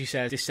 and she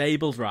says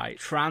disabled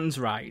rights, trans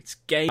rights,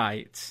 gay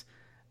rights,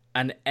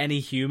 and any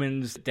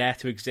humans that dare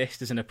to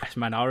exist as an oppressed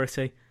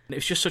minority. And it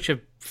was just such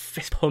a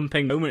fist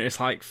pumping moment. It's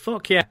like,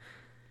 fuck yeah,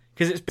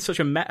 because it's been such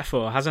a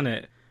metaphor, hasn't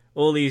it?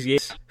 All these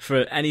years for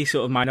any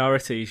sort of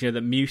minorities,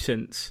 the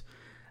mutants.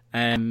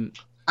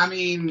 I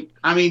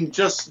mean,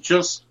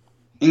 just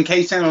in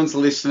case anyone's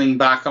listening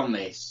back on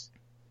this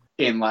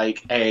in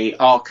like a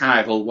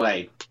archival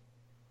way,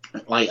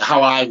 like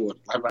how I would.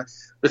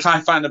 If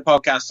I find a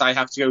podcast, I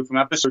have to go from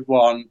episode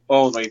 1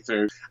 all the way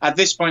through. At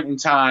this point in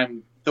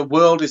time, the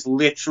world is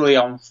literally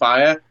on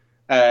fire,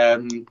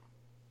 in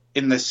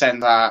the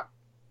sense that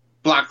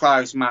Black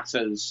Lives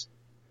Matters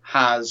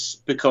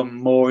has become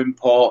more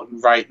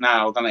important right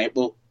now than it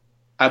will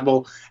has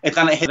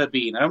ever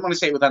been. I don't want to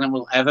say than it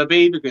will ever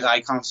be because I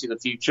can't see the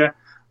future,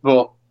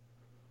 but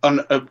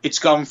it's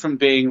gone from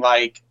being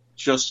like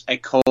just a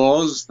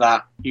cause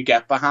that you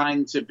get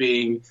behind to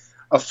being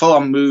a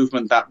full-on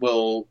movement that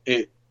will,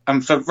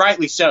 and for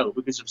rightly so,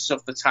 because of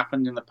stuff that's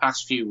happened in the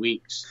past few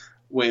weeks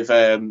with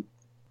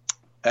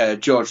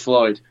George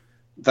Floyd.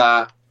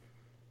 That,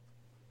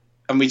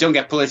 and we don't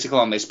get political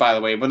on this, by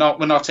the way. We're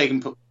not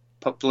taking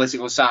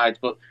political sides,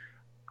 but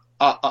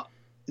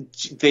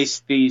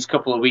these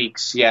couple of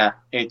weeks, yeah,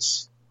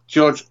 it's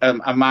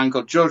a man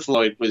called George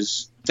Floyd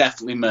was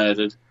definitely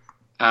murdered,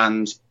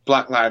 and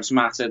Black Lives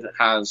Matter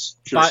has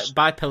just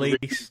by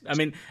police. I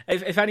mean,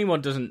 if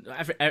anyone doesn't,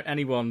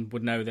 anyone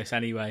would know this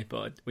anyway,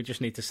 but we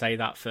just need to say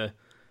that for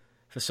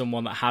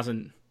someone that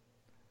hasn't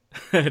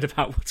heard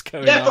about what's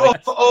going on. Yeah,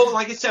 for all,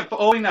 like I said, for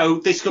all we know,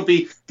 this could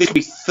be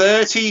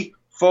 30,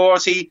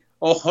 40,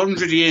 or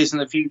 100 years in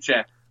the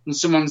future, and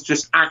someone's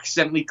just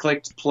accidentally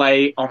clicked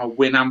play on a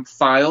Winamp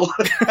file.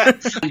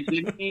 You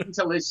didn't mean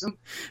to listen.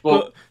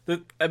 But I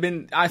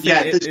think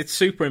it's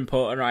super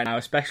important right now,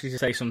 especially to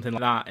say something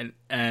like that.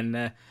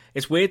 And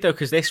it's weird, though,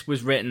 because this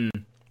was written,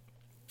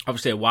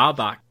 obviously, a while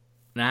back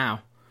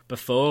now,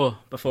 before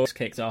this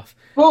kicked off.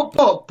 But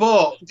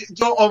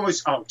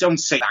don't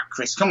say that,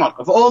 Chris. Come on.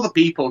 Of all the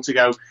people to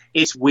go,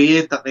 it's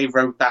weird that they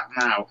wrote that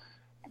now.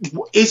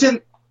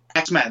 Isn't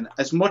X-Men,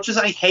 as much as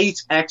I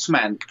hate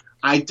X-Men,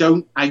 I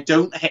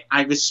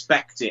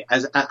respect it.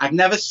 As I've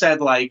never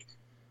said like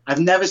I've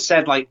never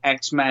said like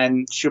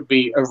X-Men should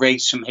be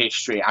erased from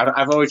history.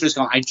 I've always just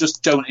gone, I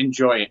just don't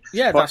enjoy it.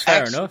 Yeah, but that's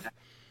fair enough.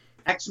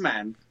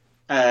 X-Men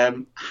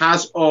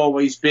has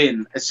always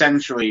been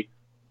essentially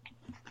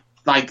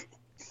like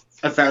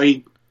a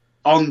very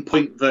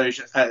on-point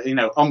version,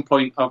 on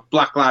point of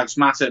Black Lives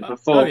Matter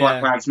before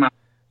Black Lives Matter.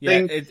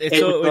 Yeah,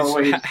 it's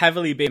always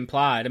heavily been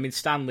implied. I mean,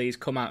 Stan Lee's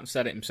come out and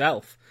said it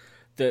himself,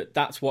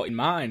 that's what in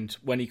mind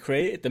when he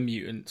created the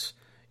mutants,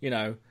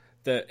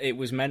 that it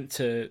was meant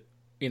to,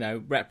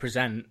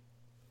 represent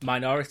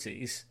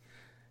minorities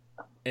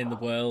in the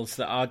world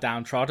that are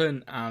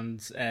downtrodden and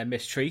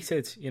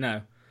mistreated,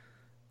 Yeah,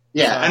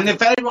 and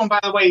if anyone, by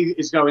the way,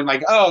 is going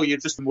like, oh, you're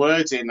just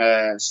words in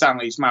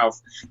Stanley's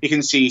mouth, you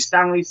can see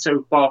Stanley's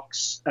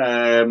soapbox,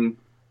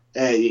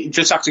 you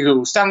just have to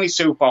Google Stanley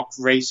Soapbox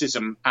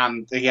racism,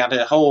 and he had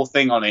a whole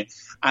thing on it.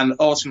 And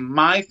also,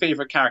 my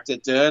favourite character,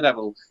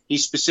 Daredevil, he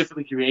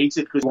specifically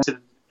created because he wanted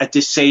a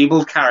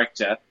disabled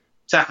character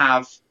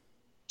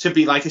to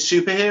be like a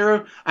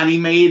superhero, and he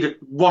made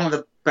one of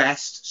the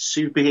best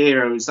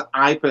superheroes that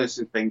I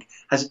personally think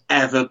has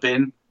ever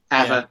been.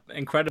 Yeah,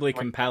 incredibly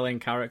compelling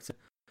character.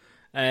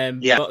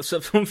 But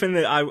something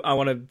that I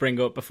want to bring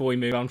up before we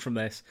move on from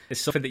this is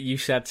something that you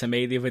said to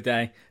me the other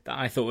day that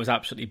I thought was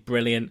absolutely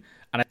brilliant.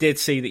 And I did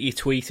see that you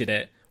tweeted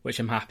it, which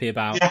I'm happy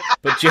about.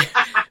 But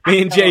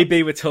me and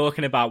JB were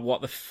talking about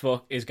what the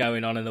fuck is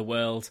going on in the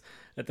world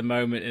at the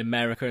moment in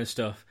America and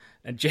stuff.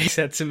 And Jay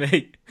said to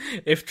me,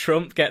 if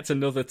Trump gets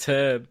another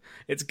term,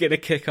 it's going to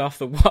kick off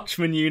the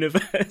Watchmen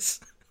universe.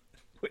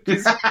 Which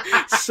is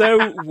so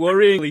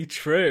worryingly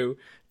true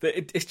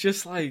that it's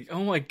just like,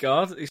 oh my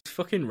God, he's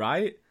fucking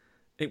right.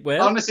 It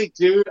will. Honestly,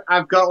 dude,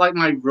 I've got like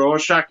my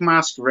Rorschach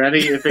mask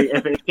ready if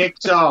it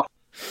kicks off.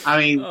 I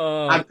mean,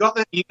 I've got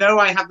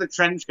I have the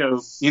trench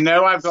coat.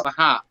 I've got the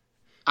hat.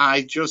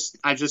 I just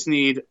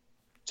need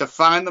to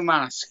find the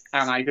mask,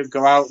 and I could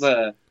go out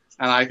there,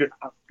 and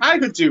I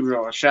could do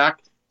Rorschach.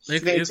 Who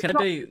can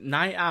be?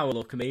 Night Owl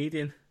or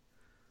comedian?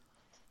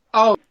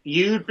 Oh,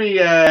 you'd be.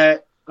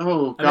 God,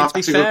 to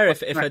be fair,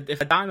 if I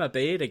dye my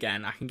beard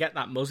again, I can get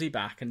that muzzy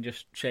back and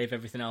just shave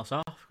everything else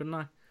off, couldn't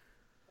I?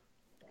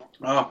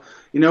 Oh,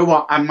 you know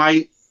what? I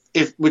might.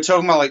 If we're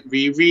talking about like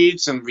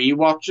rereads and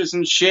rewatches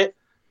and shit.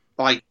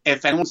 Like,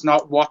 if anyone's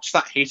not watched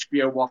that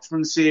HBO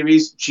Watchmen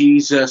series,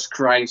 Jesus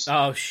Christ.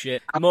 Oh,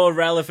 shit. More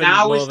relevant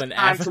more than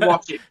ever. To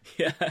watch it.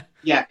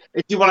 Yeah.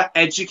 If you want to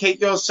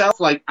educate yourself,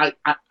 like,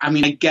 I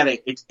mean, I get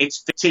it. It's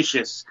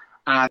fictitious.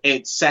 And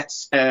it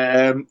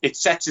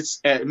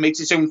makes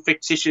its own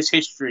fictitious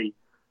history.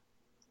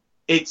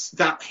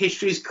 That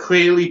history is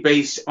clearly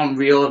based on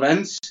real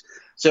events.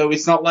 So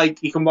it's not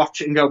like you can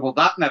watch it and go, well,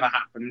 that never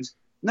happened.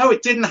 No,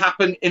 it didn't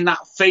happen in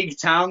that fake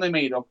town they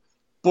made up.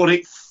 But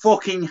it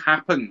fucking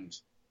happened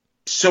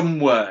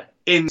somewhere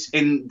in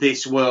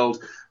this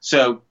world.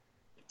 So,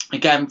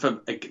 again,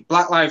 for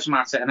Black Lives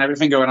Matter and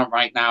everything going on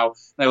right now,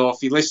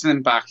 if you're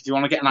listening back, if you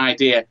want to get an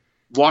idea,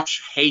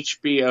 watch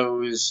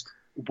HBO's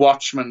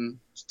Watchmen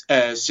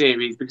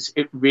series because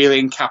it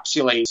really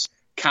encapsulates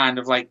kind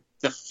of like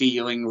the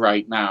feeling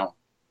right now.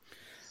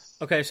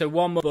 Okay, so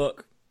one more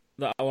book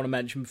that I want to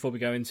mention before we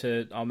go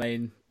into our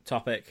main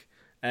topic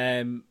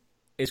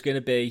is going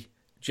to be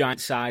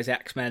Giant Size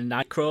X-Men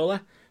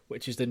Nightcrawler,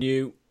 which is the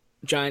new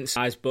Giant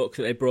Size book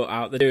that they brought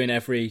out. They're doing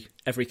every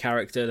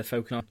character they're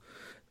focusing on.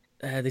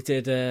 They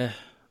did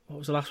what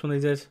was the last one they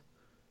did?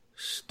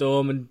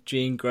 Storm and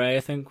Jean Grey,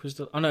 I think was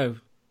the. Oh no.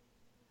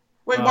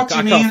 Wait, what do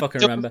you mean? I can't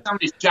fucking remember.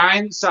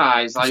 Giant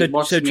Size, like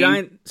so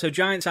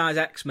Giant Size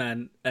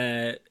X-Men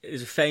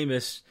is a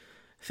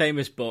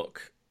famous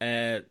book.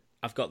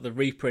 I've got the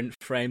reprint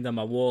framed on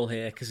my wall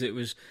here because it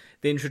was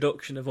the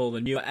introduction of all the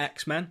newer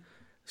X-Men.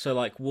 So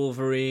like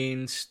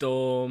Wolverine,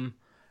 Storm,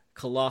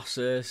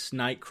 Colossus,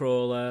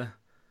 Nightcrawler,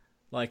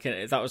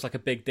 that was like a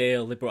big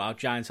deal. They brought out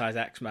Giant Size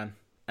X-Men.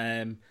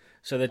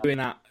 So they're doing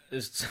that,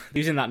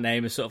 using that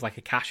name as sort of like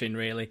a cash-in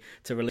really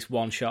to release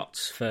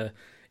one-shots for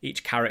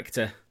each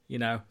character.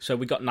 So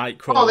we got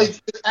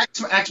Nightcrawler.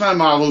 X-Men and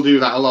Marvel do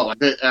that a lot.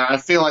 I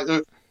feel like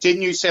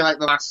didn't you say like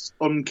the last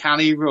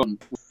Uncanny run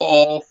was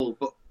awful,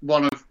 but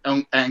one of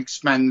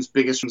X-Men's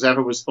biggest ones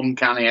ever was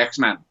Uncanny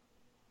X-Men.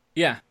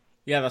 Yeah,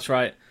 that's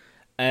right.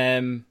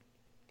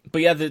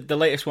 But yeah, the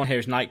latest one here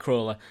is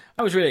Nightcrawler.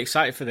 I was really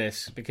excited for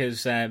this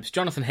because it's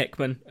Jonathan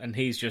Hickman, and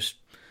he's just,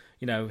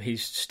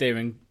 he's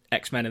steering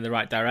X-Men in the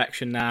right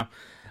direction now.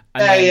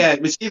 And yeah.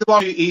 Was he the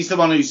one? He's the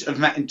one who's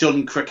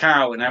done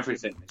Krakoa and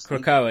everything.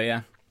 Krakoa,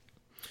 yeah.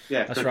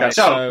 Yeah, that's right.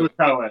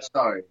 Krakoa,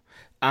 sorry.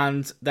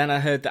 And then I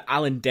heard that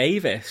Alan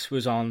Davis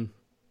was on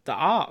the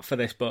art for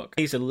this book.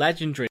 He's a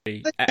legendary.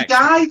 The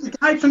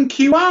guy from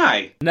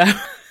QI. No.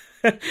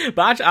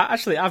 But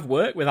actually, I've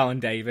worked with Alan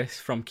Davis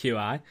from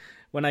QI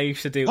when I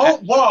used to do.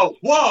 Whoa!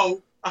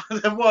 Whoa!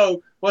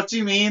 What do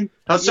you mean?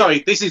 Oh, sorry.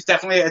 Yeah. This is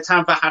definitely a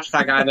time for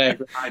hashtag I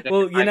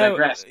Well,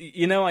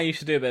 I used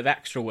to do a bit of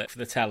extra work for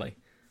the telly.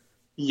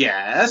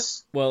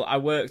 Yes. Well, I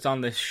worked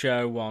on this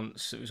show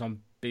once. It was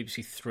on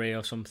BBC Three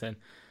or something,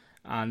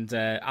 and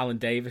Alan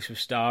Davis was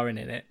starring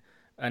in it,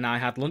 and I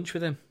had lunch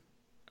with him.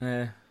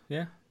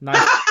 Yeah,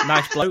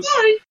 nice bloke.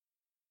 Sorry.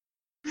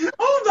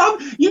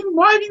 Hold on.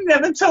 Why have you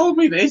never told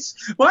me this?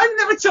 Why have you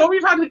never told me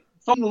you've had it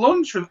from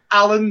lunch with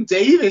Alan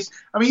Davis?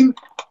 I mean,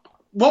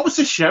 what was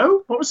the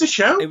show?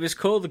 It was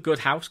called The Good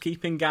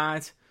Housekeeping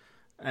Guide.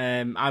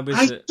 I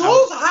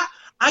saw that.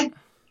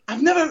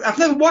 I've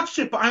never watched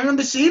it, but I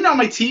remember seeing it on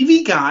my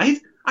TV guide.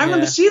 I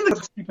remember seeing The Good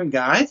Housekeeping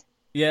Guide.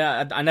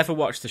 Yeah, I never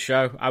watched the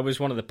show. I was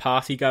one of the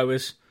party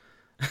goers.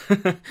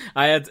 It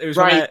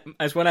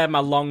was when I had my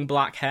long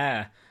black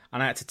hair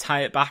and I had to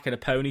tie it back in a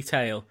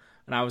ponytail,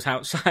 and I was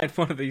outside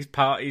one of these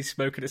parties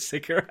smoking a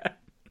cigarette.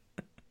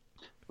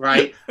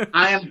 Right.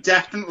 I'm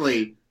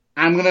going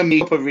to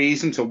make up a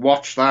reason to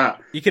watch that.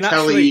 You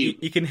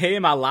can hear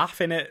my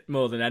laugh in it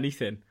more than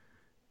anything.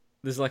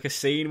 There's like a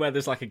scene where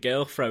there's like a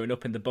girl throwing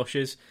up in the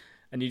bushes,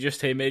 and you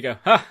just hear me go,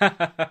 ha ha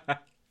ha ha.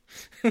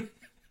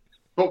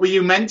 But were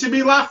you meant to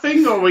be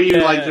laughing, or were you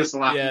just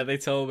laughing? Yeah, they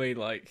told me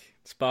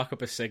spark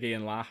up a ciggy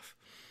and laugh.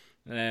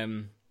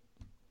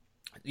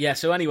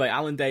 So anyway,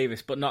 Alan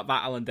Davis, but not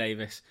that Alan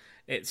Davis.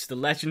 It's the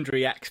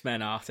legendary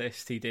X-Men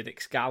artist. He did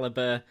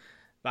Excalibur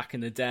back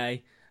in the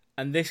day,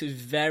 and this is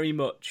very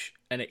much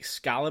an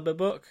Excalibur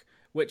book,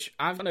 which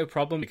I've got no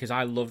problem because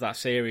I love that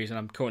series and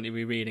I'm currently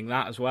rereading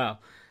that as well.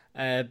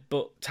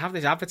 But to have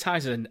this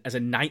advertised as a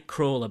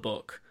Nightcrawler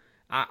book,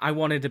 I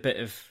wanted a bit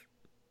of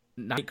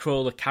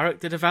Nightcrawler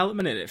character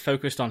development, and it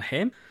focused on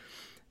him.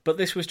 But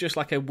this was just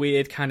like a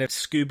weird kind of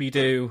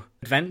Scooby-Doo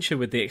adventure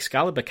with the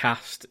Excalibur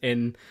cast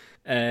in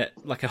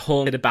like a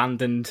haunted,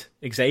 abandoned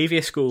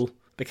Xavier school,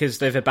 because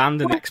they've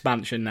abandoned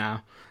expansion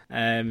now.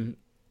 And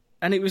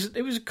it was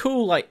a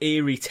cool, like,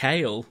 eerie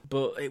tale,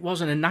 but it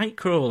wasn't a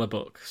Nightcrawler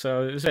book,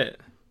 so it was a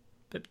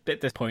bit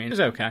disappointing. It was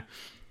okay.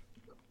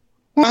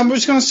 Well, I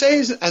was going to say,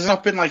 has there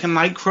not been like a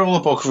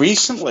Nightcrawler book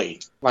recently,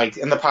 like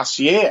in the past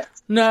year?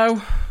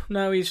 No,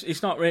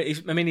 he's not really.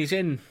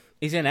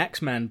 He's in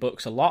X-Men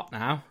books a lot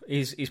now.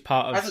 He's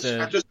part of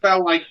I just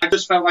felt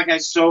like I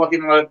saw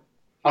him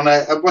on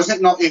a. Was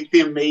it not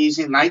the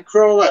Amazing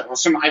Nightcrawler or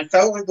something? I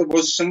felt like there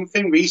was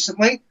something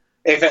recently.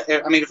 If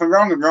I'm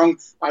wrong, I'm wrong.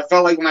 I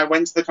felt like when I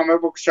went to the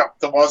comic book shop,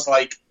 there was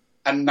like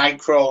a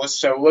Nightcrawler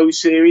solo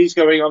series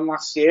going on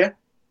last year.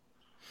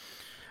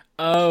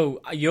 Oh,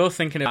 you're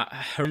thinking about a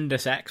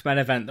horrendous X-Men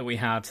event that we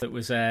had that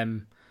was,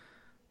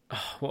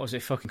 what was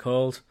it fucking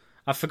called?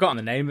 I've forgotten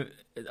the name.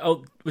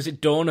 Oh, was it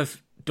Dawn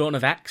of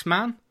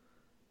X-Man?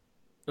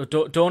 Or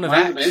Dawn of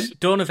X?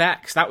 Dawn of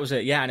X, that was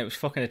it, yeah, and it was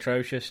fucking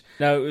atrocious.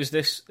 No, it was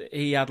this,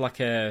 he might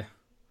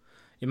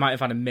have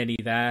had a mini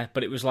there,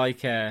 but it was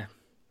like, that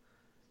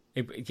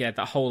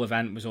whole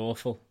event was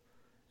awful.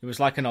 It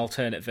was like an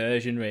alternate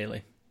version,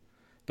 really.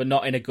 But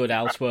not in a good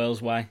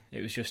Elseworlds way.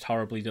 It was just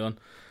horribly done.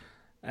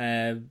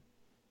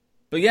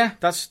 But yeah,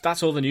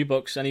 that's all the new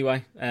books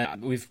anyway.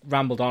 We've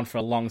rambled on for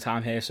a long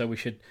time here, so we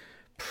should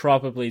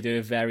probably do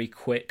a very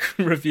quick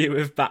review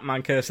of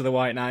Batman Curse of the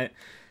White Knight.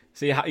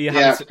 So you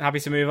happy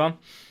to move on?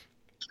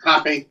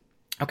 Happy.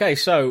 Okay,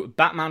 so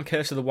Batman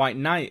Curse of the White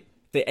Knight,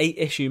 the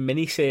 8-issue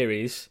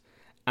miniseries,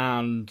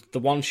 and the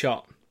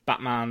one-shot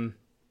Batman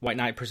White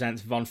Knight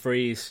Presents Von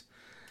Freeze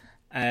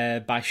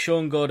by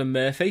Sean Gordon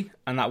Murphy,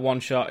 and that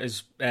one-shot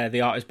is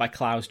the art is by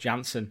Klaus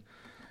Janson.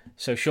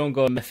 So Sean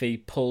Gordon Murphy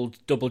pulled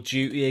double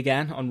duty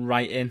again on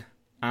writing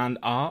and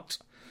art.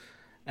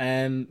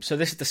 So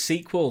this is the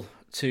sequel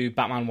to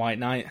Batman White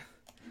Knight.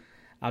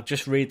 I'll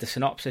just read the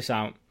synopsis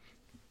out.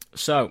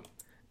 So,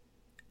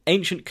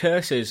 ancient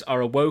curses are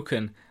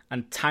awoken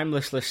and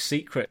timeless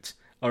secrets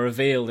are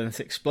revealed in this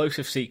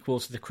explosive sequel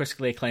to the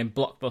critically acclaimed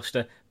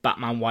blockbuster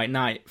Batman White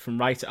Knight from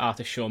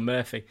writer-artist Sean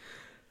Murphy.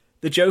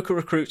 The Joker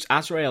recruits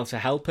Azrael to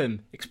help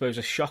him expose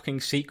a shocking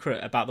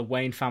secret about the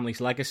Wayne family's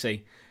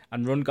legacy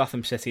and run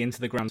Gotham City into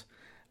the ground.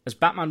 As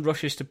Batman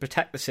rushes to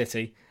protect the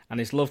city and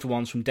his loved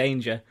ones from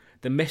danger,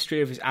 the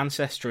mystery of his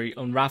ancestry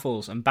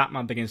unravels and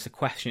Batman begins to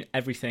question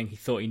everything he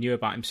thought he knew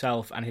about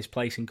himself and his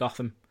place in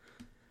Gotham.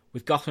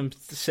 With Gotham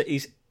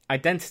City's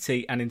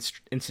identity and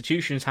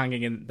institutions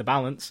hanging in the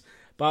balance,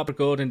 Barbara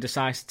Gordon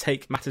decides to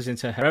take matters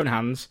into her own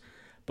hands,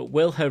 but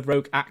will her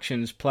rogue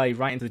actions play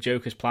right into the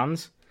Joker's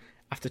plans?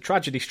 After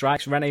tragedy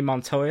strikes, Renee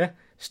Montoya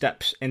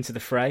steps into the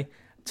fray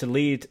to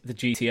lead the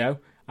GTO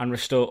and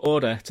restore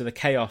order to the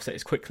chaos that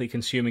is quickly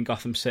consuming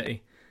Gotham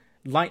City.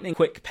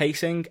 Lightning-quick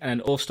pacing and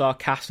an all-star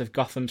cast of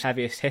Gotham's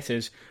heaviest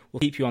hitters will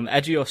keep you on the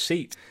edge of your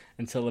seat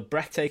until the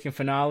breathtaking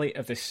finale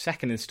of this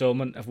second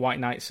instalment of White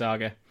Knight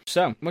Saga.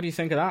 So, what do you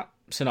think of that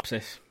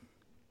synopsis?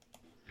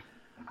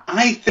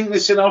 I think the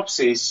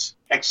synopsis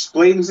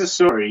explains the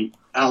story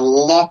a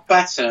lot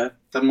better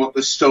than what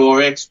the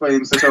story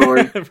explains the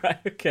story. Right,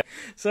 okay.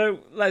 So,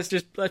 let's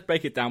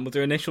break it down. We'll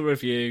do initial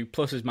review,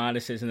 pluses,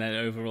 minuses, and then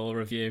overall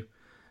review.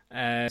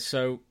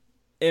 So,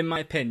 in my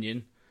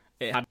opinion,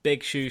 it had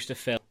big shoes to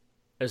fill,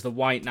 as the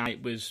White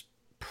Knight was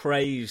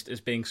praised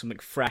as being something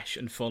fresh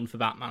and fun for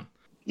Batman.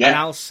 Yeah. And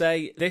I'll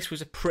say this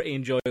was a pretty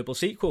enjoyable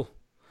sequel.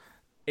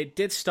 It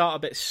did start a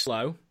bit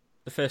slow,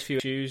 the first few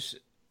issues.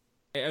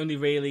 It only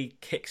really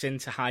kicks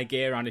into high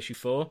gear around issue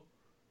 4.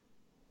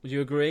 Would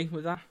you agree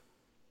with that?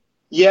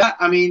 Yeah,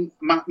 I mean,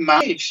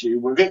 my issue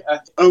with it,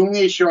 the only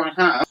issue I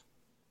have,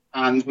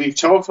 and we've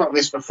talked about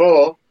this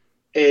before,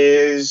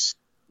 is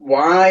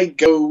why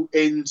go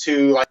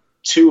into like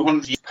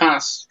 200 years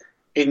past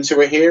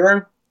into a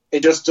hero?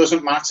 It just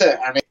doesn't matter,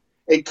 and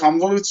it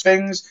convolutes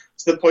things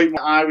to the point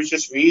where I was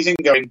just reading,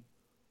 going,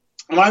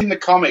 am I in the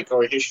comic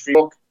or a history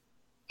book?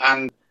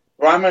 And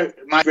my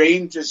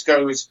brain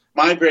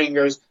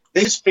goes,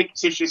 this is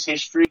fictitious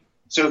history,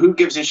 so who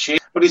gives a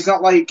shit? But it's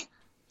not like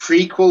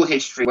prequel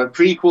history, where the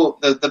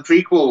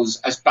prequels,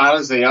 as bad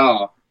as they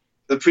are,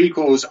 the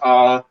prequels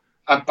are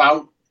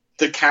about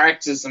the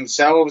characters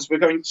themselves. We're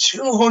going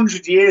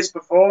 200 years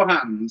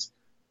beforehand.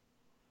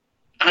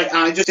 As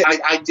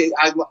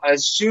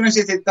soon as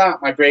it did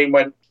that, my brain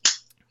went,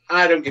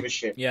 I don't give a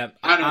shit. Yeah,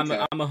 I'm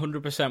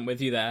 100%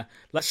 with you there.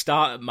 Let's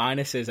start at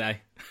minuses, eh?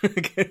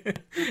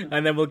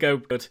 And then we'll go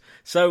good.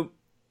 So,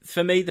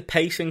 for me, the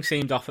pacing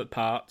seemed off at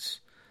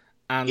parts.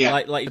 And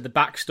like the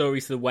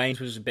backstory to the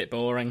Waynes was a bit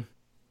boring.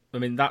 I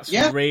mean, that's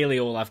really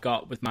all I've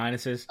got with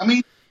minuses. I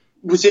mean,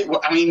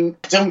 I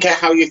don't get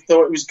how you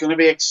thought it was going to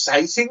be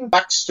exciting.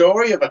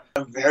 Backstory of a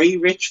very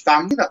rich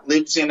family that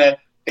lives in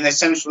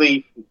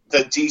essentially the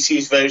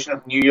DC's version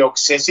of New York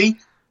City.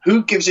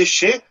 Who gives a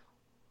shit?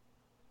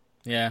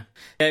 Yeah,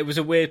 it was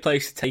a weird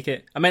place to take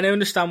it. I mean, I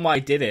understand why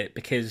he did it,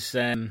 because...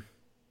 do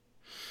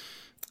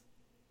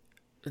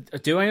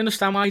I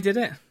understand why he did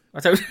it? I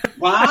don't...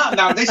 Wow,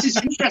 now this is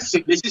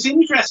interesting. This is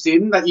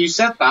interesting that you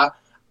said that.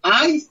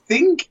 I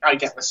think I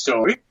get the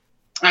story.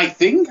 I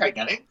think I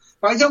get it.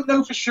 But I don't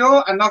know for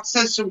sure, and that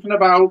says something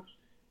about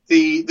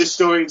the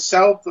story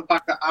itself, the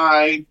fact that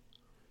I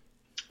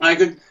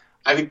could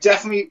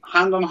definitely,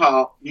 hand on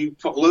heart, you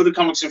put a load of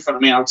comics in front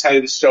of me, I'll tell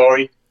you the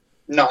story.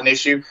 Not an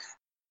issue.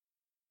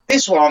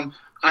 This one,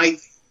 I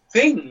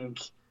think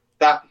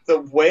that the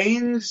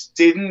Waynes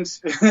didn't...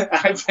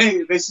 I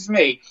think this is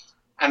me.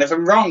 And if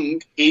I'm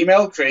wrong,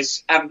 email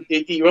Chris, and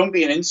it won't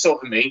be an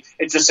insult to me.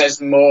 It just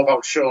says more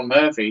about Sean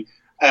Murphy.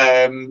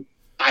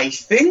 I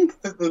think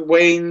that the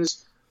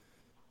Waynes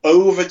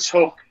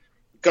overtook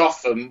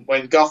Gotham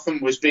when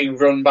Gotham was being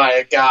run by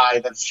a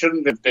guy that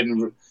shouldn't have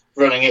been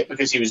running it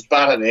because he was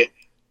bad at it,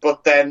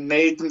 but then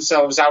made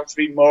themselves out to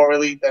be more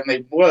elite than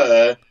they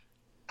were.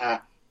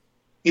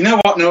 You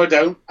know what? No, I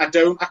don't.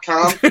 I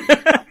can't.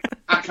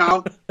 I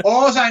can't.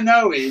 All I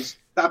know is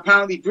that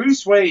apparently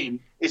Bruce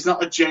Wayne is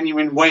not a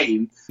genuine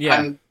Wayne.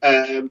 Yeah.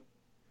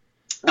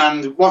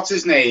 And what's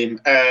his name?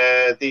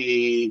 I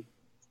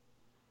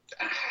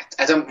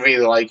don't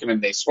really like him in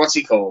this. What's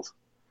he called?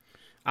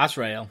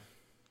 Azrael,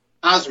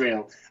 by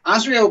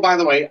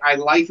the way, I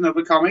like in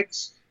other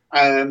comics.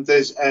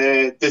 There's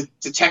the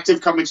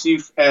Detective Comics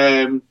new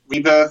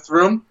Rebirth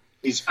run.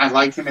 I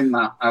like him in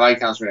that. I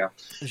like Azrael.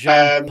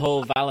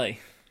 Jean-Paul Valley.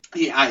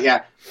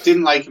 Yeah.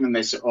 Didn't like him in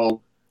this at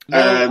all.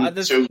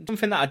 There's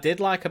something that I did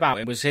like about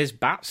him was his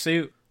bat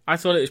suit. I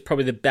thought it was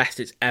probably the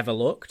best it's ever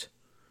looked.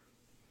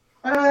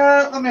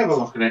 Let me have a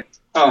look at it.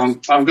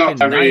 I've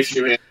got every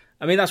issue here.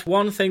 I mean, that's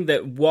one thing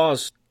that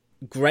was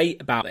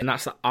great about it, and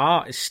that's the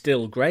art is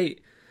still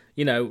great.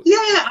 You know. Yeah,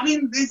 I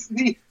mean,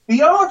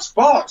 the art's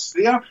boss.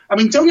 I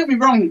mean, don't get me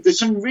wrong. There's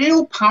some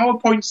real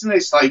PowerPoints in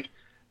this. Like,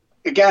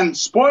 again,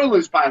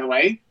 spoilers, by the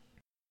way.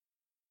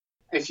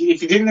 If you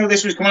didn't know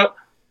this was coming up,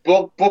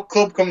 book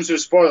club comes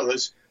with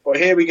spoilers. But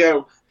here we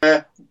go.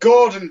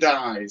 Gordon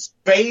dies.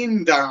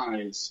 Bane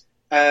dies.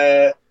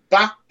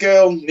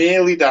 Batgirl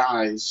nearly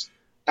dies.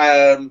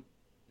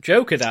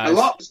 Joker dies. A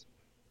lot.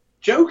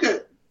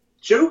 Joker.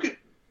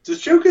 Does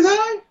Joker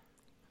die?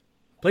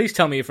 Please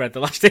tell me you've read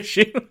the last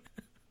issue.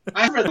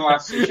 I've read the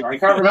last issue. I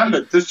can't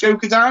remember. Does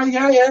Joker die?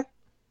 Yeah.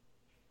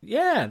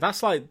 Yeah,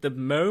 that's like the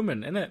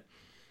moment, isn't it?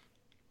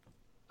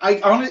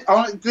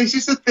 This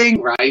is the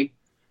thing, right?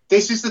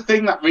 This is the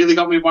thing that really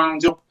got me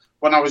wound up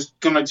when I was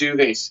going to do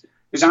this.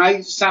 Because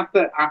I sat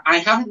there, I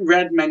haven't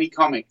read many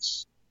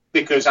comics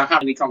because I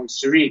haven't any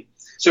comics to read.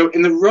 So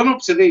in the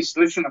run-up to this,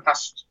 literally in the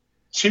past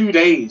 2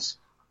 days,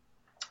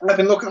 I've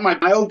been looking at my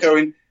pile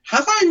going,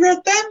 have I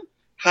read them?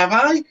 Have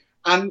I?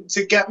 And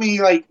to get me,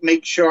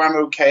 make sure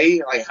I'm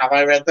okay, have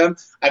I read them?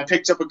 I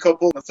picked up a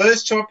couple. The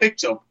first two I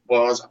picked up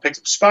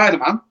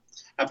Spider-Man.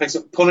 I picked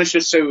up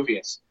Punisher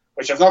Soviet,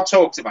 which I've not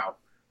talked about,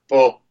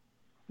 but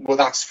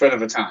that's for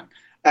another time.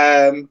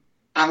 And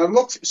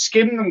I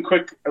skimmed them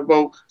quick.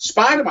 Well,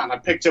 Spider-Man I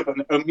picked up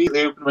and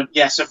immediately opened and went,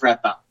 yes, I've read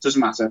that. Doesn't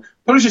matter.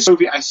 Punisher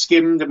Soviet, I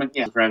skimmed them and went,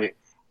 yes, I've read it.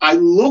 I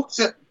looked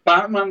at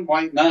Batman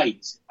White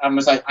Knight and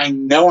was like, I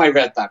know I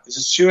read that, because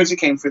as soon as it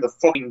came through the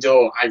fucking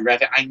door, I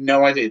read it. I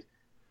know I did.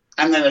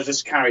 And then I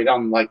just carried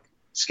on,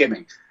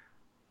 skimming.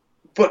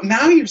 But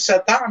now you've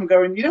said that, I'm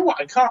going, you know what,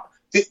 I can't...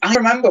 I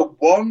remember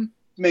one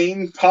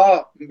main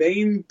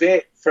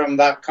bit from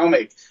that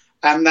comic,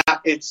 and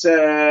that it's...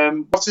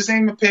 what's his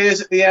name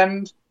appears at the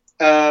end?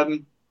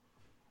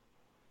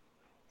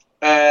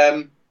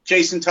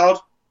 Jason Todd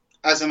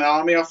as an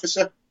army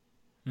officer.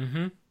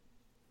 Mm-hmm.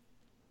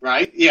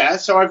 Right? Yeah,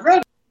 so I've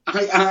read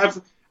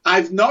it.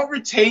 I've not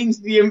retained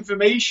the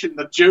information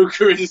that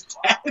Joker is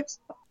dead.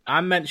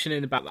 I'm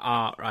mentioning about the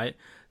art, right?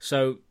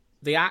 So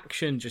the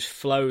action just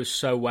flows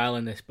so well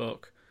in this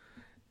book.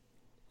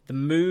 The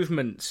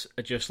movements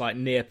are just like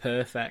near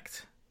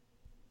perfect.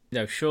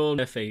 Sean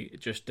Murphy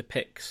just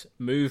depicts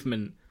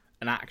movement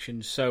and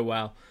action so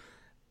well,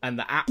 and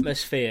the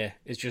atmosphere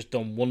is just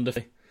done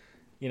wonderfully.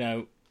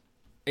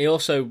 He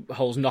also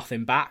holds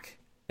nothing back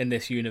in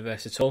this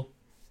universe at all,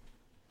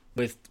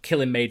 with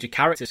killing major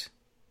characters,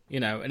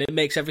 and it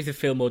makes everything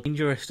feel more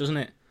dangerous, doesn't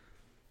it?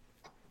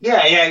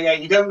 Yeah.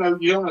 You don't know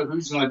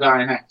who's going to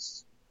die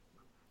next.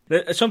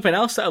 Something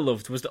else that I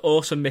loved was the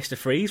awesome Mr.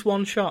 Freeze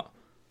one shot.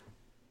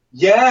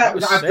 Yeah,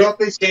 I've got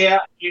this here.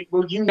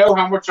 Well, you know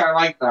how much I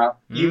like that.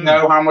 You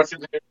know how much I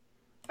do.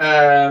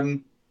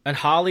 And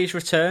Harley's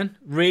return,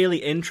 really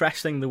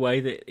interesting the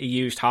way that he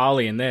used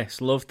Harley in this.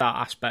 Loved that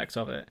aspect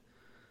of it.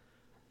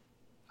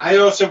 I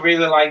also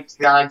really liked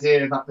the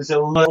idea that there's a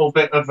little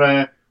bit of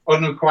a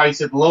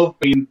unrequited love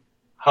between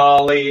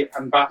Harley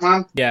and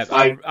Batman. Yeah,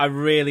 I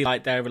really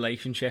like their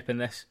relationship in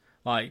this.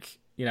 I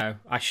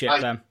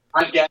ship them.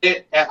 I get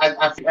it.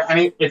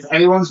 If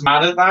anyone's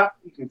mad at that,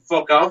 you can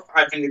fuck off.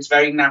 I think it's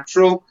very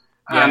natural,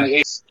 and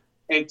it's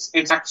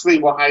actually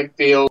what I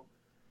feel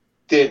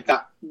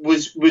that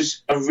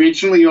was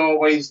originally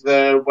always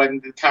there when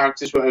the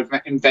characters were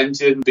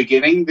invented in the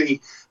beginning.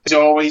 There's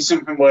always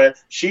something where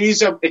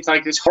it's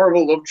like this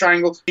horrible love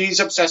triangle.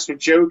 She's obsessed with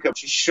Joker, but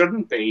she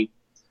shouldn't be.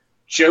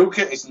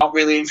 Joker is not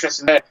really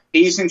interested in her.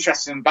 He's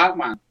interested in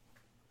Batman,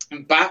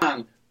 and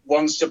Batman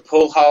wants to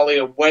pull Harley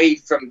away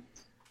from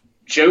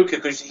Joker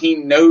because he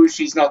knows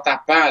she's not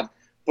that bad,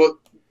 but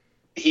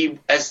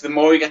as the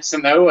more he gets to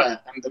know her,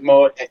 and the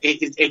more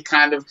it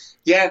kind of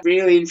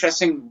really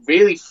interesting,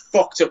 really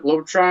fucked up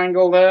love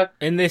triangle there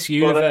in this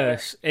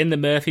universe. In the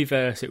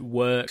Murphyverse, it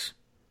works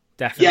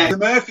definitely. Yeah, the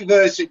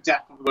Murphyverse it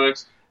definitely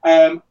works.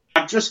 I've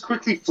just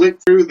quickly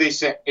flipped through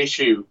this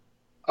issue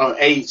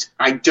 8.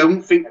 I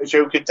don't think the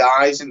Joker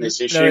dies in this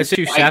issue. No, it's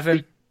issue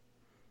 7.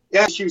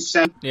 Yeah, issue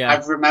 7. Yeah,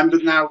 I've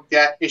remembered now.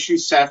 Yeah, issue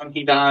 7,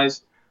 he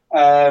dies.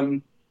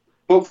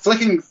 But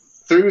flicking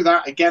through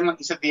that again, like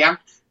you said, the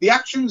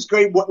action's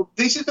great.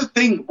 This is the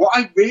thing. What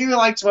I really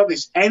liked about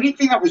this,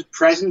 anything that was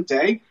present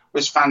day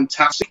was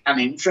fantastic and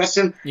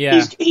interesting.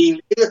 Yeah.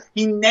 He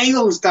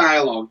nails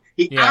dialogue.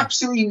 He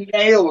absolutely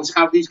nails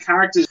how these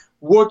characters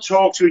would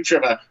talk to each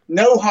other.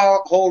 No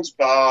holds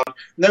barred,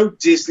 no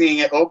Disneying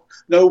it up,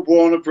 no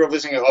Warner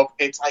Brothersing it up.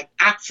 It's like,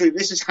 actually,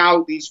 this is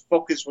how these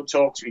fuckers would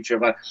talk to each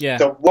other. Yeah.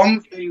 The one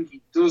thing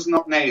he does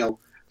not nail,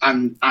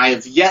 and I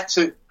have yet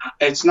to...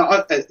 It's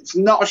not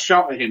a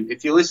shot at him.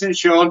 If you listen,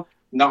 Sean,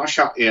 not a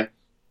shot at you.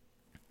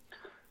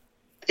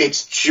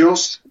 It's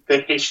just the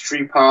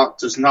history part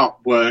does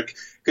not work.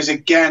 Because,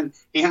 again,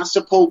 he has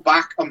to pull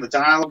back on the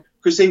dialogue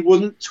because they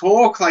wouldn't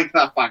talk like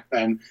that back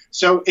then.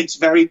 So it's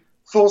very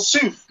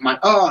forsooth. My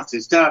art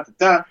is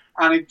da-da-da.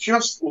 And it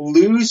just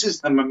loses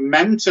the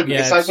momentum.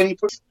 Yeah, it's like when you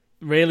put...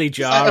 Really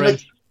jarring.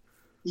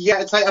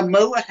 It's like a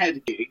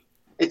Motorhead gig.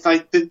 It's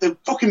like the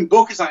fucking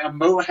book is like a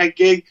Motorhead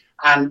gig.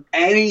 And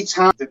any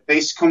time that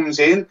this comes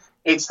in,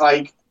 it's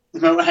like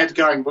the Motorhead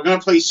going, we're going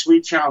to play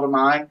Sweet Child of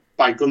Mine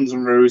by Guns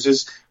N'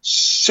 Roses.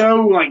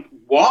 So, like,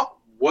 what?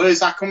 Where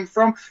does that come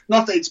from?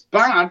 Not that it's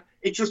bad,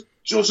 it just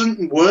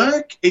doesn't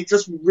work. It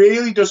just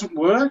really doesn't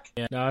work.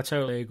 Yeah, no, I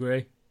totally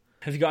agree.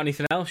 Have you got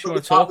anything else you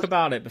want to talk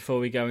about it before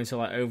we go into,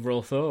 like,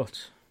 overall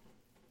thoughts?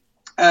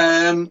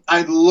 I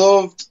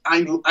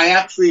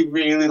actually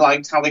really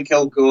liked how they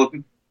killed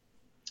Gordon.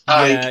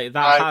 Yeah,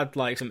 that had,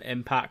 like, some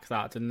impact,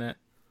 that, didn't it?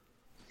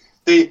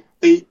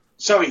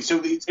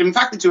 In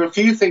fact, they do a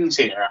few things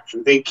here,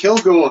 actually. They kill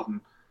Gordon.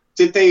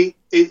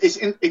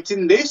 It's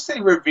in this, they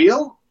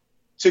reveal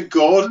to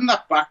Gordon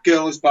that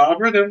Batgirl is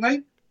Barbara, don't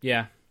they?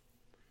 Yeah.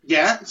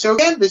 Yeah, so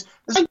again, there's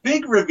like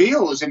big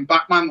reveals in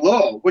Batman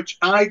lore, which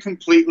I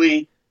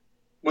completely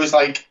was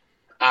like,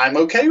 I'm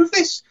okay with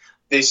this.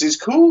 This is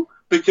cool,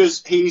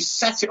 because he's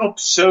set it up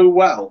so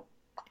well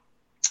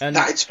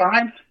that it's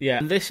fine. Yeah,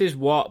 and this is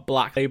what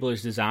Black Label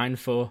is designed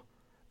for.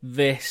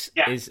 This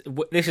is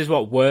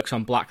what works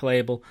on Black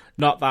Label,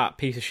 not that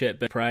piece of shit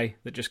Birds of Prey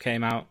that just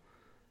came out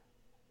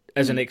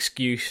as an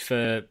excuse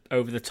for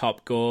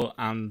over-the-top gore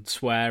and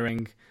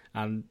swearing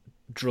and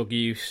drug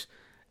use.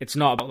 It's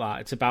not about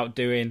that. It's about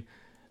doing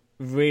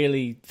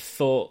really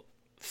thought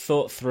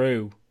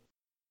through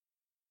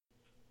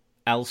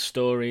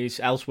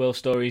Elseworld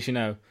stories,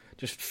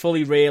 just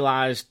fully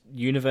realised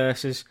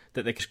universes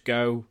that they could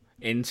go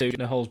into,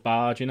 no holds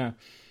barred,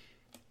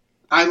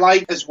 I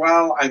liked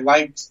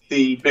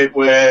the bit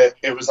where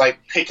it was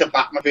like, pick a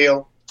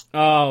Batmobile.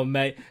 Oh,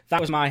 mate,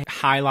 that was my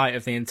highlight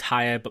of the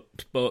entire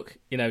book.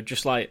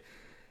 Just like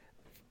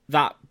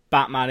that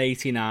Batman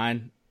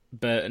 89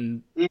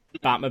 Burton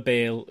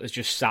Batmobile has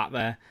just sat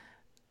there,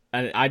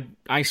 and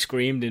I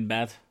screamed in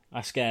bed.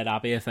 I scared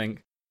Abby, I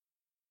think.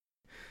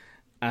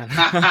 And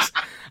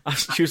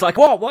she was like,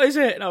 "What is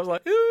it?" And I was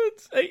like,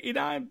 "It's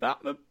 89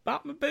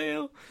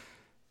 Batmobile."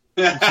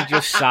 And she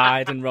just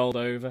sighed and rolled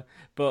over.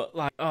 But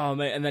like, oh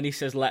mate, and then he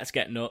says, "Let's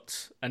get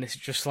nuts," and it's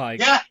just like,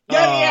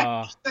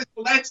 yeah.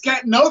 Let's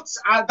get nuts.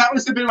 That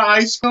was the bit of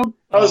I screamed.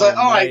 I was like,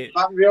 all right,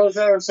 Batmobile's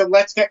there, so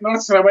let's get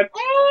nuts. And I went,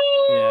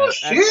 oh.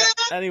 shit!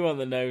 Anyone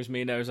that knows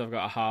me knows I've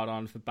got a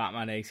hard-on for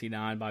Batman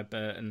 89 by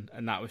Burton,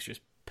 and that was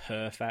just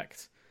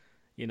perfect,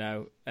 you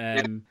know.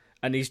 And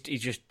he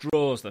just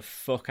draws the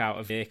fuck out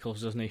of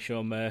vehicles, doesn't he,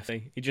 Sean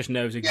Murphy? He just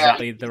knows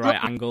exactly the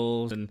right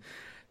angles and...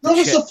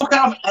 Draws the fuck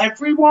out of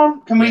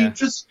everyone. Can we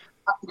just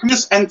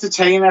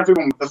entertain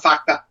everyone with the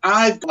fact that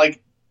I've got,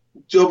 like,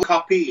 double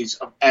copies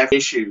of every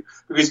issue,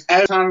 because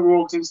every time I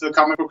walked into the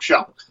comic book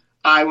shop,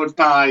 I would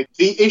buy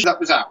the issue that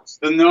was out,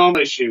 the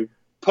normal issue,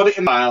 put it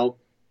in the file,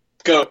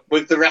 go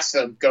with the rest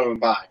of them going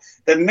by.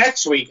 The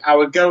next week, I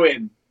would go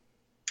in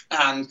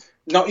and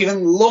not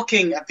even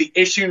looking at the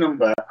issue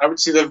number, I would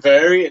see the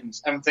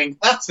variant and think,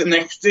 that's the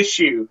next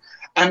issue,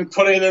 and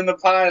put it in the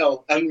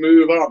pile and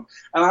move on.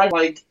 And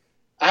I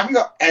haven't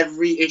got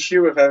every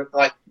issue of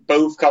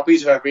both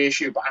copies of every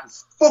issue, but I'm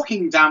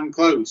fucking damn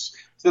close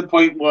to the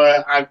point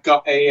where I've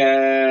got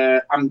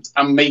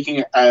I'm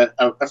making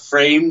a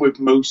frame with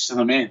most of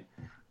them in.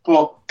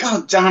 But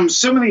god damn,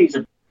 some of these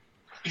are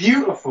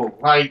beautiful.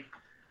 Like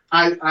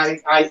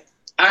I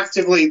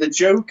actively, the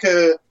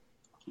Joker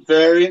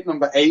variant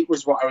number 8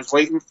 was what I was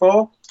waiting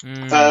for.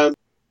 I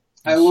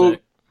love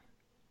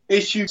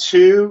issue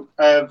 2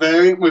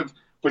 variant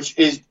which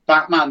is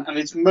Batman, and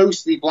it's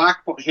mostly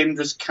black, but him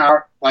just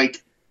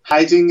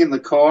hiding in the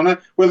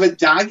corner with a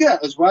dagger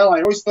as well.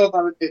 I always thought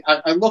that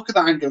I look at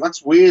that and go,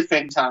 that's weird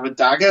thing to have a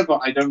dagger,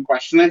 but I don't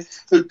question it.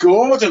 The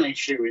Gordon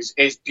issue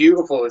is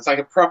beautiful. It's like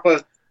a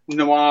proper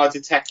noir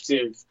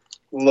detective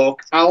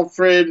look.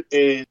 Alfred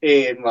is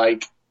in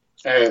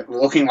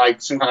looking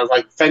like some kind of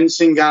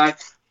fencing guy.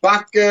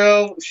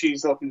 Batgirl,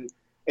 she's looking,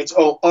 it's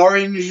all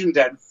orange and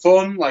dead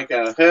fun, like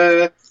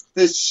her.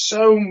 There's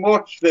so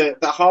much. The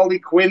Harley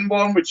Quinn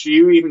one, which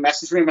you even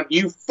messaged me about,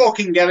 you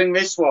fucking getting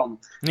this one,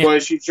 where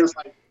she's just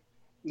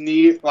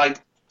kneeling,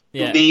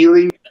 not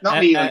kneeling.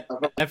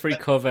 Every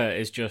cover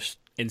is just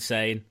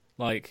insane.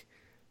 Like,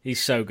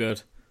 he's so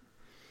good.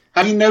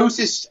 Have you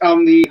noticed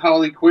on the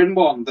Harley Quinn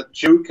one that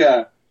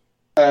Joker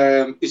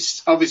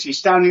is obviously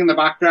standing in the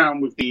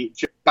background with the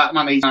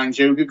Batman 89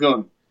 Joker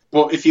gun,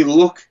 but if you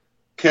look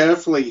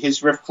carefully,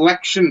 his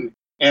reflection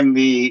in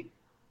the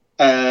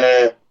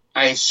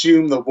I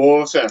assume the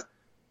water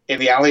in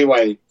the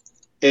alleyway,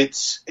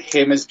 it's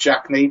him as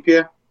Jack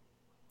Napier.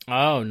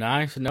 Oh,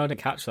 nice. No, I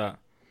didn't catch that.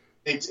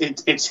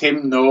 It's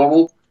him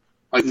normal,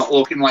 not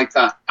looking like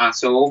that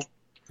at all.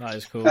 That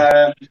is cool.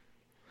 I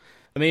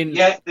mean,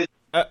 there's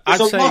a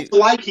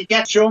lot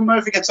to Sean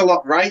Murphy gets a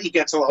lot right. He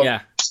gets a lot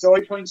of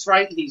story points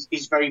right.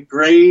 He's very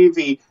brave.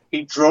 He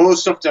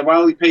draws stuff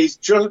well. He pays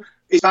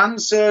his fan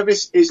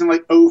service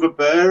isn't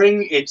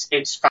overbearing.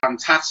 It's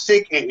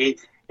fantastic.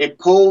 It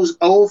pulls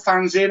old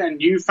fans in, and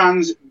new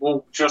fans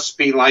will just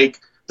be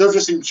they'll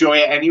just enjoy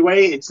it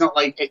anyway. It's not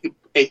like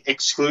it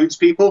excludes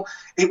people.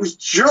 It was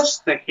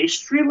just the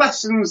history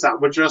lessons that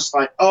were just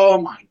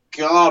oh my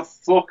god,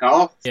 fuck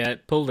off. Yeah,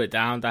 it pulled it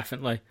down,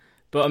 definitely.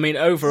 But I mean,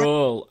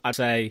 overall, I'd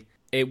say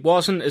it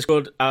wasn't as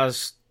good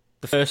as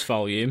the first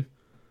volume,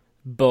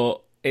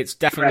 but it's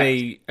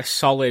definitely a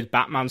solid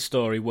Batman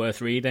story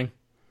worth reading.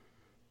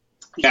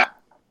 Yeah.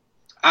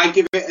 I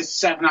give it a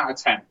 7 out of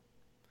 10.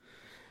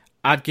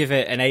 I'd give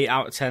it an 8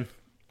 out of 10.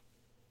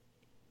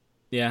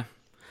 Yeah.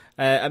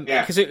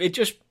 Because it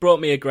just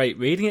brought me a great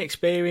reading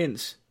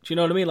experience. Do you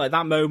know what I mean? Like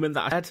that moment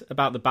that I had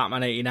about the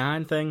Batman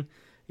 89 thing,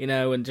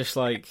 and just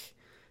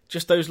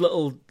those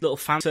little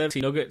fan service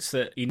nuggets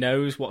that he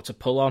knows what to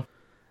pull on,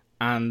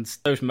 and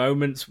those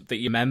moments that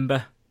you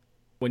remember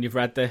when you've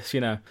read this,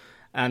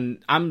 And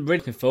I'm really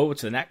looking forward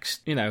to the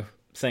next,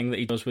 thing that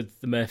he does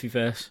with the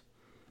Murphyverse.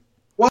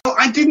 Well,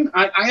 I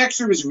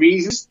actually was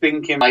really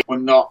thinking,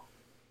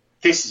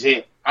 this is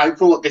it. I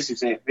thought this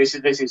is it. This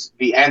is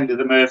the end of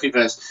the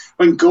Murphyverse.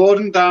 When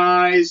Gordon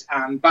dies,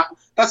 and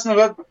that's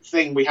another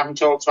thing we haven't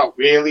talked about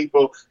really,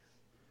 but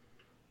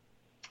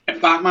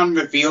Batman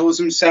reveals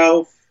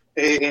himself,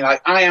 I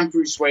am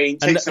Bruce Wayne.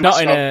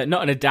 Not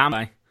in a damn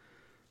way.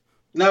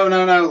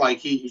 No.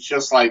 He's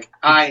just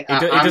I am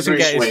Bruce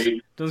Wayne.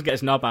 He doesn't get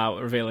his knob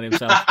out revealing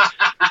himself.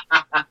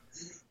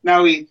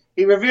 No, he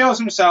reveals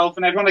himself,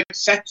 and everyone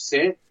accepts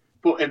it.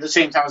 But at the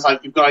same time, it's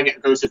you've got to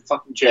go to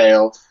fucking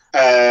jail.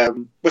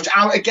 Which,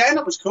 again,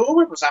 it was cool.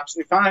 It was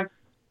absolutely fine.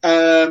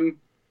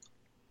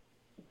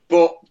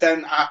 But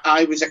then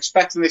I was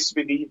expecting this to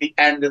be the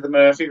end of the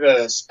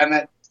Murphyverse. And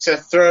then to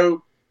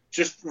throw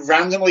just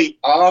randomly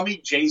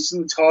Army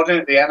Jason Todd in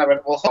at the end, I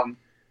went, well, hold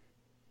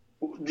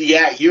on.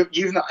 Yeah,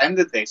 you've not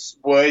ended this.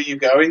 Where are you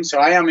going? So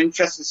I am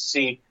interested to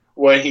see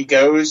where he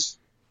goes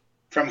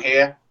from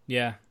here.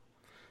 Yeah,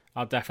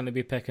 I'll definitely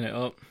be picking it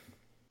up.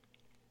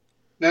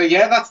 No,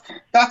 yeah,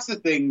 that's the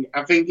thing.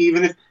 I think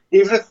even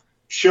if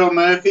Sean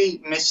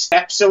Murphy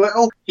missteps a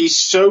little, he's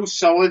so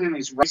solid in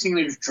his writing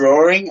and his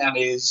drawing and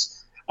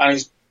his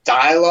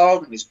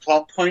dialogue and his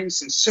plot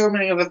points and so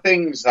many other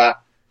things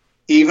that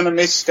even a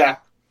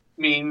misstep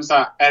means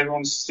that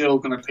everyone's still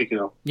going to pick it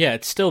up. Yeah,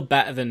 it's still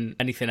better than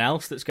anything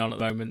else that's going on at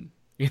the moment.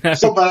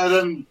 Still better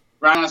than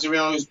Ryan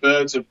Azzarello's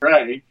Birds of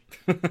Prey.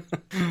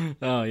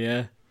 Oh,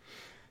 yeah.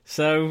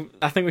 So,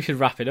 I think we should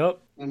wrap it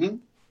up. Mm-hmm.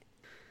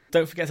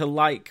 Don't forget to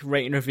like,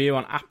 rate and review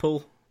on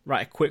Apple.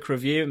 Write a quick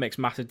review. It makes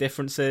massive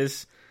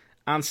differences.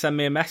 And send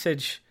me a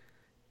message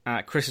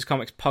at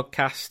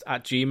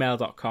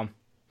chris'scomicspodcast@gmail.com.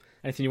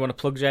 Anything you want to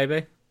plug,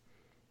 JB?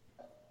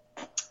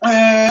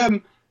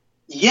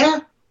 Yeah,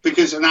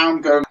 because now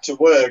I'm going to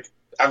work.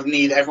 I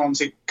need everyone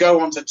to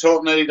go on to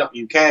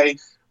talknerdy.uk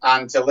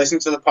and to listen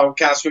to the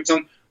podcast we've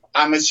done.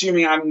 I'm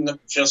assuming I'm not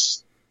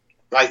just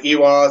like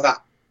you are,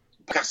 that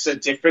podcasts are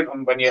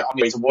different when you're on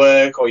your way to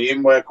work or you're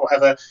in work or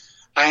whatever.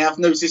 I have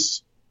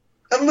noticed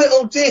a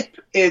little dip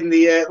in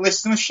the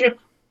listenership.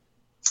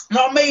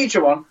 Not a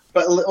major one,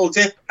 but a little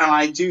dip. And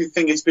I do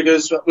think it's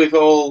because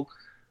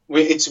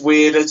it's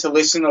weirder to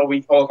listen, or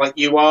like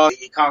you are.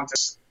 You can't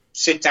just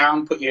sit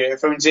down, put your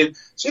earphones in.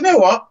 So you know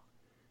what?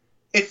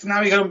 If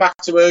now you're going back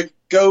to work,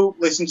 go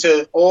listen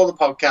to all the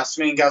podcasts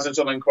me and Gaz have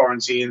done in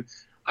quarantine.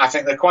 I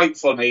think they're quite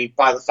funny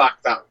by the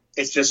fact that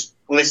it's just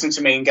listen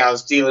to me and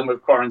Gaz dealing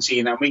with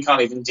quarantine, and we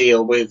can't even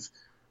deal with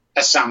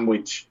a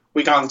sandwich.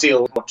 We can't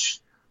deal with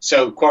much.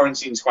 So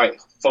quarantine's quite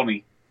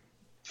funny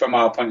from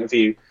our point of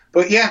view.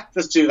 But yeah,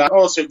 just do that.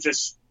 Also,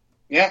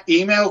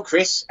 email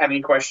Chris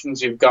any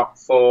questions you've got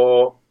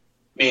for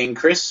me and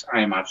Chris,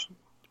 I imagine.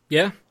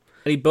 Yeah.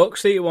 Any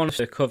books that you want us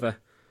to cover?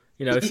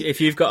 You know, if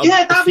you've got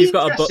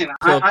a book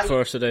club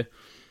for us to do.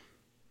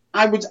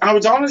 I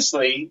would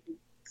honestly,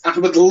 I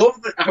would love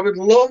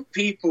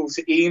people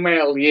to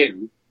email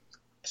you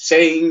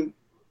saying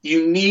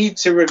you need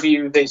to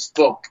review this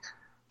book,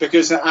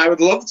 because I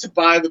would love to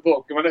buy the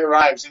book, and when it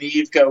arrives and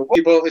you'd go, what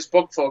you bought this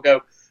book for?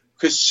 Go,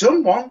 because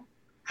someone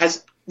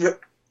has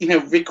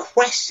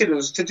requested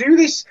us to do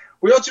this.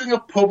 We are doing a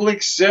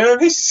public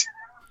service.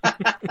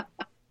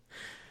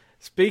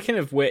 Speaking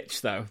of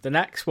which, though, the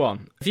next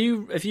one, have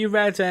you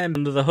read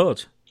Under the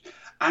Hood?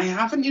 I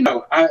haven't.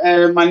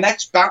 My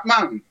next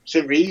Batman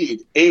to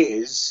read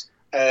is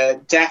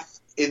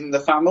Death in the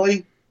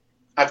Family.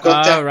 I've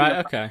got. Oh,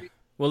 right, okay.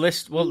 Well,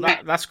 that's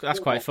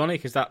quite funny,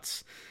 because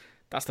that's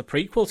the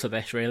prequel to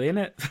this, really, isn't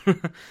it?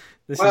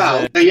 This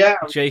is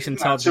Jason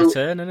Todd's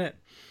return, isn't it?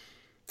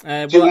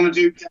 Do you want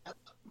to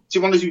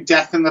do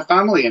Death in the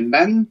Family and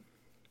then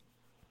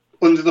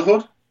Under the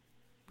Hood?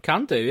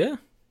 Can do, yeah.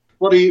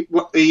 What are you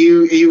going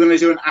to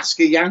do an Ask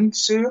a Yank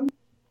soon?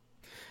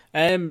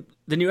 The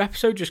new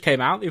episode just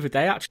came out the other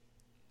day, actually.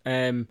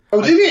 Did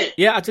it?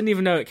 Yeah, I didn't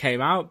even know it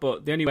came out,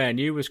 but the only way I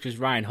knew was because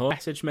Ryan Hull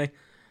messaged me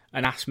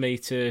and asked me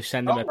to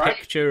send him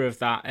picture of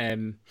that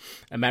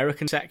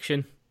American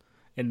section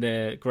in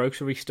the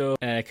grocery store,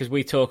 because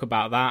we talk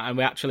about that, and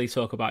we actually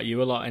talk about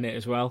you a lot in it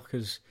as well,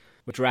 because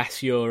we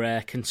address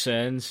your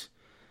concerns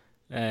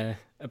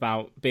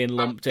about being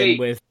lumped in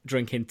with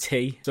drinking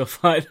tea,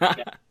 stuff like that.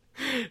 Yeah.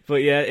 But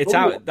yeah, it's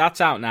out.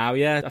 That's out now.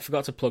 Yeah, I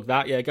forgot to plug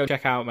that. Yeah, go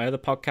check out my other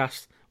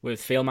podcast with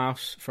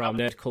Fieldmouse from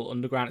Nerd Cult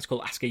Underground. It's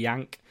called Ask a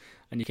Yank,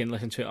 and you can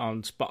listen to it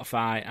on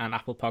Spotify and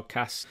Apple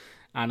Podcasts,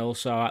 and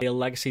also at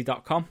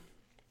reallegacy.com.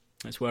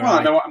 That's where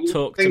I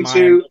talk to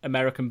my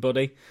American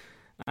buddy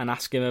and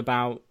ask him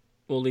about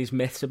all these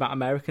myths about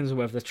Americans and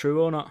whether they're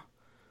true or not.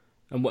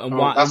 And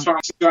why, that's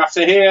what you have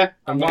to hear.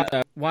 And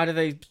why do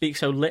they speak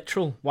so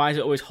literal? Why is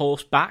it always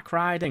horseback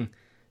riding,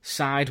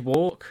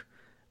 sidewalk?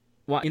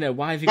 Why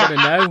have you got to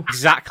know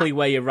exactly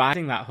where you're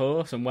riding that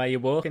horse and where you're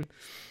walking?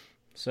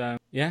 So,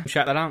 yeah,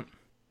 check that out.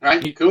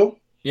 Right, cool.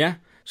 Yeah,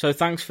 so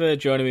thanks for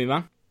joining me,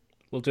 man.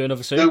 We'll do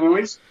another soon. No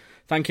worries.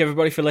 Thank you,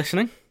 everybody, for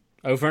listening.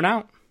 Over and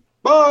out.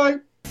 Bye.